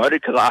don't get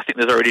promoted, because I think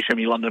there's already too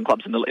many London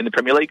clubs in the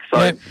Premier League.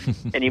 So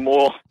any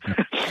more,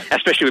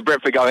 especially with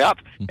Brentford going up,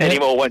 any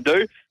more won't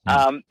do.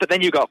 But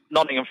then you've got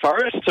Nottingham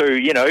Forest, who,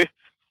 you know,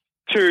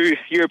 2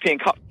 European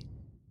Cup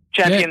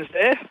champions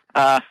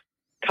there.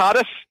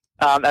 Cardiff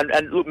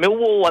and look,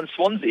 Millwall and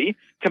Swansea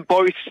can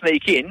both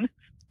sneak in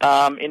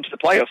into the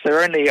playoffs.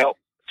 They're only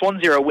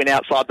Swansea are a win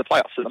outside the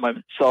playoffs at the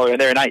moment, and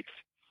they're in 8th.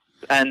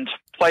 And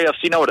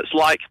playoffs, you know what it's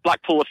like.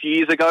 Blackpool a few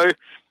years ago,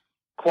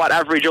 quite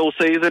average all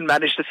season,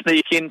 managed to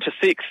sneak into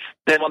 6th,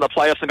 then won the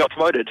playoffs and got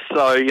promoted.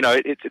 So, you know,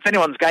 it's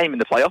anyone's game in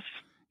the playoffs.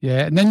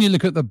 Yeah, and then you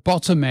look at the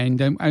bottom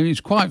end, and it's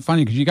quite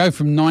funny because you go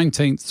from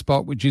 19th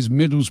spot, which is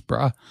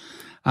Middlesbrough.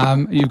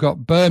 You've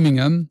got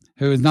Birmingham,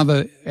 who is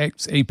another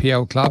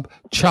ex-EPL club,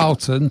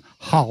 Charlton,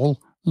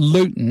 Hull,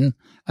 Luton,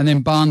 and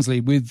then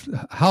Barnsley, with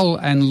Hull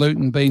and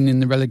Luton being in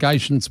the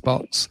relegation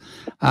spots,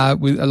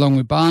 along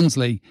with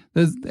Barnsley.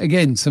 There's,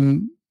 again,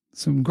 some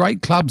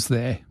great clubs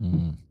there.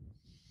 Mm.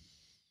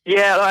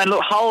 Yeah, and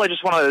look, Hull are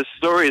just one of those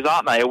stories,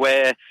 aren't they,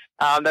 where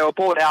they were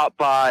bought out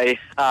by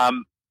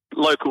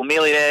local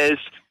millionaires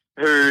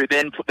who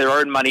then put their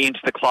own money into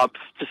the club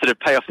to sort of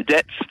pay off the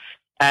debts,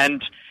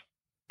 and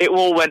it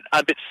all went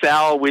a bit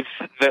sour with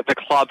the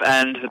club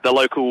and the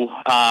local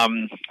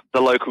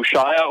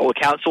shire or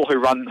council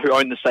who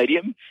own the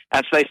stadium,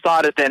 and so they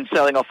started then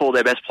selling off all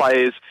their best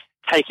players,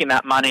 taking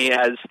that money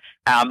as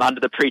under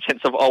the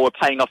pretense of we're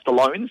paying off the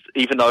loans,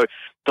 even though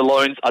the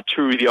loans are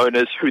to the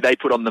owners who they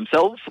put on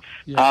themselves.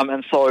 Yeah.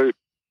 And so,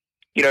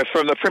 you know,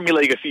 from the Premier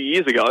League a few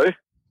years ago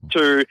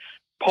to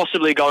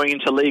possibly going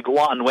into League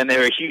One when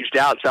there are huge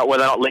doubts about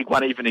whether or not League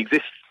One even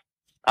exists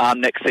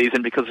next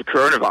season because of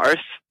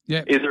coronavirus.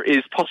 Yeah.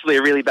 Is possibly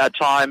a really bad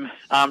time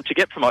to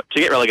get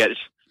relegated.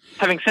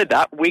 Having said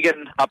that,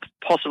 Wigan are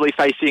possibly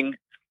facing,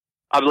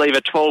 I believe,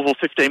 a 12 or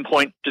 15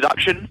 point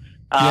deduction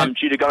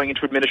due to going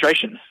into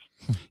administration.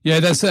 Yeah,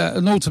 there's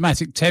an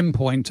automatic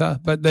 10-pointer,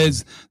 but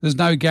there's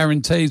no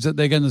guarantees that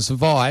they're going to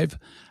survive.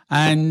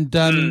 And,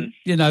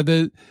 you know,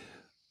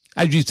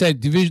 as you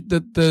said,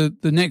 the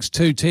next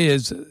two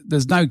tiers,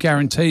 there's no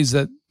guarantees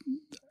that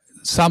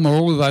some or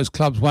all of those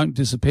clubs won't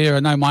disappear. I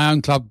know my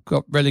own club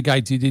got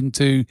relegated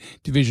into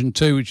Division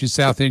 2, which is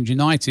Southend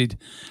United.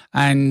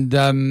 And,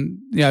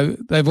 you know,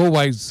 they've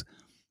always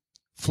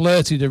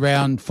flirted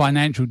around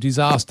financial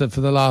disaster for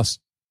the last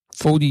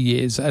 40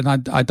 years.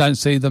 And I don't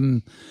see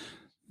them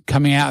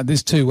coming out of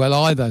this too well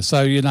either.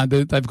 So, you know,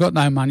 they've got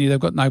no money, they've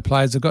got no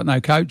players, they've got no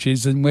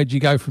coaches. And where do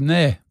you go from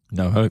there?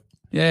 No hope.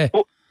 Yeah.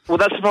 Well,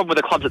 that's the problem with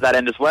the clubs at that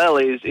end as well,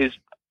 is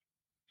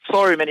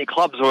so many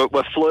clubs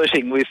were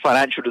flirting with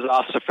financial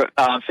disaster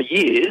for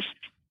years,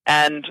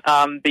 and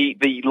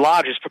the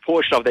largest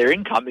proportion of their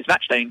income is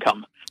matchday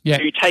income. Yeah.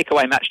 So you take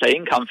away matchday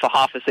income for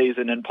half a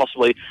season and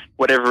possibly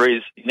whatever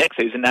is next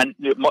season, and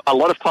a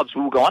lot of clubs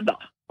will go under,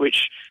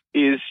 which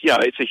is, you know,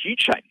 it's a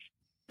huge shame.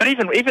 But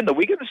even the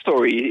Wigan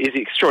story is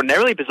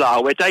extraordinarily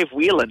bizarre, where Dave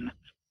Whelan,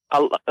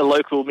 a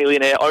local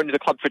millionaire, owned the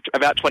club for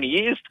about 20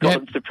 years, got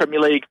them to the Premier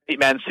League, beat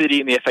Man City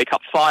in the FA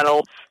Cup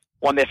final,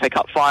 won the FA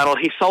Cup final.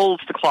 He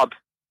sold the club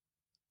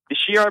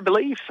this year, I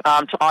believe,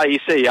 to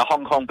IEC, a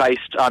Hong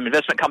Kong-based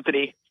investment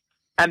company.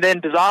 And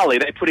then, bizarrely,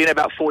 they put in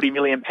about £40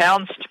 million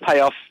to pay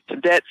off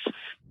some debts,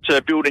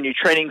 to build a new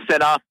training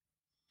centre.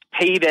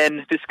 He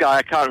then, this guy,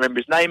 I can't remember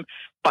his name,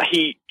 but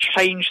he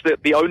changed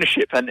the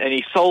ownership and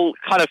he sold,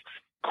 kind of,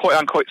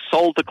 quote-unquote,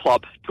 sold the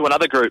club to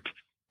another group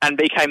and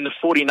became the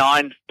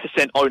 49%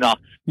 owner.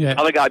 Yeah.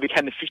 The other guy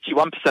became the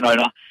 51%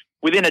 owner.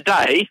 Within a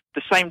day,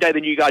 the same day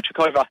the new guy took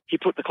over, he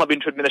put the club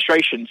into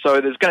administration.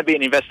 So there's going to be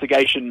an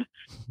investigation,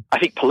 I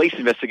think police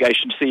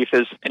investigation, to see if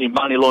there's any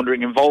money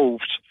laundering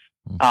involved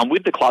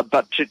with the club.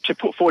 But to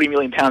put £40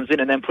 million in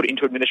and then put it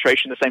into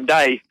administration the same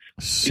day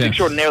is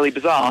extraordinarily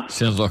bizarre.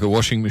 Sounds like a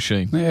washing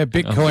machine. Yeah,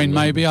 Bitcoin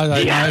maybe, I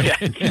don't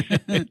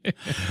know.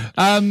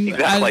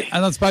 Exactly.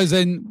 And I suppose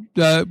then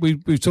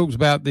we've talked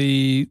about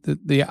the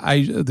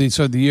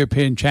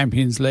European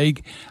Champions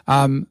League.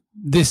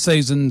 This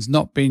season's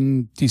not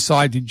been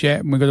decided yet,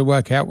 and we've got to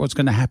work out what's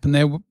going to happen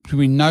there. Do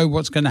we know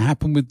what's going to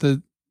happen with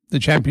the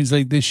Champions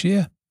League this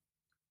year?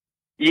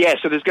 Yeah,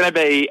 so there's going to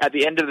be, at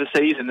the end of the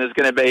season, there's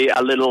going to be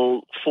a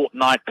little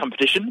fortnight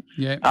competition.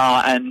 Yeah.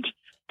 And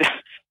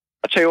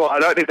I'll tell you what, I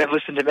don't think they've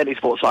listened to many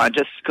sports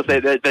scientists,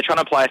 because they're trying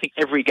to play, I think,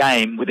 every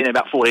game within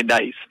about 14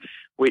 days,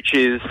 which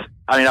is,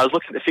 I mean, I was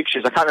looking at the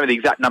fixtures. I can't remember the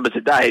exact numbers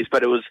of days,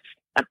 but it was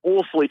an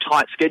awfully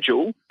tight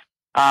schedule.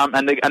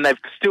 And they've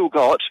still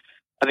got,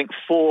 I think,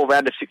 4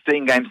 round of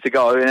 16 games to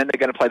go, and then they're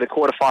going to play the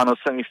quarterfinals,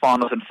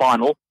 semi-finals, and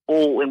final,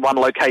 all in one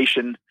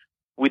location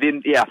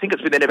within, I think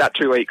it's within about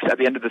 2 weeks at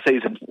the end of the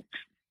season.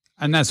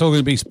 And that's all going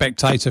to be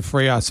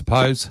spectator-free, I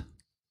suppose?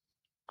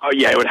 Oh,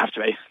 yeah, it would have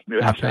to be. It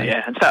would have to be,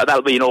 yeah. And so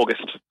that'll be in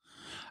August.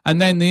 And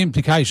then the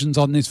implications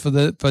on this for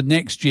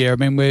next year. I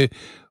mean,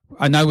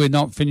 I know we're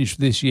not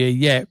finished this year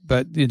yet,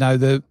 but, you know,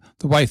 the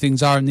way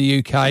things are in the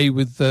UK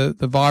with the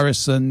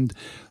virus and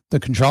the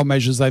control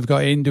measures they've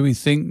got in, do we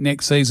think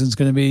next season's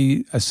going to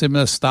be a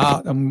similar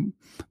start? And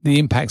the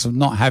impacts of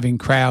not having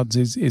crowds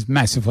is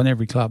massive on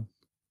every club.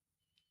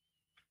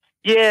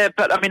 Yeah,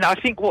 but I mean, I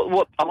think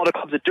what a lot of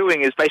clubs are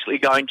doing is basically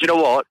going, do you know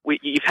what?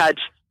 You've had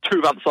 2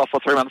 months off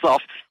or 3 months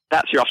off.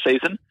 That's your off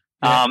season.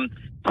 Yeah.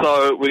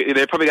 So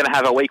they're probably going to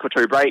have a week or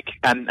 2 break.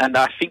 And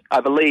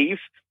I believe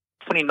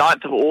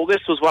 29th of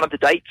August was one of the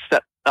dates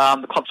that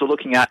the clubs were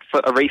looking at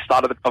for a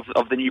restart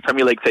of the new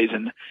Premier League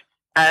season.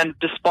 And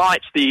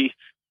despite the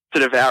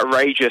sort of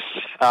outrageous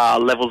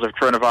levels of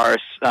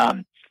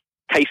coronavirus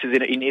cases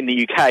in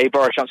the UK,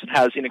 Boris Johnson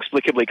has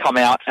inexplicably come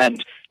out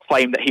and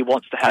claimed that he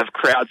wants to have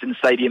crowds in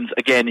stadiums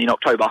again in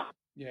October.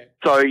 Yeah.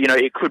 So, you know,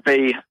 it could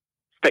be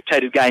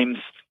spectated games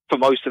for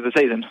most of the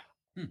season.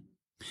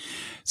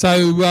 So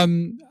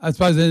I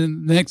suppose the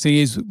next thing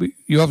is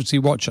you obviously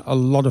watch a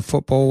lot of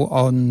football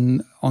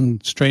on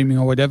streaming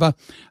or whatever.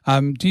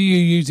 Do you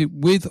use it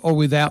with or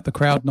without the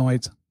crowd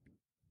noise?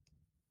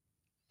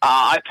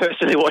 I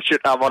personally watch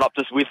it on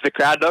Optus with the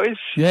crowd noise.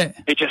 Yeah.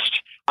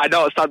 I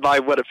know it's done by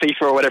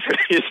FIFA or whatever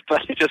it is,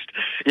 but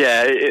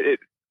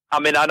I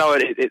mean, I know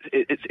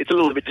it's a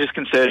little bit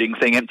disconcerting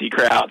seeing empty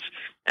crowds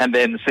and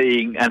then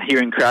seeing and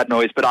hearing crowd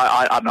noise, but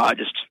I don't know,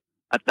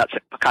 that's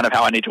kind of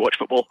how I need to watch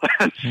football.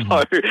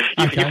 So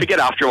you forget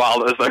after a while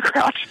that there's no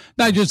crowd.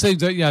 No, it just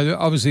seems that, you know,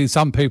 obviously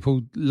some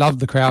people love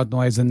the crowd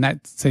noise and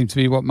that seems to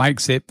be what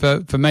makes it.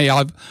 But for me,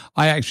 I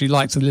actually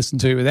like to listen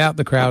to it without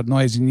the crowd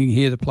noise, and you can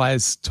hear the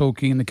players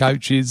talking and the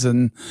coaches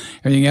and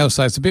everything else.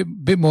 So it's a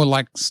bit more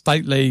like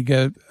state league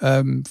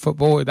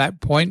football at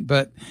that point,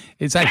 but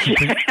it's actually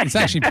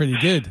pretty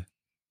good.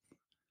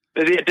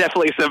 There's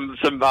definitely some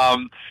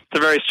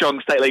very strong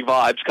state league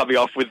vibes coming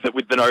off with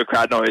the no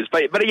crowd noise.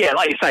 But yeah,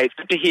 like you say, it's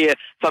good to hear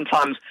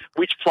sometimes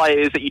which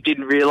players that you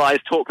didn't realise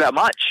talk that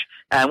much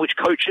and which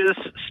coaches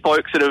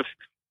spoke sort of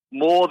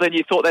more than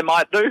you thought they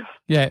might do.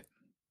 Yeah,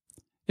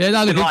 Yeah,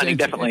 no, look, enlightening,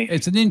 definitely.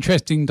 It's an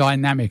interesting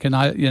dynamic, and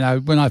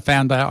when I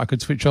found out I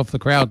could switch off the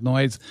crowd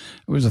noise,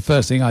 it was the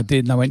first thing I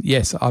did, and I went,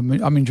 yes, I'm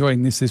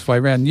enjoying this way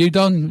around. You,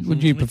 Don,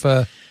 would you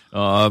prefer?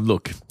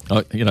 Look,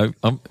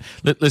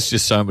 let's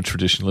just say I'm a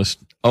traditionalist.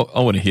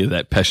 I want to hear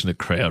that passionate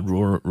crowd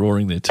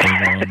roaring their team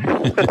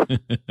on.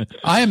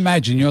 I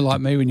imagine you're like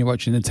me when you're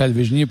watching the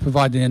television. You're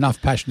providing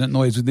enough passionate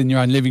noise within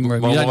your own living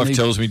room. My wife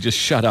tells me, just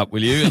shut up,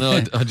 will you?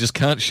 And I just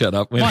can't shut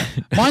up.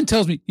 Mine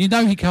tells me, he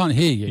can't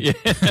hear you.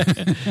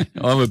 Yeah.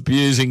 I'm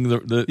abusing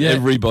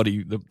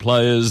everybody, the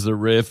players, the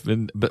ref,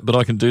 but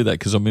I can do that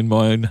because I'm in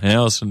my own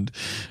house and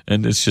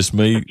it's just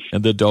me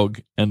and the dog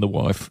and the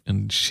wife,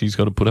 and she's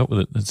got to put up with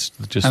it. It's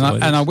just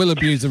I will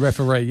abuse the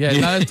referee. Yeah,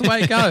 no, that's the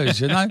way it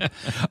goes,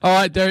 All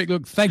right, Derek,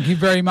 look, thank you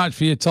very much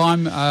for your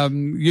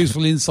time.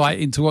 Useful insight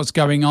into what's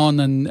going on,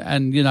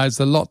 and it's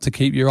a lot to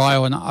keep your eye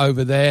on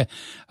over there.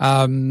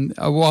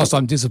 Whilst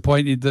I'm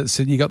disappointed that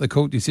Sydney got the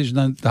court decision,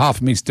 and half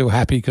of me is still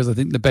happy because I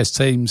think the best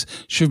teams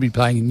should be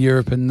playing in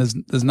Europe, and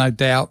there's no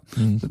doubt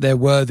that they're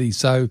worthy.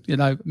 So,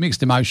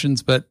 mixed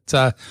emotions, but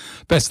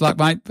best of luck,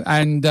 mate,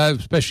 and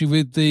especially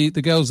with the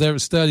girls there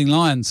at Stirling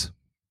Lions.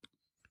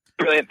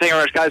 Brilliant. Thank you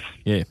very much, guys.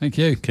 Yeah. Thank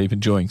you. Keep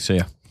enjoying. See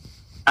ya.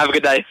 Have a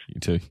good day. You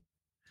too.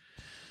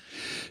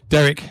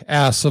 Derek,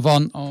 our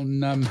savant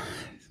on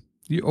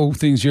all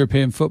things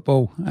European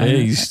football. Yeah,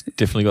 he's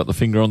definitely got the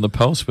finger on the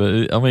pulse.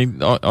 But, I mean,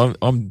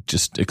 I'm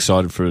just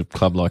excited for a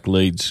club like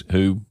Leeds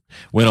who,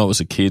 when I was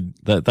a kid,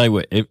 they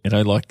were,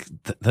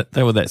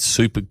 they were that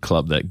super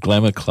club, that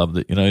glamour club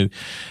that,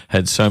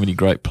 had so many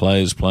great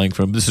players playing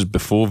for them. This is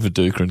before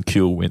Viduka and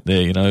Kiel went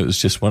there, it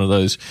was just one of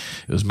those,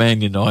 it was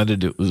Man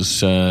United, it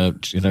was,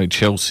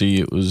 Chelsea,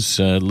 it was,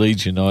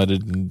 Leeds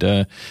United, and,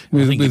 I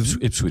think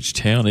Ipswich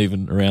Town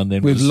even around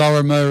then. With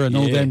Lorimer and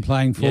all them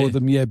playing for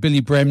them. Yeah,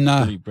 Billy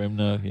Bremner.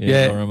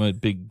 Lorimer,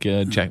 big,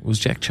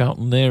 Jack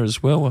Charlton there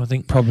as well, I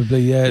think.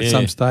 Probably, at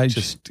some stage.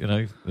 Just,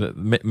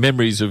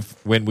 memories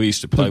of when we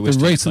used to play. The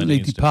recently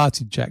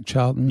departed Jack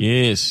Charlton.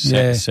 Yes,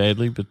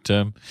 sadly, but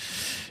I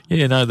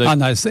know.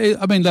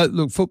 I mean,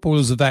 look,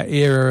 footballers of that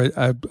era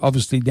are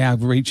obviously now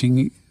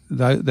reaching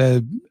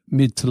their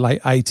mid to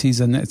late 80s,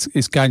 and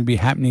it's going to be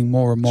happening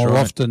more and more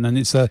often. And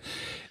it's a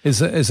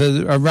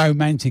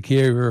romantic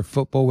era of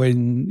football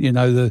when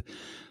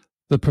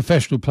the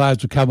professional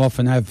players would come off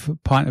and have a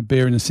pint of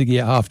beer and a ciggy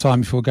at half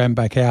time before going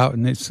back out,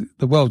 and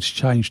the world's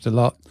changed a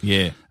lot.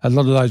 Yeah, a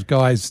lot of those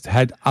guys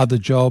had other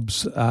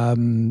jobs,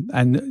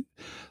 and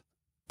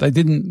they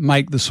didn't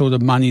make the sort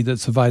of money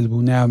that's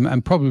available now,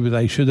 and probably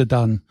they should have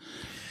done.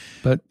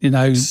 But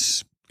they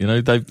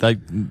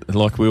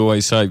like we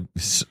always say,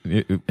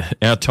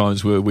 our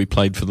times were we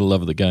played for the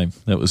love of the game.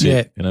 That was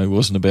it. It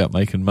wasn't about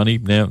making money.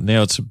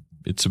 Now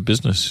it's a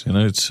business.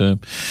 It's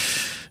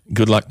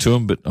good luck to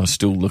them, but I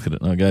still look at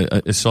it and I go,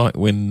 it's like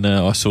when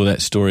I saw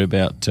that story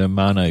about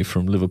Mane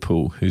from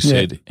Liverpool, who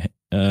said,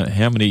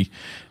 how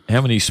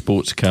many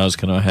sports cars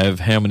can I have?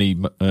 How many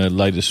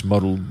latest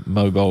model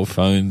mobile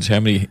phones? How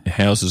many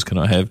houses can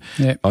I have?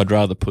 Yeah. I'd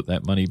rather put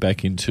that money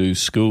back into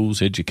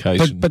schools,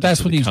 education. But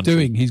that's what he's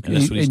doing. He's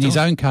in his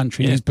own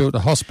country. Yeah. He's built a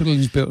hospital.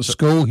 He's built a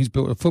school. He's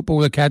built a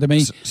football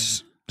academy.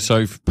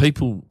 So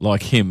people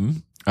like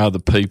him are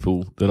the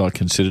people that I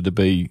consider to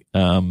be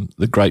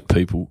the great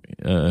people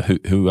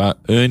who are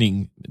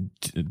earning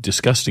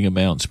disgusting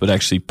amounts, but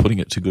actually putting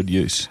it to good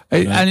use.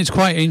 And it's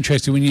quite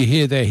interesting when you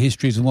hear their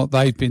histories and what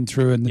they've been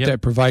through and the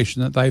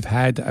deprivation that they've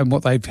had and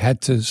what they've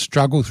had to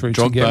struggle through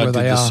to get where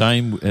they are.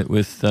 Drogba did the same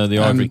with the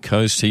Ivory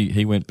Coast.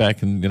 He went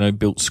back and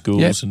built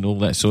schools and all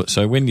that sort.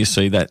 So when you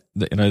see that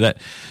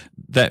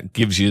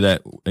gives you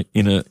that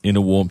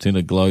inner warmth,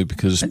 inner glow,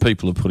 because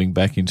people are putting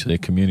back into their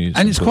communities.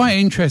 And it's quite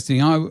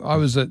interesting. I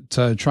was at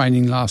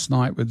training last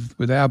night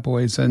with our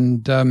boys,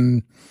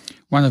 and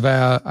one of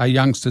our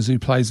youngsters who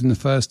plays in the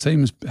first team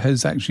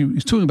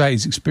he's talking about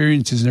his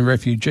experiences in a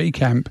refugee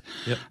camp.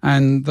 Yep.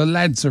 And the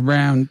lads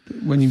around,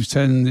 when he was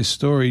telling this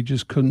story,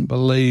 just couldn't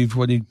believe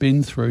what he'd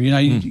been through.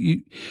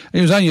 It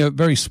was only a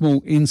very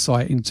small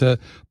insight into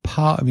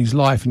part of his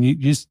life, and you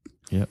just...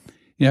 Yep.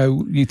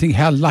 You think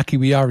how lucky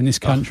we are in this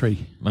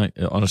country. Mate,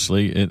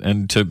 honestly,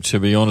 and to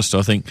be honest,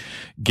 I think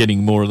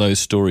getting more of those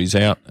stories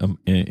out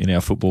in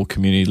our football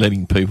community,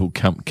 letting people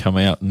come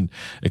out and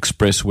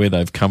express where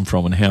they've come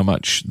from and how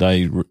much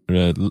they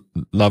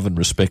love and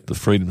respect the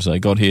freedoms they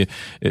got here.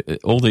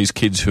 All these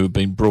kids who have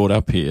been brought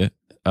up here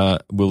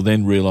will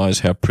then realise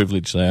how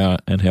privileged they are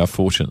and how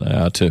fortunate they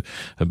are to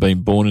have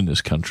been born in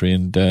this country.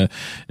 And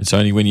it's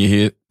only when you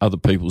hear other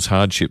people's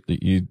hardship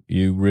that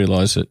you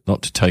realise that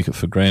not to take it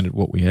for granted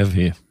what we have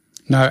here.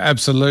 No,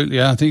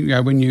 absolutely. I think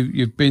when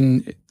you've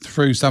been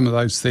through some of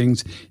those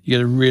things, you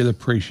get a real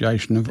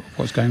appreciation of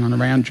what's going on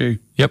around you.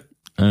 Yep.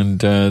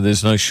 And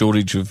there's no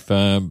shortage of,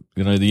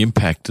 the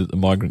impact that the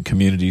migrant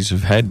communities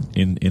have had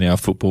in our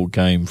football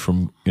game,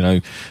 from,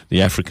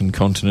 the African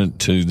continent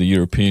to the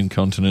European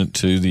continent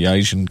to the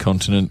Asian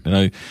continent.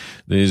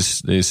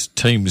 There's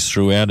teams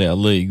throughout our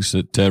leagues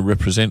that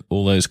represent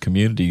all those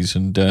communities,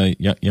 and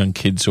young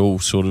kids all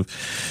sort of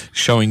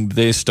showing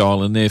their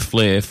style and their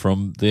flair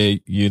from their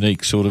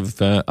unique sort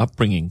of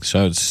upbringing.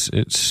 So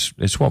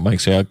it's what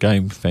makes our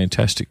game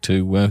fantastic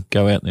to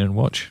go out there and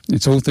watch.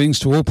 It's all things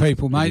to all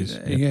people, mate. Is,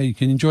 yep. Yeah, you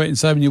can enjoy it in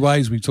so many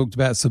ways. We've talked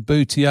about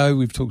Sabutio,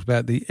 we've talked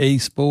about the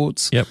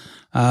esports,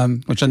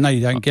 which I know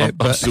you don't get.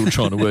 I'm still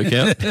trying to work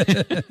out.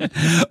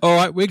 All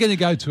right, we're going to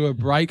go to a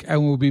break,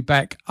 and we'll be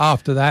back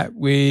after that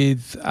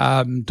with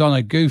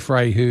Donna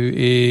Gouffre, who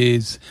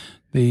is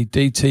the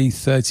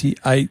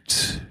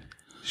DT38.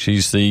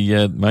 She's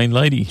the main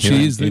lady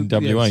here in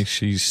WA. Yes.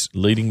 She's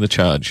leading the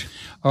charge.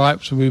 All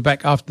right, so we'll be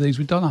back after these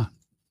with Donna.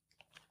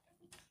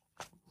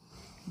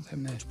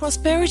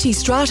 Prosperity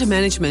Strata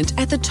Management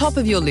at the top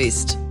of your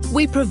list.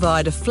 We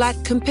provide a flat,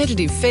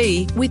 competitive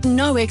fee with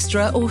no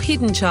extra or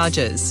hidden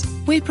charges.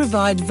 We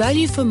provide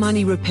value for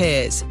money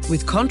repairs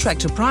with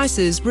contractor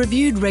prices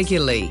reviewed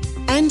regularly.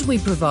 And we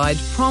provide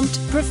prompt,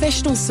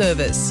 professional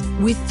service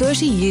with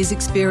 30 years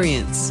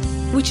experience,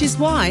 which is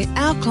why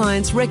our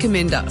clients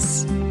recommend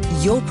us.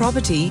 Your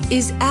property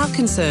is our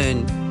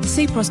concern.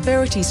 See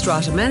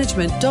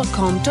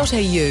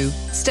prosperitystratamanagement.com.au.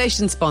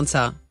 Station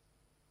sponsor.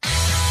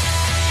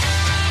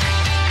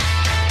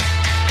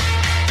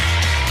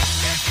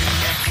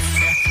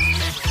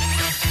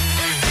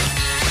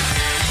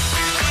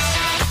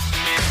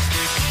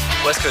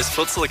 West Coast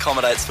Futsal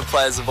accommodates for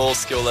players of all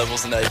skill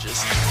levels and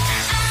ages.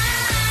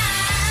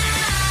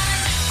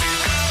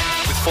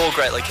 With 4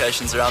 great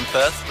locations around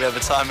Perth, we have a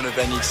time and a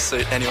venue to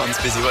suit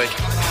anyone's busy week.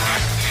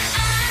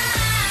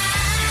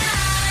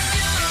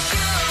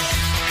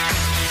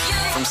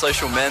 From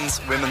social men's,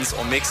 women's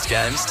or mixed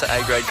games to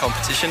A-grade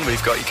competition,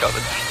 we've got you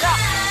covered.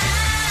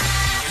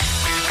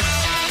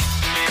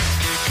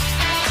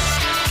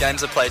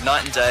 Games are played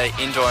night and day,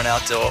 indoor and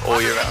outdoor,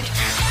 all year round.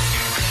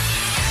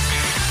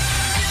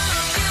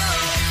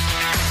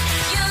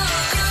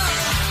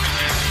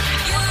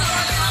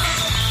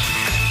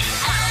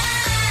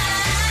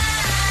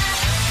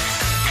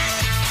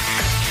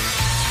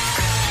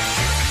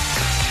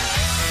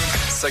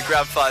 So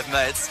grab 5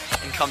 mates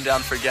and come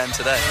down for a game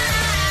today.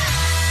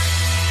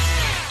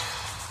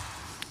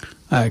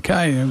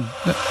 Okay.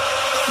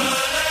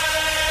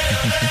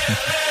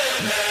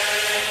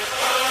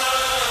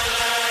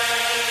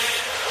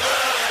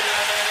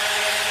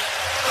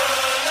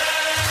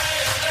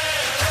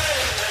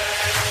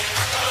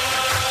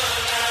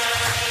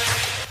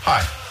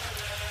 Hi,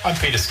 I'm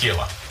Peter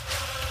Skeeler.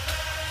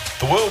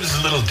 The world is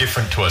a little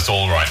different to us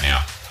all right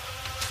now.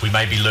 We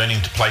may be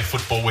learning to play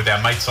football with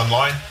our mates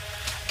online,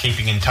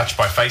 keeping in touch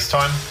by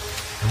FaceTime,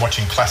 and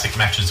watching classic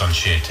matches on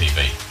Share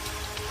TV.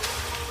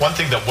 One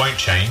thing that won't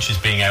change is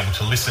being able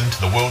to listen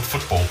to the World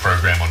Football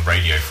program on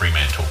Radio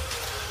Fremantle.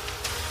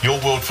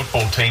 Your World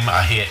Football team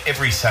are here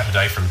every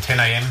Saturday from 10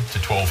 a.m.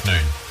 to 12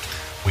 noon.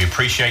 We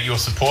appreciate your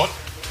support,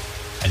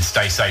 and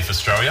stay safe,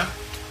 Australia.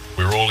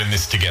 We're all in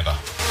this together.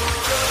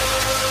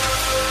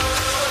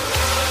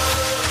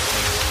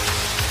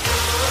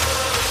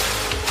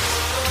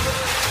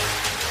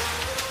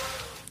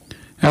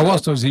 Now,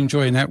 whilst I was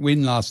enjoying that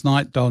win last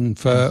night, Don,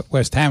 for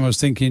West Ham, I was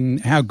thinking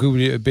how good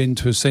would it have been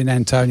to have seen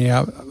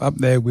Antonio up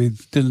there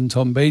with Dylan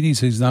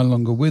Tombides, who's no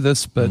longer with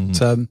us, but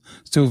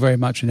still very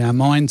much in our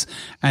minds,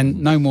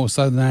 and no more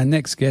so than our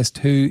next guest,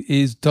 who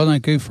is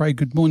Donna Gouffre.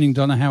 Good morning,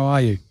 Donna. How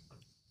are you?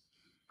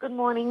 Good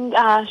morning,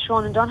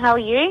 Sean and Don. How are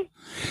you?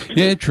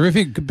 Yeah,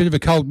 terrific. A bit of a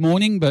cold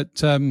morning, but,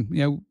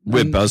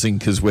 we're buzzing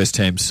because West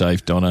Ham's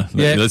safe, Donna.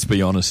 Yeah. Let's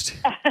be honest.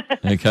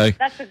 Okay.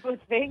 That's a good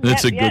thing.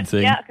 That's a good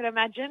thing. Yeah, I can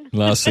imagine.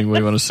 Last thing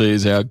we want to see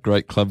is our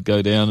great club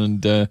go down,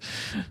 and the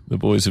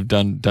boys have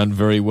done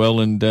very well.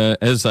 And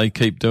as they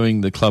keep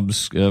doing, the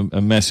club's a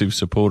massive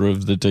supporter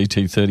of the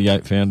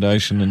DT38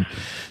 Foundation and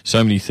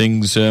so many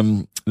things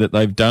that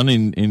they've done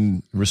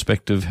in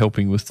respect of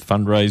helping with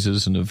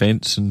fundraisers and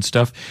events and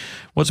stuff.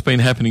 What's been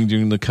happening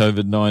during the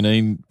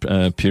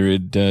COVID-19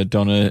 period,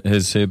 Donna?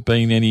 Has there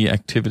been any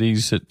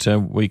activities that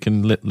we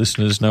can let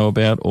listeners know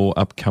about, or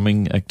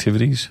upcoming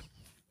activities?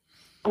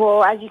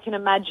 Well, as you can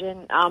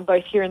imagine,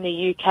 both here in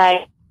the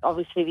UK,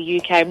 obviously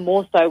the UK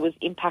more so was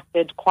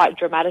impacted quite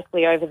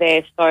dramatically over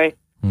there. So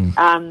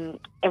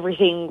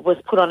everything was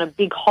put on a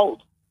big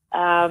halt,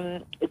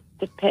 and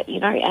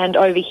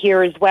over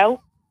here as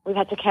well. We've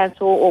had to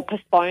cancel or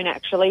postpone,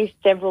 actually,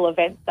 several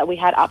events that we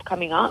had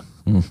upcoming up,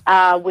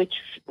 which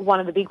one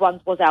of the big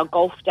ones was our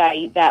golf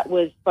day that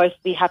was supposed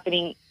to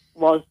happen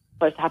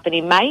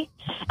in May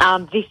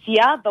this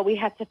year, but we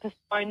had to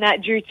postpone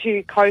that due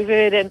to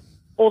COVID and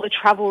all the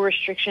travel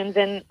restrictions,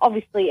 and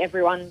obviously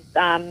everyone's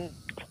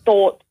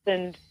thoughts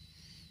and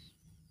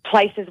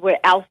places were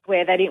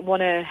elsewhere. They didn't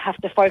want to have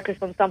to focus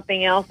on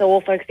something else. They're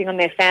all focusing on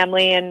their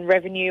family and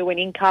revenue and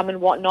income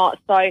and whatnot.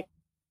 So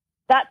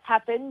that's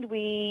happened.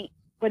 We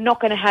we're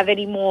not going to have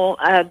any more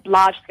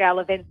large-scale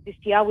events this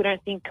year. We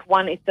don't think,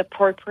 one, it's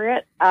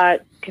appropriate,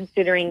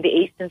 considering the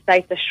eastern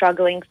states are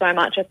struggling so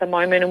much at the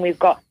moment, and we've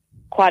got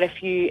quite a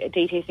few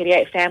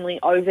DT38 family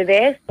over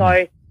there.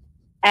 So,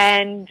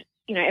 and,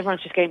 you know,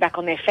 everyone's just getting back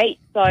on their feet.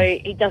 So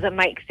it doesn't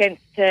make sense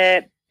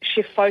to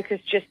shift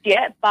focus just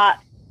yet, but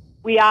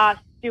we are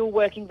still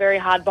working very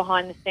hard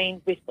behind the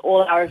scenes with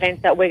all our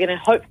events that we're going to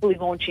hopefully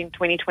launch in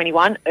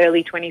 2021,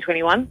 early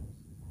 2021,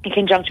 in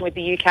conjunction with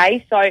the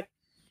UK. So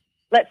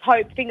let's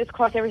hope, fingers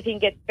crossed, everything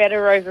gets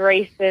better over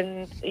East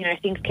and, you know,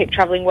 things keep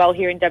travelling well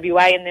here in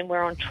WA, and then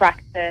we're on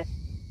track to,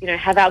 you know,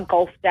 have our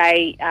golf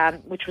day,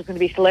 which was going to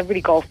be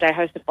Celebrity Golf Day,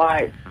 hosted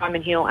by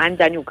Simon Hill and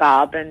Daniel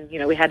Garb. And, you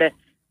know, we had a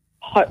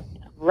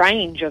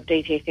range of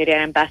DT38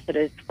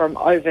 ambassadors from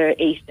over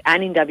East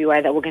and in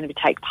WA that were going to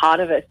take part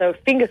of it. So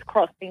fingers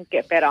crossed things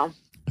get better.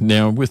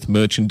 Now, with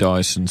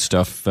merchandise and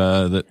stuff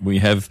that we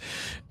have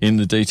in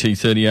the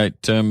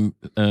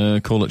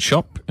DT38 Call It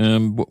Shop,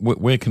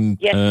 where can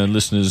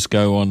listeners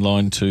go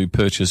online to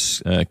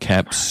purchase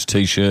caps,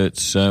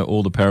 T-shirts,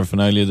 all the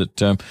paraphernalia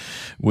that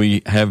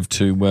we have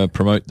to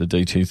promote the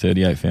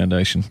DT38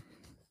 Foundation?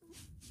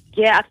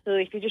 Yeah,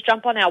 absolutely. If you just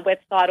jump on our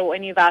website or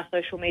any of our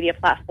social media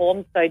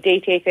platforms, so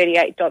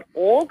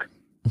dt38.org,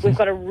 we've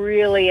got a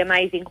really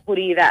amazing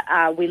hoodie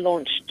that we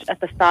launched at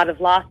the start of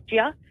last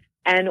year.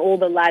 And all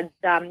the lads,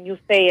 you'll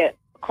see it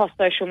across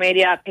social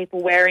media,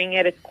 people wearing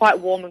it. It's quite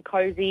warm and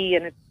cozy,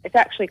 and it's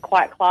actually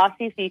quite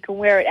classy, so you can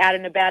wear it out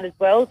and about as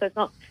well. So it's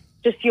not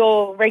just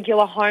your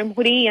regular home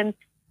hoodie, and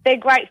they're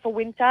great for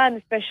winter, and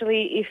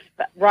especially if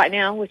right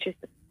now, which is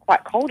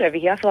quite cold over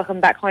here, I feel like I'm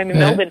back home in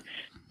Melbourne.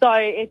 So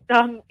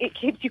it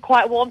keeps you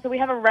quite warm. So we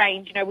have a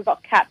range. You know, we've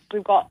got caps,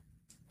 we've got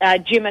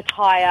gym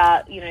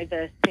attire, you know,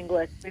 the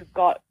singlets, we've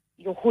got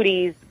your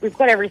hoodies, we've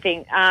got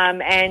everything,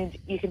 and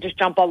you can just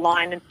jump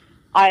online. And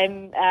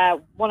I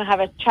want to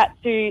have a chat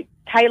to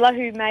Taylor,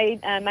 who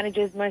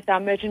manages most of our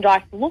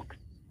merchandise looks,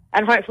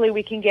 and hopefully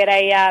we can get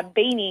a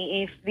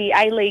beanie if the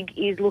A-League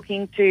is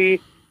looking to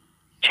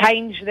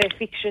change their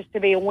fixtures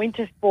to be a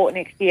winter sport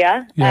next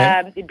year.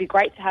 Yeah. It'd be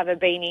great to have a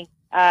beanie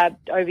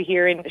over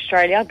here in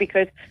Australia,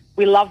 because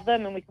we love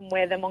them and we can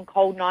wear them on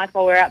cold nights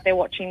while we're out there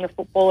watching the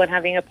football and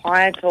having a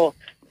pint or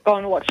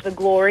going to watch the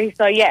Glory.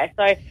 So,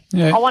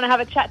 I want to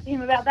have a chat to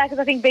him about that, because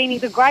I think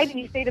beanies are great and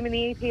you see them in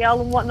the EPL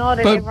and whatnot,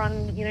 and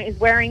everyone, you know, is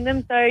wearing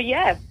them. So,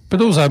 yeah.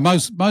 But also,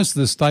 most of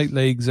the state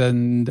leagues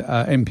and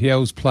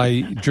NPLs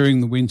play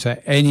during the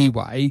winter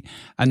anyway,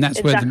 and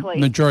that's where the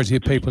majority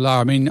of people are.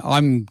 I mean,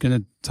 I'm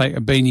going to take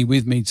a beanie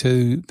with me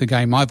to the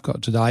game I've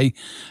got today.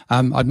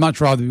 I'd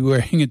much rather be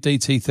wearing a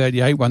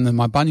DT38 one than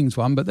my Bunnings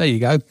one, but there you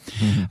go.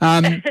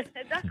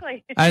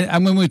 Exactly.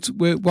 And when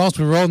whilst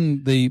we're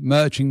on the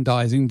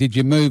merchandising, did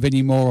you move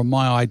any more on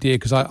my idea?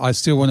 Because I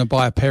still want to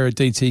buy a pair of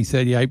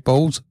DT38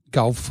 balls,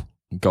 golf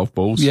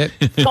balls. Yeah.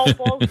 Golf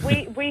balls.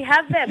 We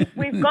have them.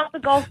 We've got the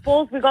golf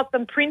balls. We've got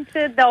them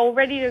printed. They're all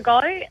ready to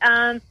go.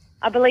 I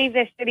believe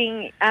they're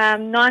sitting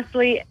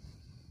nicely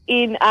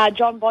in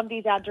John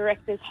Bondy's, our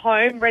director's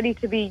home, ready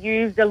to be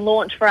used and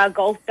launched for our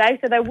golf day.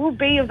 So they will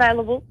be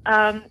available,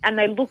 and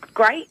they look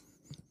great.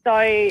 So,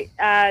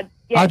 I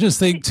just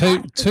think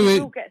two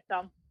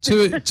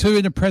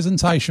in a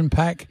presentation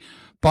pack.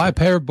 Buy a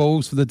pair of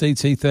balls for the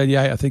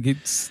DT38. I think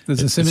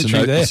there's a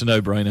symmetry there. It's a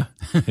no-brainer.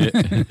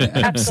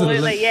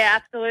 Absolutely, yeah,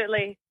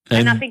 absolutely.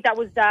 And I think that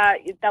was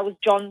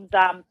John's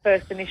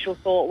first initial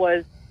thought,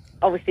 was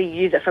obviously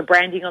use it for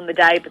branding on the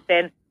day, but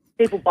then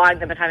people buying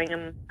them and having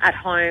them at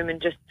home, and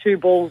just two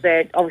balls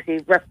there obviously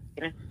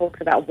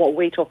talks about what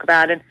we talk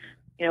about, and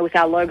you know, with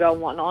our logo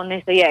and whatnot on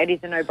there. So, yeah, it is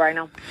a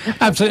no-brainer.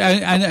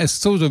 Absolutely. And it's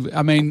sort of,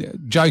 I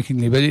mean,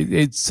 jokingly, but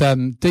it's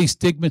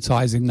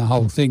destigmatizing the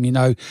whole thing. You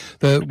know,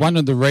 one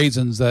of the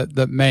reasons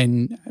that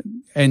men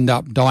end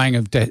up dying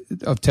of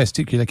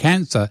testicular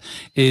cancer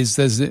is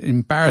there's an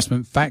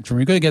embarrassment factor, and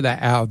we've got to get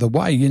that out of the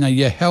way. You know,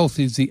 your health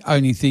is the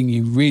only thing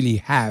you really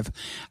have,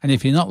 and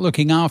if you're not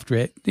looking after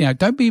it, you know,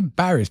 don't be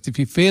embarrassed. If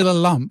you feel a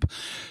lump,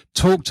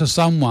 talk to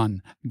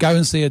someone, go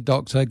and see a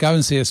doctor, go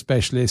and see a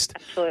specialist.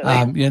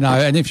 Absolutely. You know,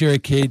 and if you're a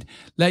kid,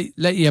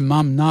 let your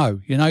mum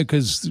know, you know,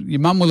 because your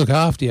mum will look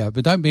after you,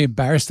 but don't be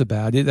embarrassed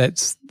about it.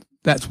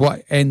 That's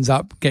what ends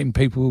up getting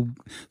people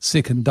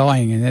sick and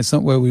dying, and that's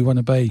not where we want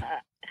to be.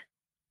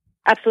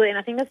 Absolutely, and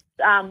I think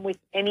that's with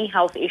any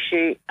health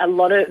issue,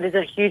 there's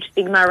a huge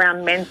stigma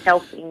around men's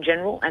health in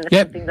general, and it's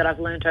something that I've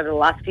learned over the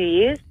last few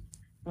years.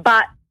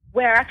 But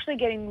we're actually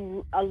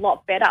getting a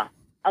lot better,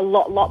 a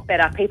lot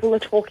better. People are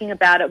talking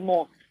about it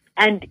more,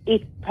 and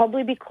it's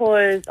probably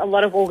because a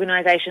lot of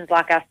organisations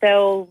like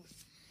ourselves,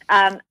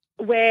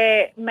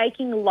 we're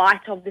making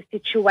light of the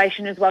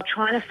situation as well,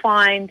 trying to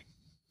find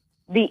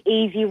the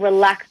easy,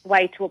 relaxed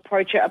way to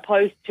approach it,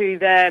 opposed to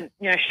the,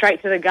 you know,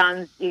 straight to the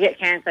guns, you get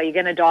cancer, you're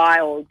going to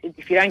die, or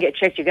if you don't get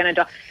checked, you're going to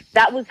die.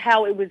 That was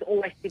how it was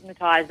always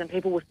stigmatised, and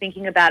people were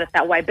thinking about it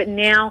that way. But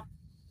now,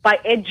 by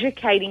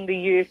educating the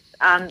youth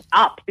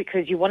up,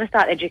 because you want to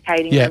start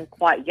educating them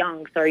quite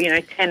young, so, you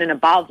know, 10 and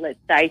above, let's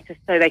say,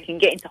 so they can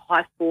get into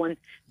high school and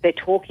they're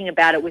talking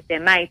about it with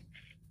their mates.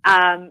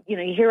 You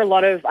know, I hear a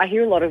lot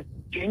of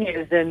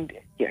juniors and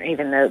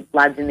even the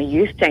lads in the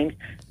youth teams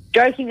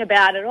joking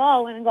about it. Oh, I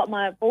went and got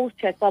my balls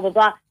checked, blah, blah,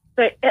 blah.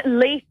 So at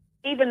least,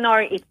 even though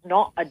it's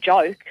not a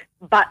joke,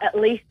 but at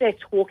least they're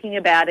talking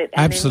about it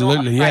and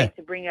Absolutely, they're not afraid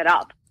to bring it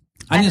up.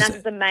 And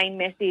that's the main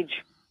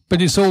message.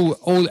 But it's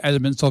all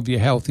elements of your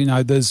health.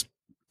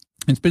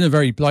 It's been a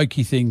very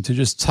blokey thing to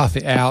just tough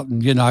it out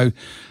and,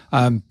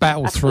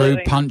 battle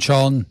through, punch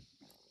on.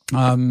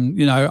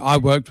 I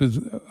worked with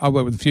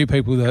a few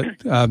people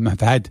that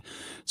have had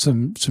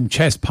some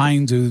chest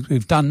pains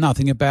who've done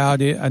nothing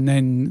about it. And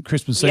then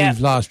Christmas Eve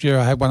last year,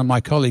 I had one of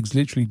my colleagues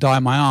literally die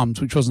in my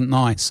arms, which wasn't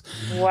nice.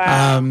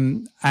 Wow.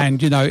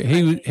 And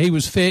he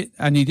was fit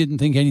and he didn't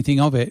think anything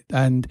of it.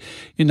 And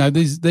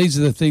these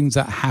are the things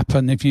that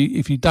happen if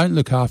you don't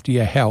look after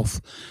your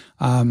health.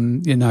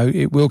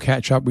 It will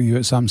catch up with you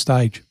at some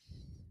stage.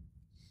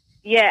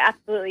 Yeah,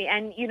 absolutely.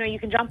 And, you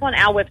can jump on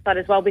our website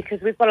as well because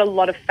we've got a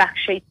lot of fact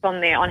sheets on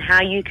there on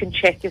how you can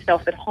check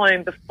yourself at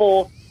home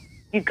before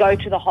you go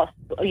to the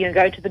hospital,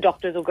 go to the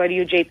doctors or go to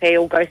your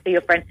GP or go see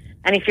your friend.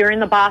 And if you're in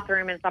the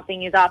bathroom and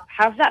something is up,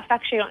 have that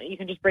fact sheet on. You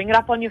can just bring it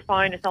up on your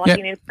phone. It's not like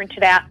you need to print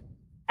it out.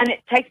 And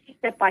it takes you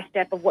step by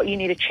step of what you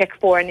need to check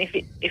for. And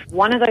if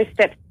one of those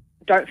steps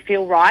don't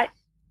feel right,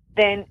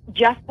 then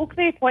just book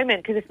the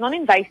appointment because it's not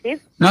invasive.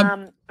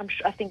 Nope.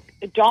 I think,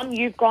 John,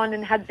 you've gone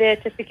and had their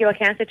testicular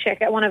cancer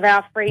check at one of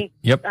our free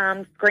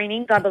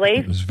screenings, I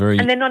believe. It was very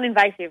and they're not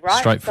invasive, right?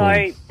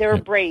 straightforward. So they're a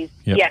breeze.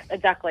 Yep. Yeah,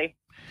 exactly.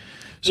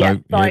 So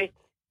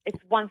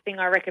it's one thing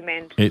I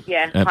recommend.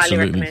 Absolutely. Highly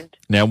recommend.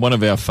 Now, one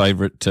of our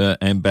favourite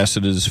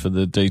ambassadors for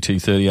the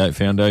DT38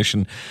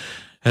 Foundation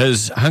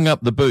has hung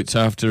up the boots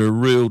after a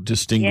real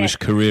distinguished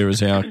career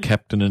as our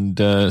captain and,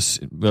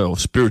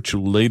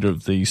 spiritual leader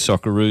of the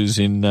Socceroos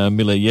in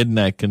Mile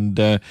Jednak.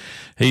 And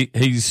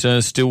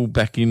he's still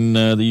back in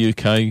the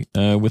UK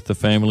with the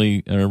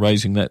family,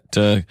 raising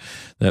that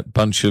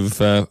bunch of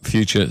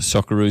future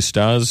Socceroo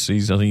stars. I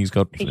think he's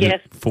got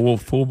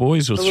four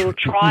boys. Or the little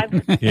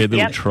tribe. Yeah, the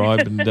little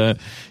tribe.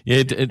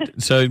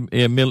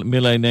 And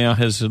Mile now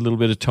has a little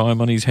bit of time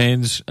on his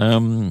hands.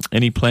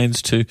 Any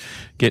plans to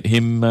get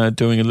him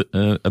doing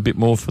a bit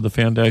more for the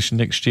foundation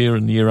next year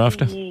and the year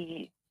after?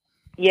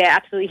 Yeah,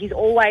 absolutely. He's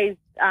always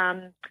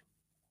not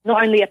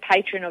only a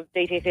patron of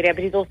DT38,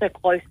 but he's also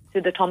close to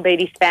the Tom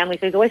Beattie's family,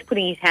 so he's always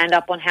putting his hand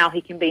up on how he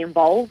can be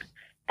involved.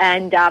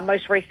 And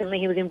most recently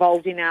he was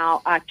involved in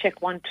our Check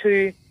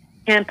 1-2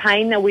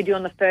 campaign that we do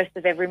on the 1st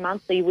of every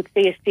month. So you would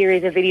see a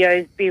series of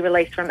videos be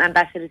released from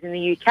ambassadors in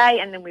the UK,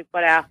 and then we've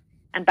got our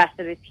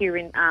ambassadors here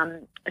in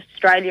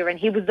Australia, and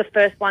he was the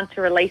first one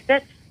to release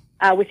it.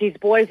 With his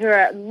boys who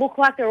look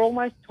like they're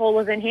almost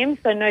taller than him,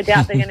 so no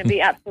doubt they're going to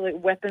be absolute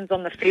weapons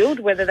on the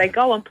field. Whether they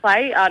go and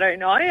play, I don't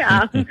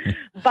know.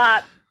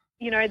 But,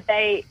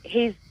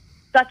 he's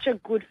such a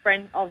good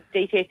friend of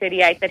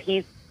DT38 that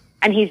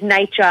his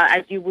nature,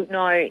 as you would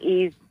know,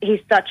 he's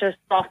such a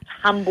soft,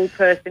 humble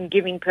person,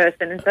 giving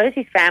person, and so is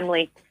his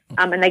family.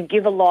 And they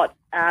give a lot,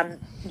 and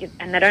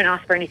they don't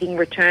ask for anything in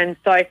return.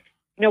 So,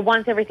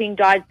 once everything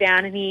dies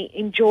down and he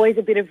enjoys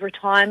a bit of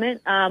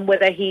retirement,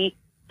 whether he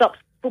stops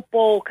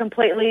football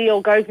completely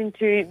or goes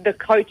into the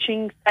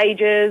coaching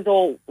stages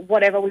or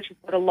whatever, which is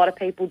what a lot of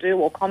people do,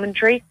 or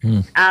commentary,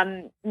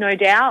 no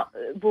doubt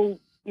we'll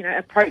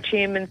approach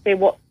him and see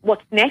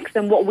what's next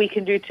and what we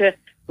can do to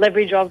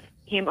leverage of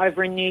him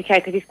over in the UK,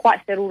 because he's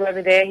quite settled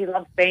over there. He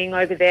loves being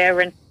over there,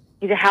 and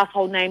he's a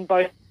household name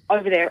both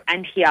over there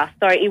and here,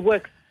 so it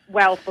works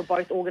well for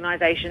both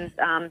organisations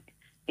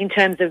in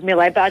terms of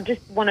Mile. But I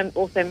just want to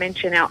also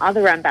mention our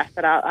other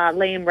ambassador,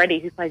 Liam Reddy,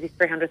 who plays his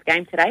 300th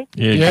game today.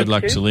 Yeah, good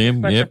luck to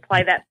Liam. To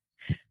play that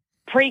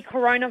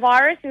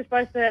pre-coronavirus. He was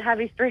supposed to have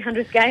his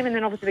 300th game, and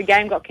then obviously the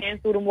game got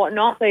cancelled and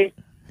whatnot. So he's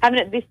having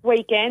it this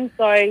weekend.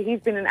 So he's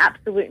been an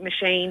absolute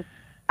machine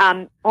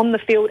on the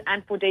field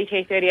and for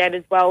DT38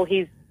 as well.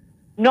 He's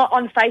not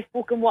on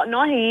Facebook and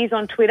whatnot. He is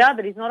on Twitter,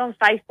 but he's not on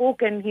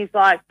Facebook. And he's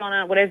like,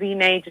 Donna, whatever you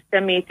need, just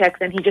send me a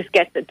text, and he just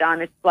gets it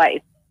done. It's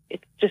like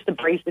it's just a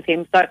breeze with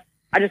him. So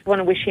I just want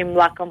to wish him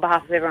luck on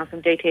behalf of everyone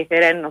from DT38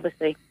 and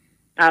obviously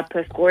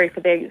Perth Glory for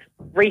their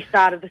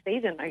restart of the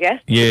season, I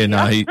guess. Yeah,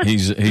 no,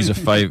 he's a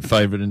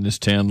favourite in this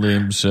town.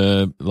 Liam's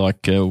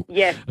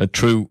a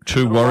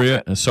true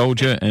warrior, a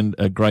soldier, and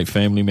a great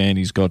family man.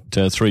 He's got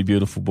 3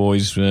 beautiful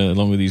boys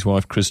along with his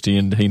wife Christy,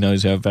 and he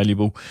knows how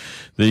valuable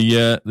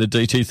the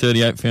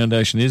DT38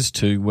 Foundation is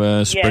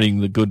to spreading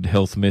the good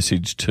health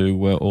message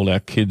to all our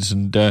kids.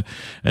 And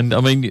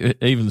I mean,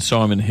 even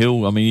Simon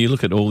Hill. I mean, you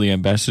look at all the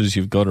ambassadors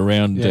you've got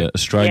around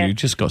Australia. You've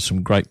just got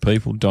some great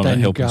people. Donna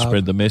helping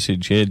spread the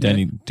message. Yeah,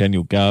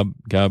 Daniel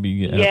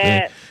Garby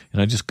out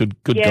there. Just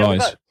good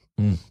guys.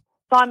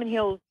 Simon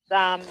Hill's,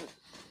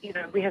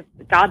 we have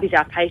Garby's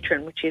our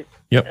patron, which is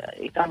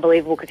it's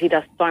unbelievable because he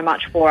does so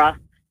much for us.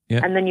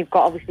 Yep. And then you've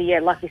got, obviously,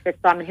 like you said,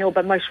 Simon Hill,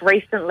 but most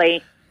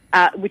recently,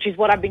 which is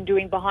what I've been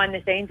doing behind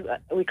the scenes,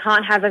 we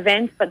can't have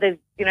events, but there's,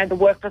 the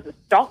work doesn't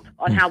stop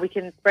on how we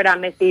can spread our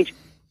message,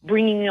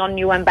 bringing on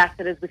new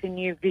ambassadors with a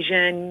new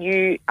vision,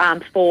 new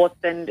thoughts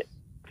and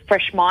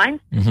fresh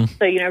minds.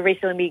 So,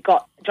 recently we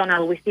got John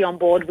Aloisi on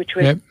board, which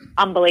was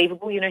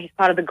unbelievable. He's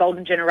part of the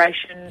golden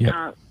generation,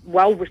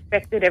 well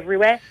respected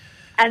everywhere.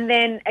 And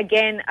then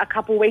again, a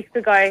couple of weeks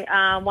ago,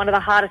 one of the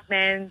hardest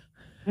men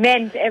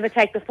to ever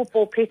take the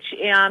football pitch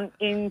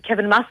in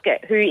Kevin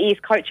Muscat, who is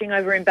coaching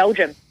over in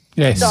Belgium.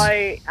 Yes.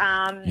 So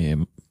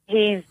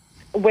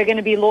we're going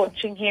to be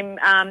launching him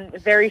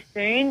very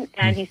soon,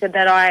 and he said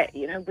that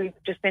we've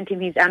just sent him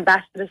his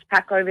ambassadors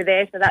pack over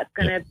there, so that's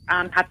going to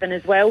happen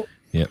as well.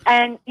 Yep.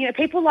 And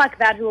people like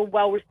that who are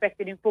well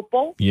respected in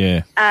football,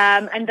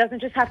 and doesn't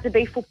just have to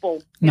be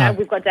football.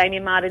 We've got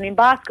Damien Martin in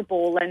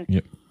basketball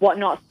and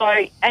whatnot.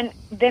 So, and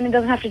then it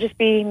doesn't have to just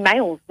be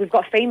males. We've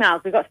got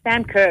females. We've got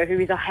Sam Kerr, who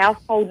is a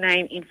household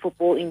name in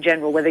football in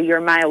general, whether you're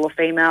a male or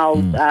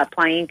female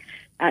playing.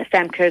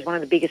 Sam Kerr is one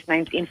of the biggest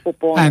names in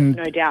football, and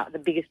no doubt the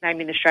biggest name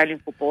in Australian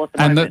football at the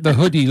moment. And the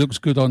hoodie looks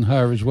good on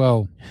her as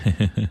well.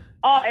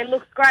 Oh, it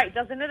looks great,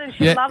 doesn't it? And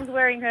she loves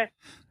wearing her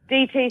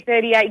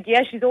DT38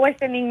 gear. She's always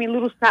sending me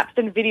little snaps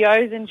and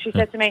videos, and she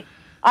said to me,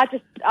 I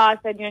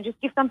said, just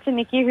give some to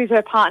Nikki, who's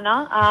her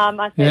partner.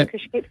 I said,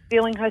 because she keeps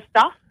stealing her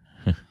stuff.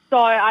 So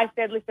I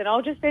said, listen,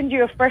 I'll just send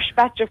you a fresh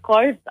batch of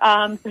clothes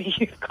so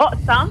you've got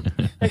some.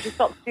 So she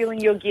stopped stealing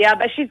your gear.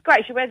 But she's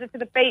great. She wears it to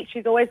the beach.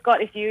 She's always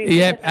got, if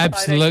you...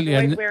 absolutely.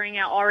 She's always wearing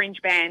our orange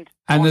band.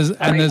 And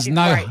there's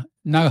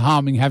no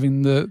harming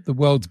having the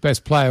world's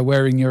best player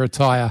wearing your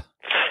attire.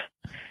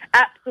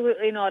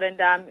 Absolutely not. And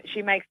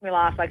she makes me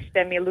laugh. Like, she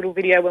sent me a little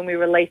video when we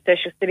released her.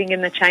 She was sitting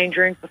in the change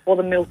room before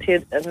the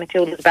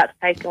Matilda's about to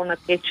take on the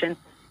pitch, and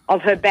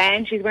of her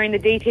band, she's wearing the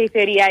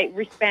DT38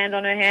 wristband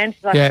on her hand.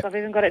 She's like, I've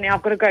even got it now.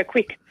 I've got to go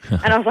quick.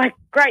 And I was like,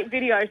 great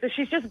video. So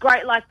she's just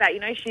great like that.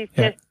 She's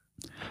just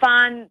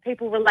fun.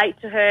 People relate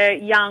to her,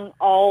 young,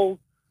 old,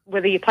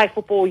 whether you play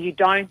football or you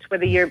don't,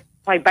 whether you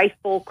play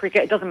baseball,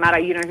 cricket, it doesn't matter.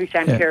 You know who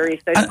Sam Kerr is.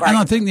 So and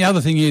I think the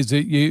other thing is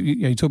that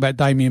you talk about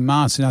Damien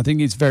Martin. I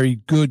think it's very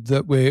good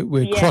that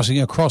we're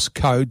crossing across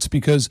codes,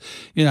 because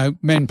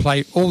men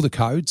play all the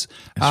codes,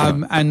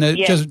 and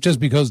just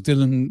because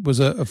Dylan was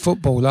a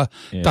footballer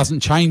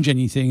doesn't change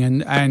anything.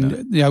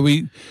 And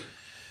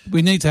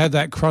we need to have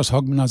that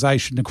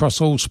cross-harmonisation across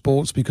all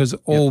sports, because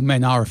all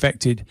men are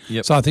affected.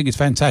 Yep. So I think it's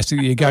fantastic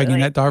that you're going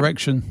in that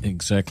direction.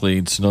 Exactly.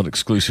 It's not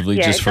exclusively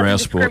just for our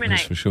sport,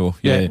 that's for sure.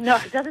 No,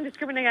 it doesn't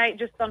discriminate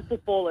just on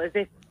footballers.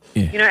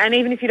 And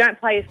even if you don't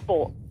play a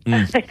sport,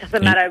 it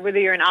doesn't matter whether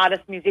you're an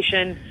artist,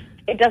 musician,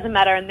 it doesn't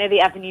matter, and they're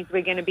the avenues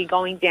we're going to be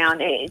going down.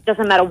 It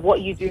doesn't matter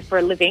what you do for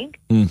a living.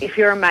 If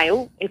you're a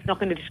male, it's not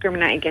going to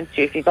discriminate against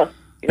you. If you've got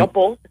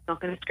balls, it's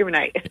not going to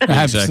discriminate.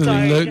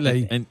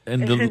 Absolutely. And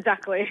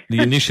exactly.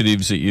 The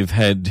initiatives that you've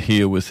had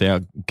here with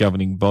our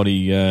governing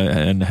body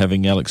and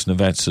having Alex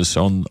Navatsas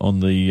on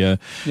the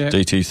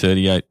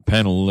DT38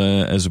 panel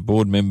as a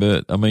board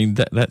member, I mean,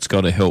 that's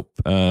got to help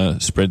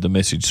spread the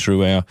message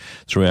through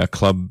our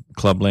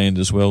clubland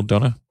as well,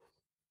 Donna.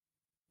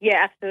 Yeah,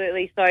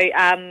 absolutely. So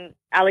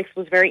Alex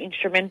was very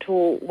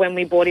instrumental when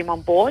we brought him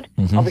on board.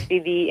 Obviously,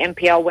 the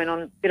NPL went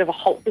on a bit of a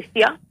halt this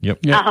year,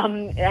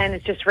 and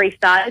it's just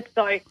restarted.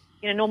 So,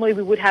 normally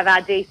we would have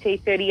our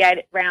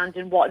DT38 round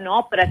and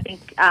whatnot, but I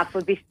think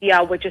for this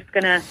year we're just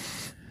going to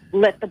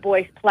let the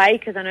boys play,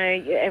 because I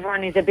know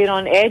everyone is a bit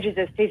on edge. Is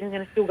the season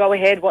going to still go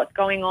ahead? What's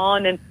going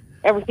on? And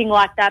everything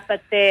like that.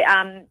 But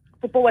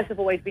Football West have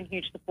always been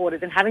huge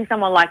supporters, and having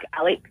someone like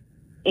Alex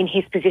in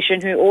his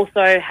position, who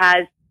also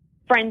has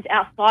friends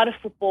outside of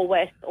Football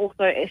West,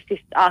 also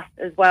assist us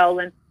as well.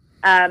 And,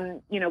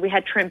 we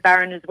had Trent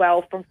Barron as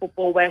well from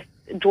Football West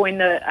join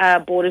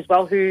the board as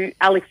well, who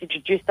Alex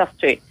introduced us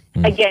to.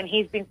 Again,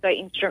 he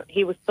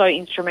was so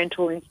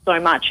instrumental in so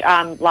much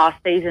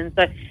last season.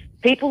 So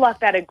people like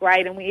that are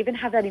great. And we even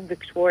have that in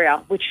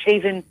Victoria, which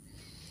even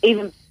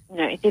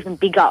it's even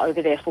bigger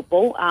over there,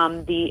 football,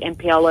 the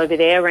NPL over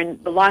there,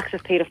 and the likes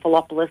of Peter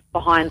Philopoulos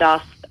behind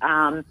us,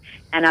 and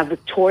our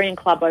Victorian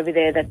club over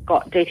there that's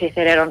got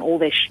DT38 on all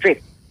their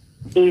strips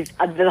is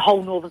the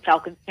whole Northern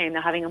Falcons team.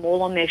 They're having them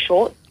all on their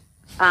shorts.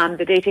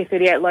 The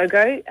DT38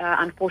 logo,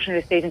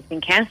 unfortunately, the season's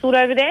been cancelled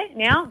over there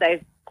now.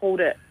 They've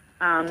called it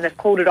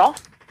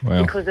off.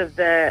 Wow. Because of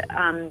the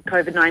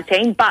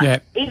COVID-19.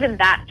 But even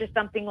that, just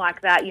something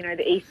like that,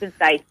 the Eastern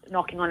States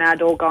knocking on our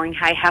door going,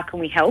 hey, how can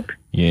we help?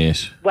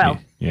 Yes. Well,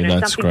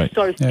 that's something great.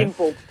 So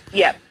simple.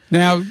 Yeah.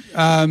 Now,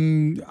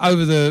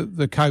 over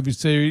the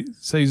COVID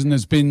season,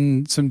 there's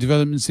been some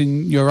developments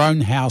in your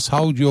own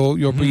household.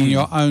 You're bringing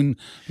your own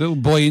little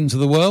boy into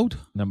the world.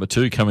 Number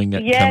 2 coming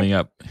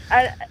up.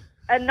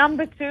 A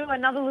number 2,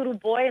 another little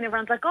boy, and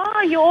everyone's like,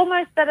 "Oh, you're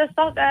almost at a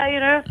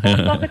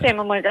soccer team."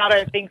 I'm like, "I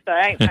don't think so.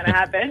 Ain't gonna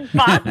happen."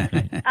 But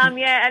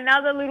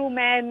another little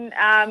man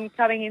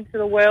coming into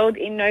the world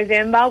in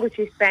November, which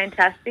is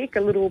fantastic. A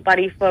little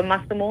buddy for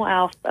Massimo,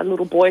 a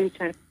little boy who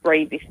turns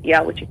 3 this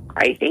year, which is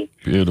crazy.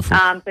 Beautiful.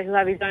 So he'll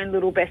have his own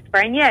little best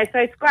friend. Yeah, so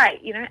it's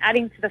great.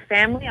 Adding to the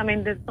family. I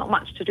mean, there's not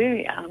much to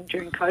do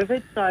during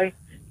COVID, so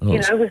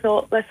we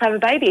thought, let's have a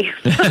baby.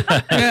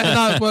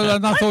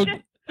 And I thought.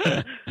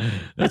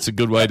 That's a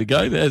good way to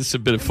go. That's a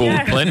bit of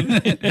forward planning.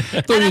 I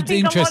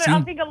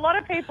think a lot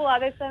of people are.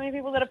 There's so many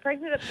people that are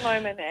pregnant at the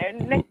moment,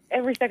 and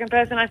every second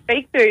person I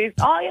speak to is,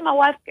 "Oh, yeah, my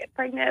wife gets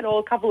pregnant," or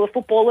a couple of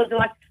footballers are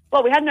like,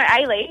 "Well, we had no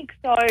A-League,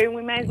 so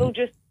we may as well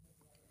just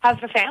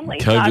have a family,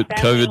 or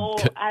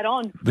add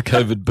on." The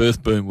COVID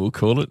birth boom, we'll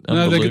call it.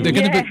 No, they're going to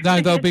be.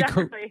 No, they'll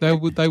exactly.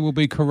 they will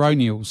be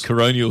coronials.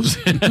 Coronials.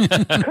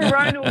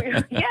 Coronal,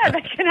 yeah,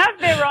 they can have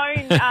their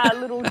own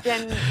little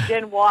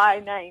Gen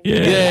Y name.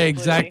 Yeah,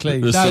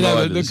 exactly.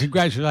 Look,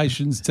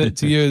 congratulations to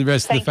you and the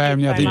rest of the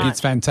family. I think it's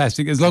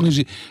fantastic. As long as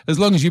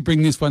you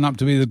bring this one up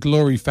to be the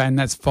Glory fan,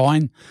 that's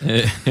fine.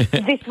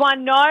 This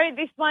one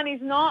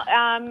is not.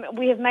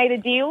 We have made a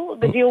deal.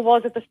 The deal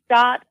was at the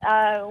start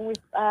with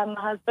my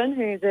husband,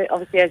 who's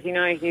obviously, as you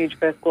know, a huge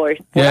Perth Glory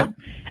supporter.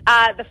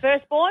 Yeah. The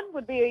firstborn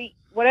would be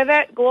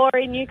whatever,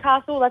 Glory,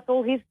 Newcastle, that's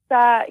all his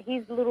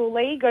little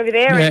league over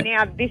there. Yeah. And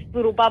now this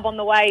little bub on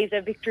the way is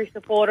a Victory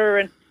supporter,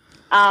 and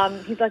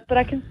he's like, but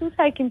I can still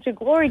take him to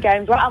Glory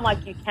games, right? I'm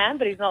like, you can,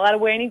 but he's not allowed to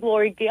wear any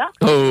Glory gear.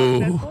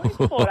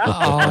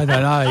 I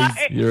don't know.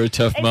 You're a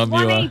tough mum,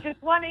 you are.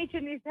 Just one each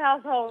in his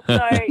household. So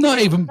not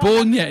even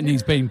born yet, and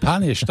he's been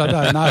punished. I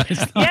don't know.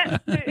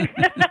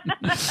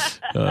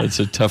 It's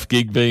a tough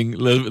gig being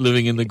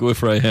living in the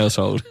Guiffre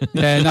household.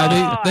 Yeah,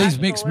 no, these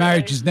mixed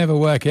marriages never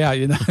work out,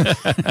 you know.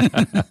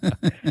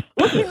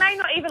 Look, he may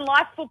not even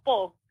like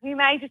football. He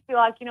may just be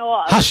like, you know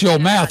what? Hush your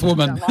mouth,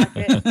 woman.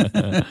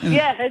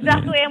 Yeah,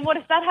 exactly. And what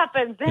if that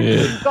happens? Then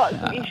you've got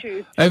some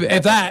issues.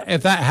 If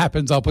that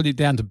happens, I'll put it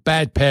down to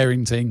bad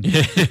parenting.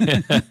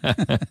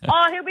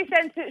 He'll be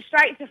sent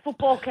straight to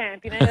football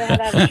camp. You know, they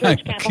have a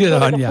church camp.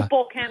 I'll put a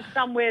football camp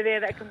somewhere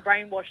there that can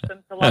brainwash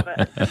them to love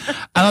it.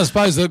 And I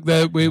suppose, look,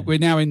 we're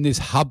now in this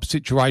hub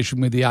situation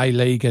with the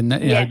A-League, and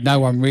you know, no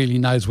one really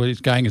knows where it's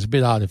going. It's a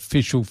bit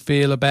artificial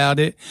feel about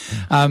it.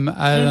 And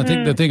I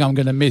think the thing I'm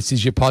going to miss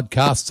is your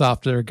podcasts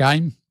after a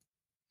game.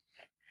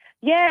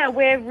 Yeah,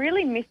 we're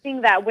really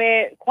missing that.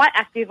 We're quite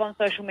active on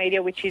social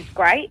media, which is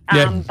great,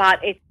 but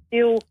it's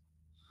still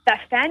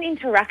that fan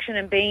interaction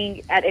and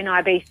being at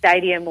NIB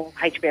Stadium or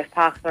HBS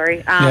Park,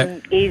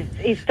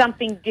 is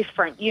something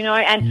different, you know.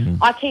 And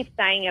I keep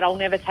saying it, I'll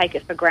never take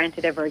it for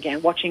granted ever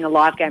again, watching a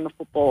live game of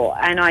football.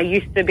 And I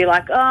used to be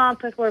like,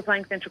 Perth we're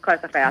playing Central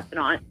Coast FAR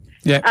tonight.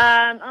 Yeah.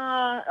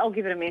 I'll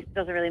give it a miss. It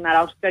doesn't really matter.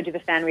 I'll just go do the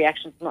fan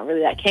reactions. I'm not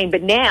really that keen.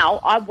 But now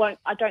I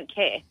don't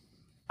care.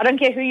 I don't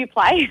care who you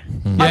play.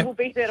 I will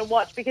be there to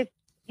watch, because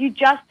you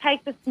just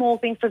take the small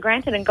things for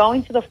granted, and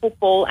going to the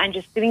football and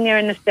just sitting there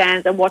in the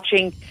stands and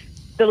watching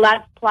the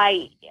lads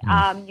play,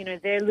 you know,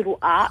 their little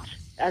art,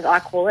 as I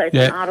call it. It's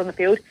an art on the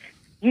field.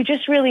 You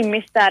just really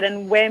miss that,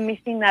 and we're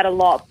missing that a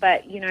lot.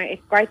 But, you know,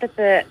 it's great that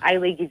the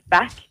A-League is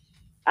back,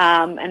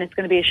 and it's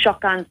going to be a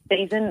shotgun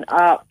season.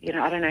 You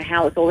know, I don't know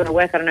how it's all going to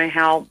work. I don't know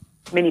how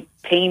many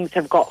teams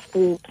have got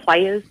full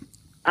players.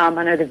 I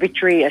know the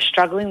Victory are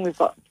struggling. We've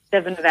got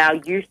 7 of our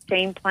youth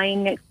team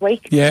playing next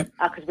week. Yeah,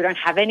 because we don't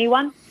have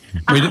anyone.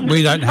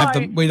 We don't have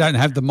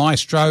the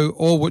maestro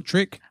or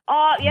Whitrick.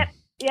 Oh, yep.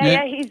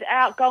 Yeah, he's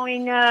out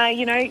going,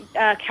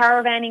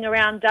 caravanning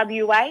around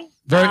WA.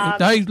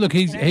 Look,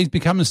 he's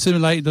become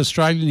assimilated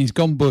Australian. He's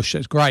gone bush.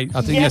 That's great.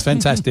 I think that's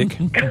fantastic.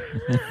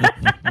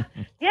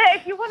 Yeah,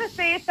 if you want to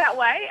see it that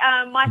way,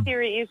 my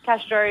theory is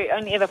Castro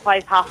only ever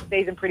plays half the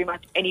season pretty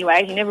much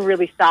anyway. He never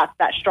really starts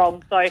that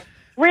strong. So,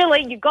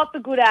 really, you got the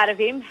good out of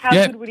him. How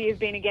good would he have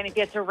been again if he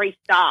had to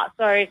restart?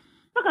 So, it's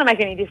not going to make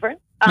any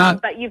difference.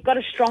 But you've got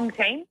a strong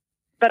team.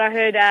 But I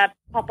heard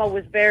Popper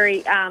was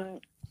very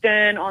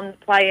stern on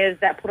players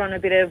that put on a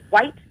bit of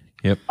weight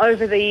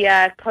over the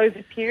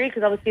COVID period,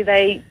 because obviously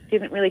they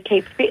didn't really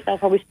keep fit. They were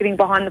probably sitting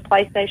behind the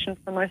PlayStation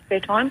for most of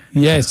their time.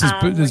 Yes,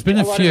 there's been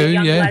a few,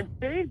 lads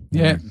do.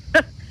 Yeah.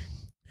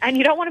 And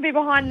you don't want to be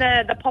behind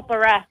the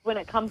Popper ass when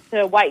it comes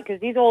to weight,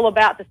 because he's all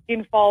about the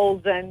skin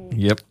folds and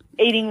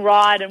eating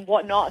right and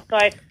whatnot.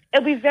 So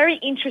it'll be very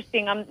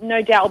interesting.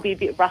 No doubt I'll be a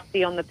bit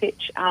rusty on the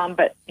pitch.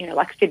 But, you know,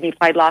 like Sydney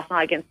played last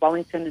night against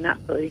Wellington and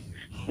absolutely,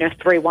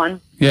 3-1.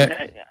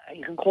 Yeah.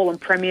 You can call them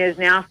premiers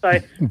now. So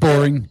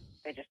boring.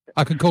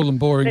 I could call them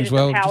boring as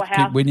well. Just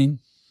keep winning.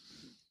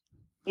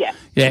 Yeah.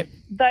 Yeah.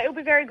 So it'll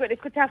be very good.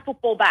 It's good to have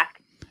football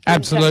back.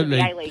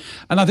 Absolutely.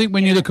 And I think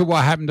when you look at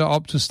what happened at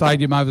Optus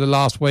Stadium over the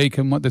last week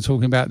and what they're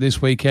talking about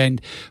this weekend,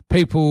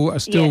 people are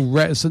still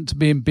reticent to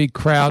be in big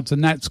crowds,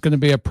 and that's going to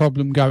be a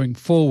problem going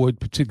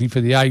forward, particularly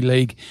for the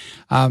A-League,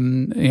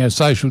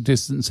 social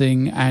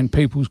distancing and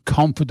people's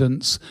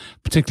confidence,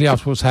 particularly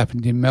after what's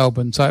happened in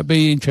Melbourne. So it'd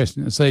be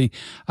interesting to see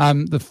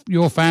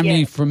your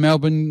family from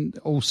Melbourne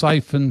all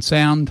safe and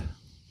sound.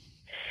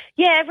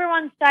 Yeah,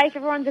 everyone's safe.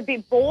 Everyone's a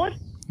bit bored.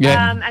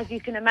 As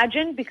you can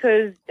imagine,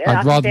 because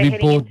I'd rather be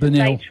bored than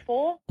ill. Stage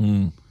 4.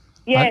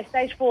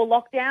 Stage 4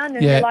 lockdown,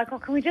 and they're like, "Oh,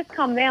 can we just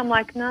come there?" I'm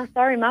like, "No,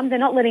 sorry, Mum, they're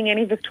not letting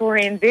any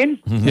Victorians in.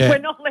 We're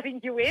not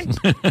letting you in."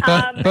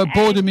 But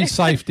boredom is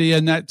safety,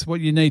 and that's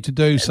what you need to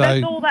do. So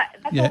that's all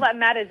that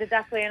matters,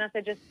 exactly. And I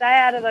said, just stay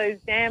out of those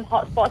damn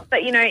hot spots.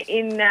 But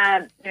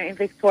in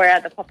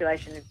Victoria, the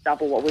population is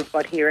double what we've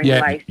got here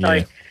anyway.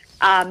 So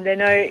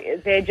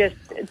They're just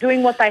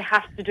doing what they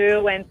have to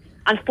do, and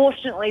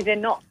unfortunately, they're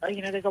not.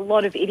 There's a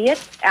lot of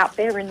idiots out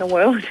there in the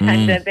world,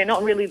 and they're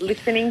not really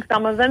listening.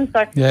 Some of them. So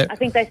I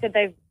think they said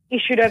they've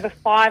issued over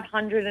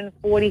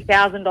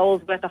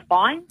 $540,000 worth of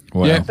fines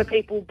for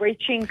people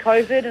breaching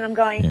COVID. And I'm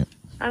going.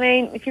 I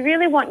mean, if you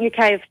really want your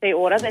KFC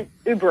order, then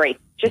Uber Eats.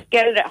 Just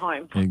get it at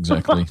home.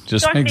 Exactly.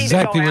 Just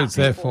exactly what it's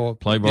there for.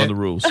 Play by the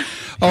rules.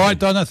 All right,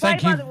 Donna,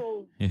 thank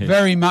you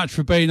very much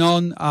for being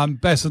on.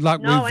 Best of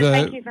luck with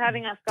thank you for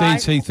having us,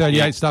 guys.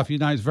 DT38 stuff.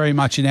 It's very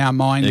much in our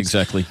minds.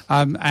 Exactly.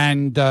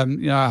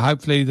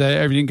 Hopefully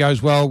everything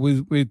goes well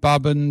with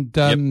Bub and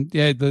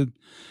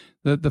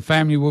the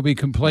family will be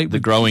complete. The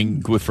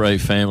growing Guifre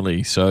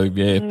family. So,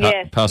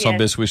 pass on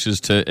best wishes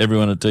to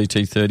everyone at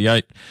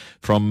DT38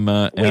 from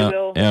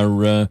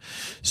our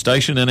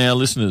station and our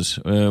listeners.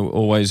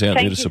 Always out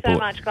there to support.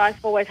 Thank you so much, guys,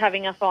 for always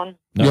having us on.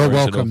 You're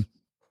welcome.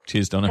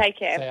 Cheers, Donna. Take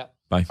care.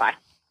 Bye. Bye.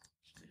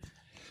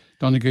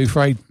 Donna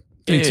Guifre,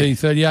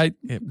 DT38.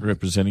 Yep,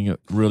 representing it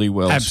really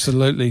well.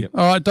 Absolutely.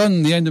 All right,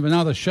 Don, the end of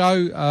another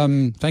show.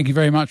 Thank you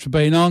very much for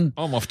being on.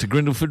 I'm off to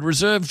Grindleford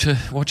Reserve to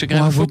watch a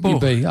game of football. Why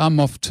wouldn't you be? I'm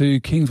off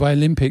to Kingsway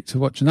Olympic to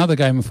watch another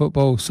game of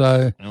football.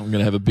 So I'm going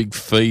to have a big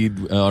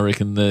feed. I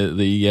reckon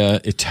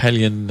the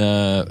Italian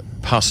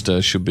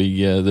pasta should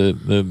be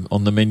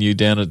on the menu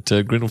down at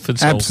Grindleford.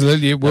 So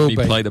absolutely, it will be.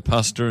 Plate of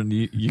pasta, and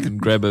you can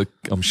grab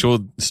I'm sure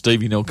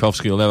Stevie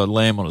Nelkovsky will have a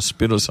lamb on a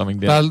spit or something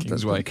down at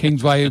Kingsway.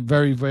 Kingsway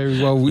very,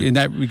 very well in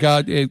that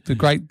regard. It's a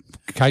great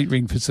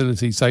catering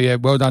facility. So,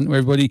 well done to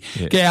everybody.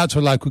 Yeah. Get out to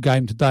a local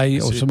game today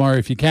or tomorrow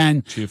if you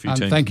can.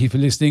 Thank you for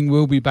listening.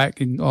 We'll be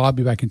back I'll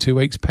be back in 2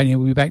 weeks. Penny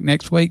will be back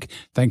next week.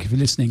 Thank you for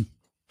listening.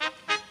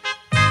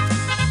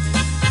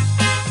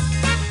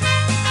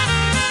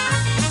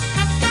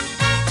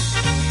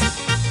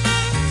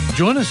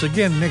 Join us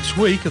again next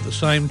week at the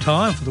same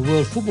time for the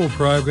World Football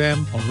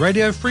Program on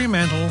Radio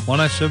Fremantle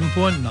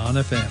 107.9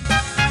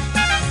 FM.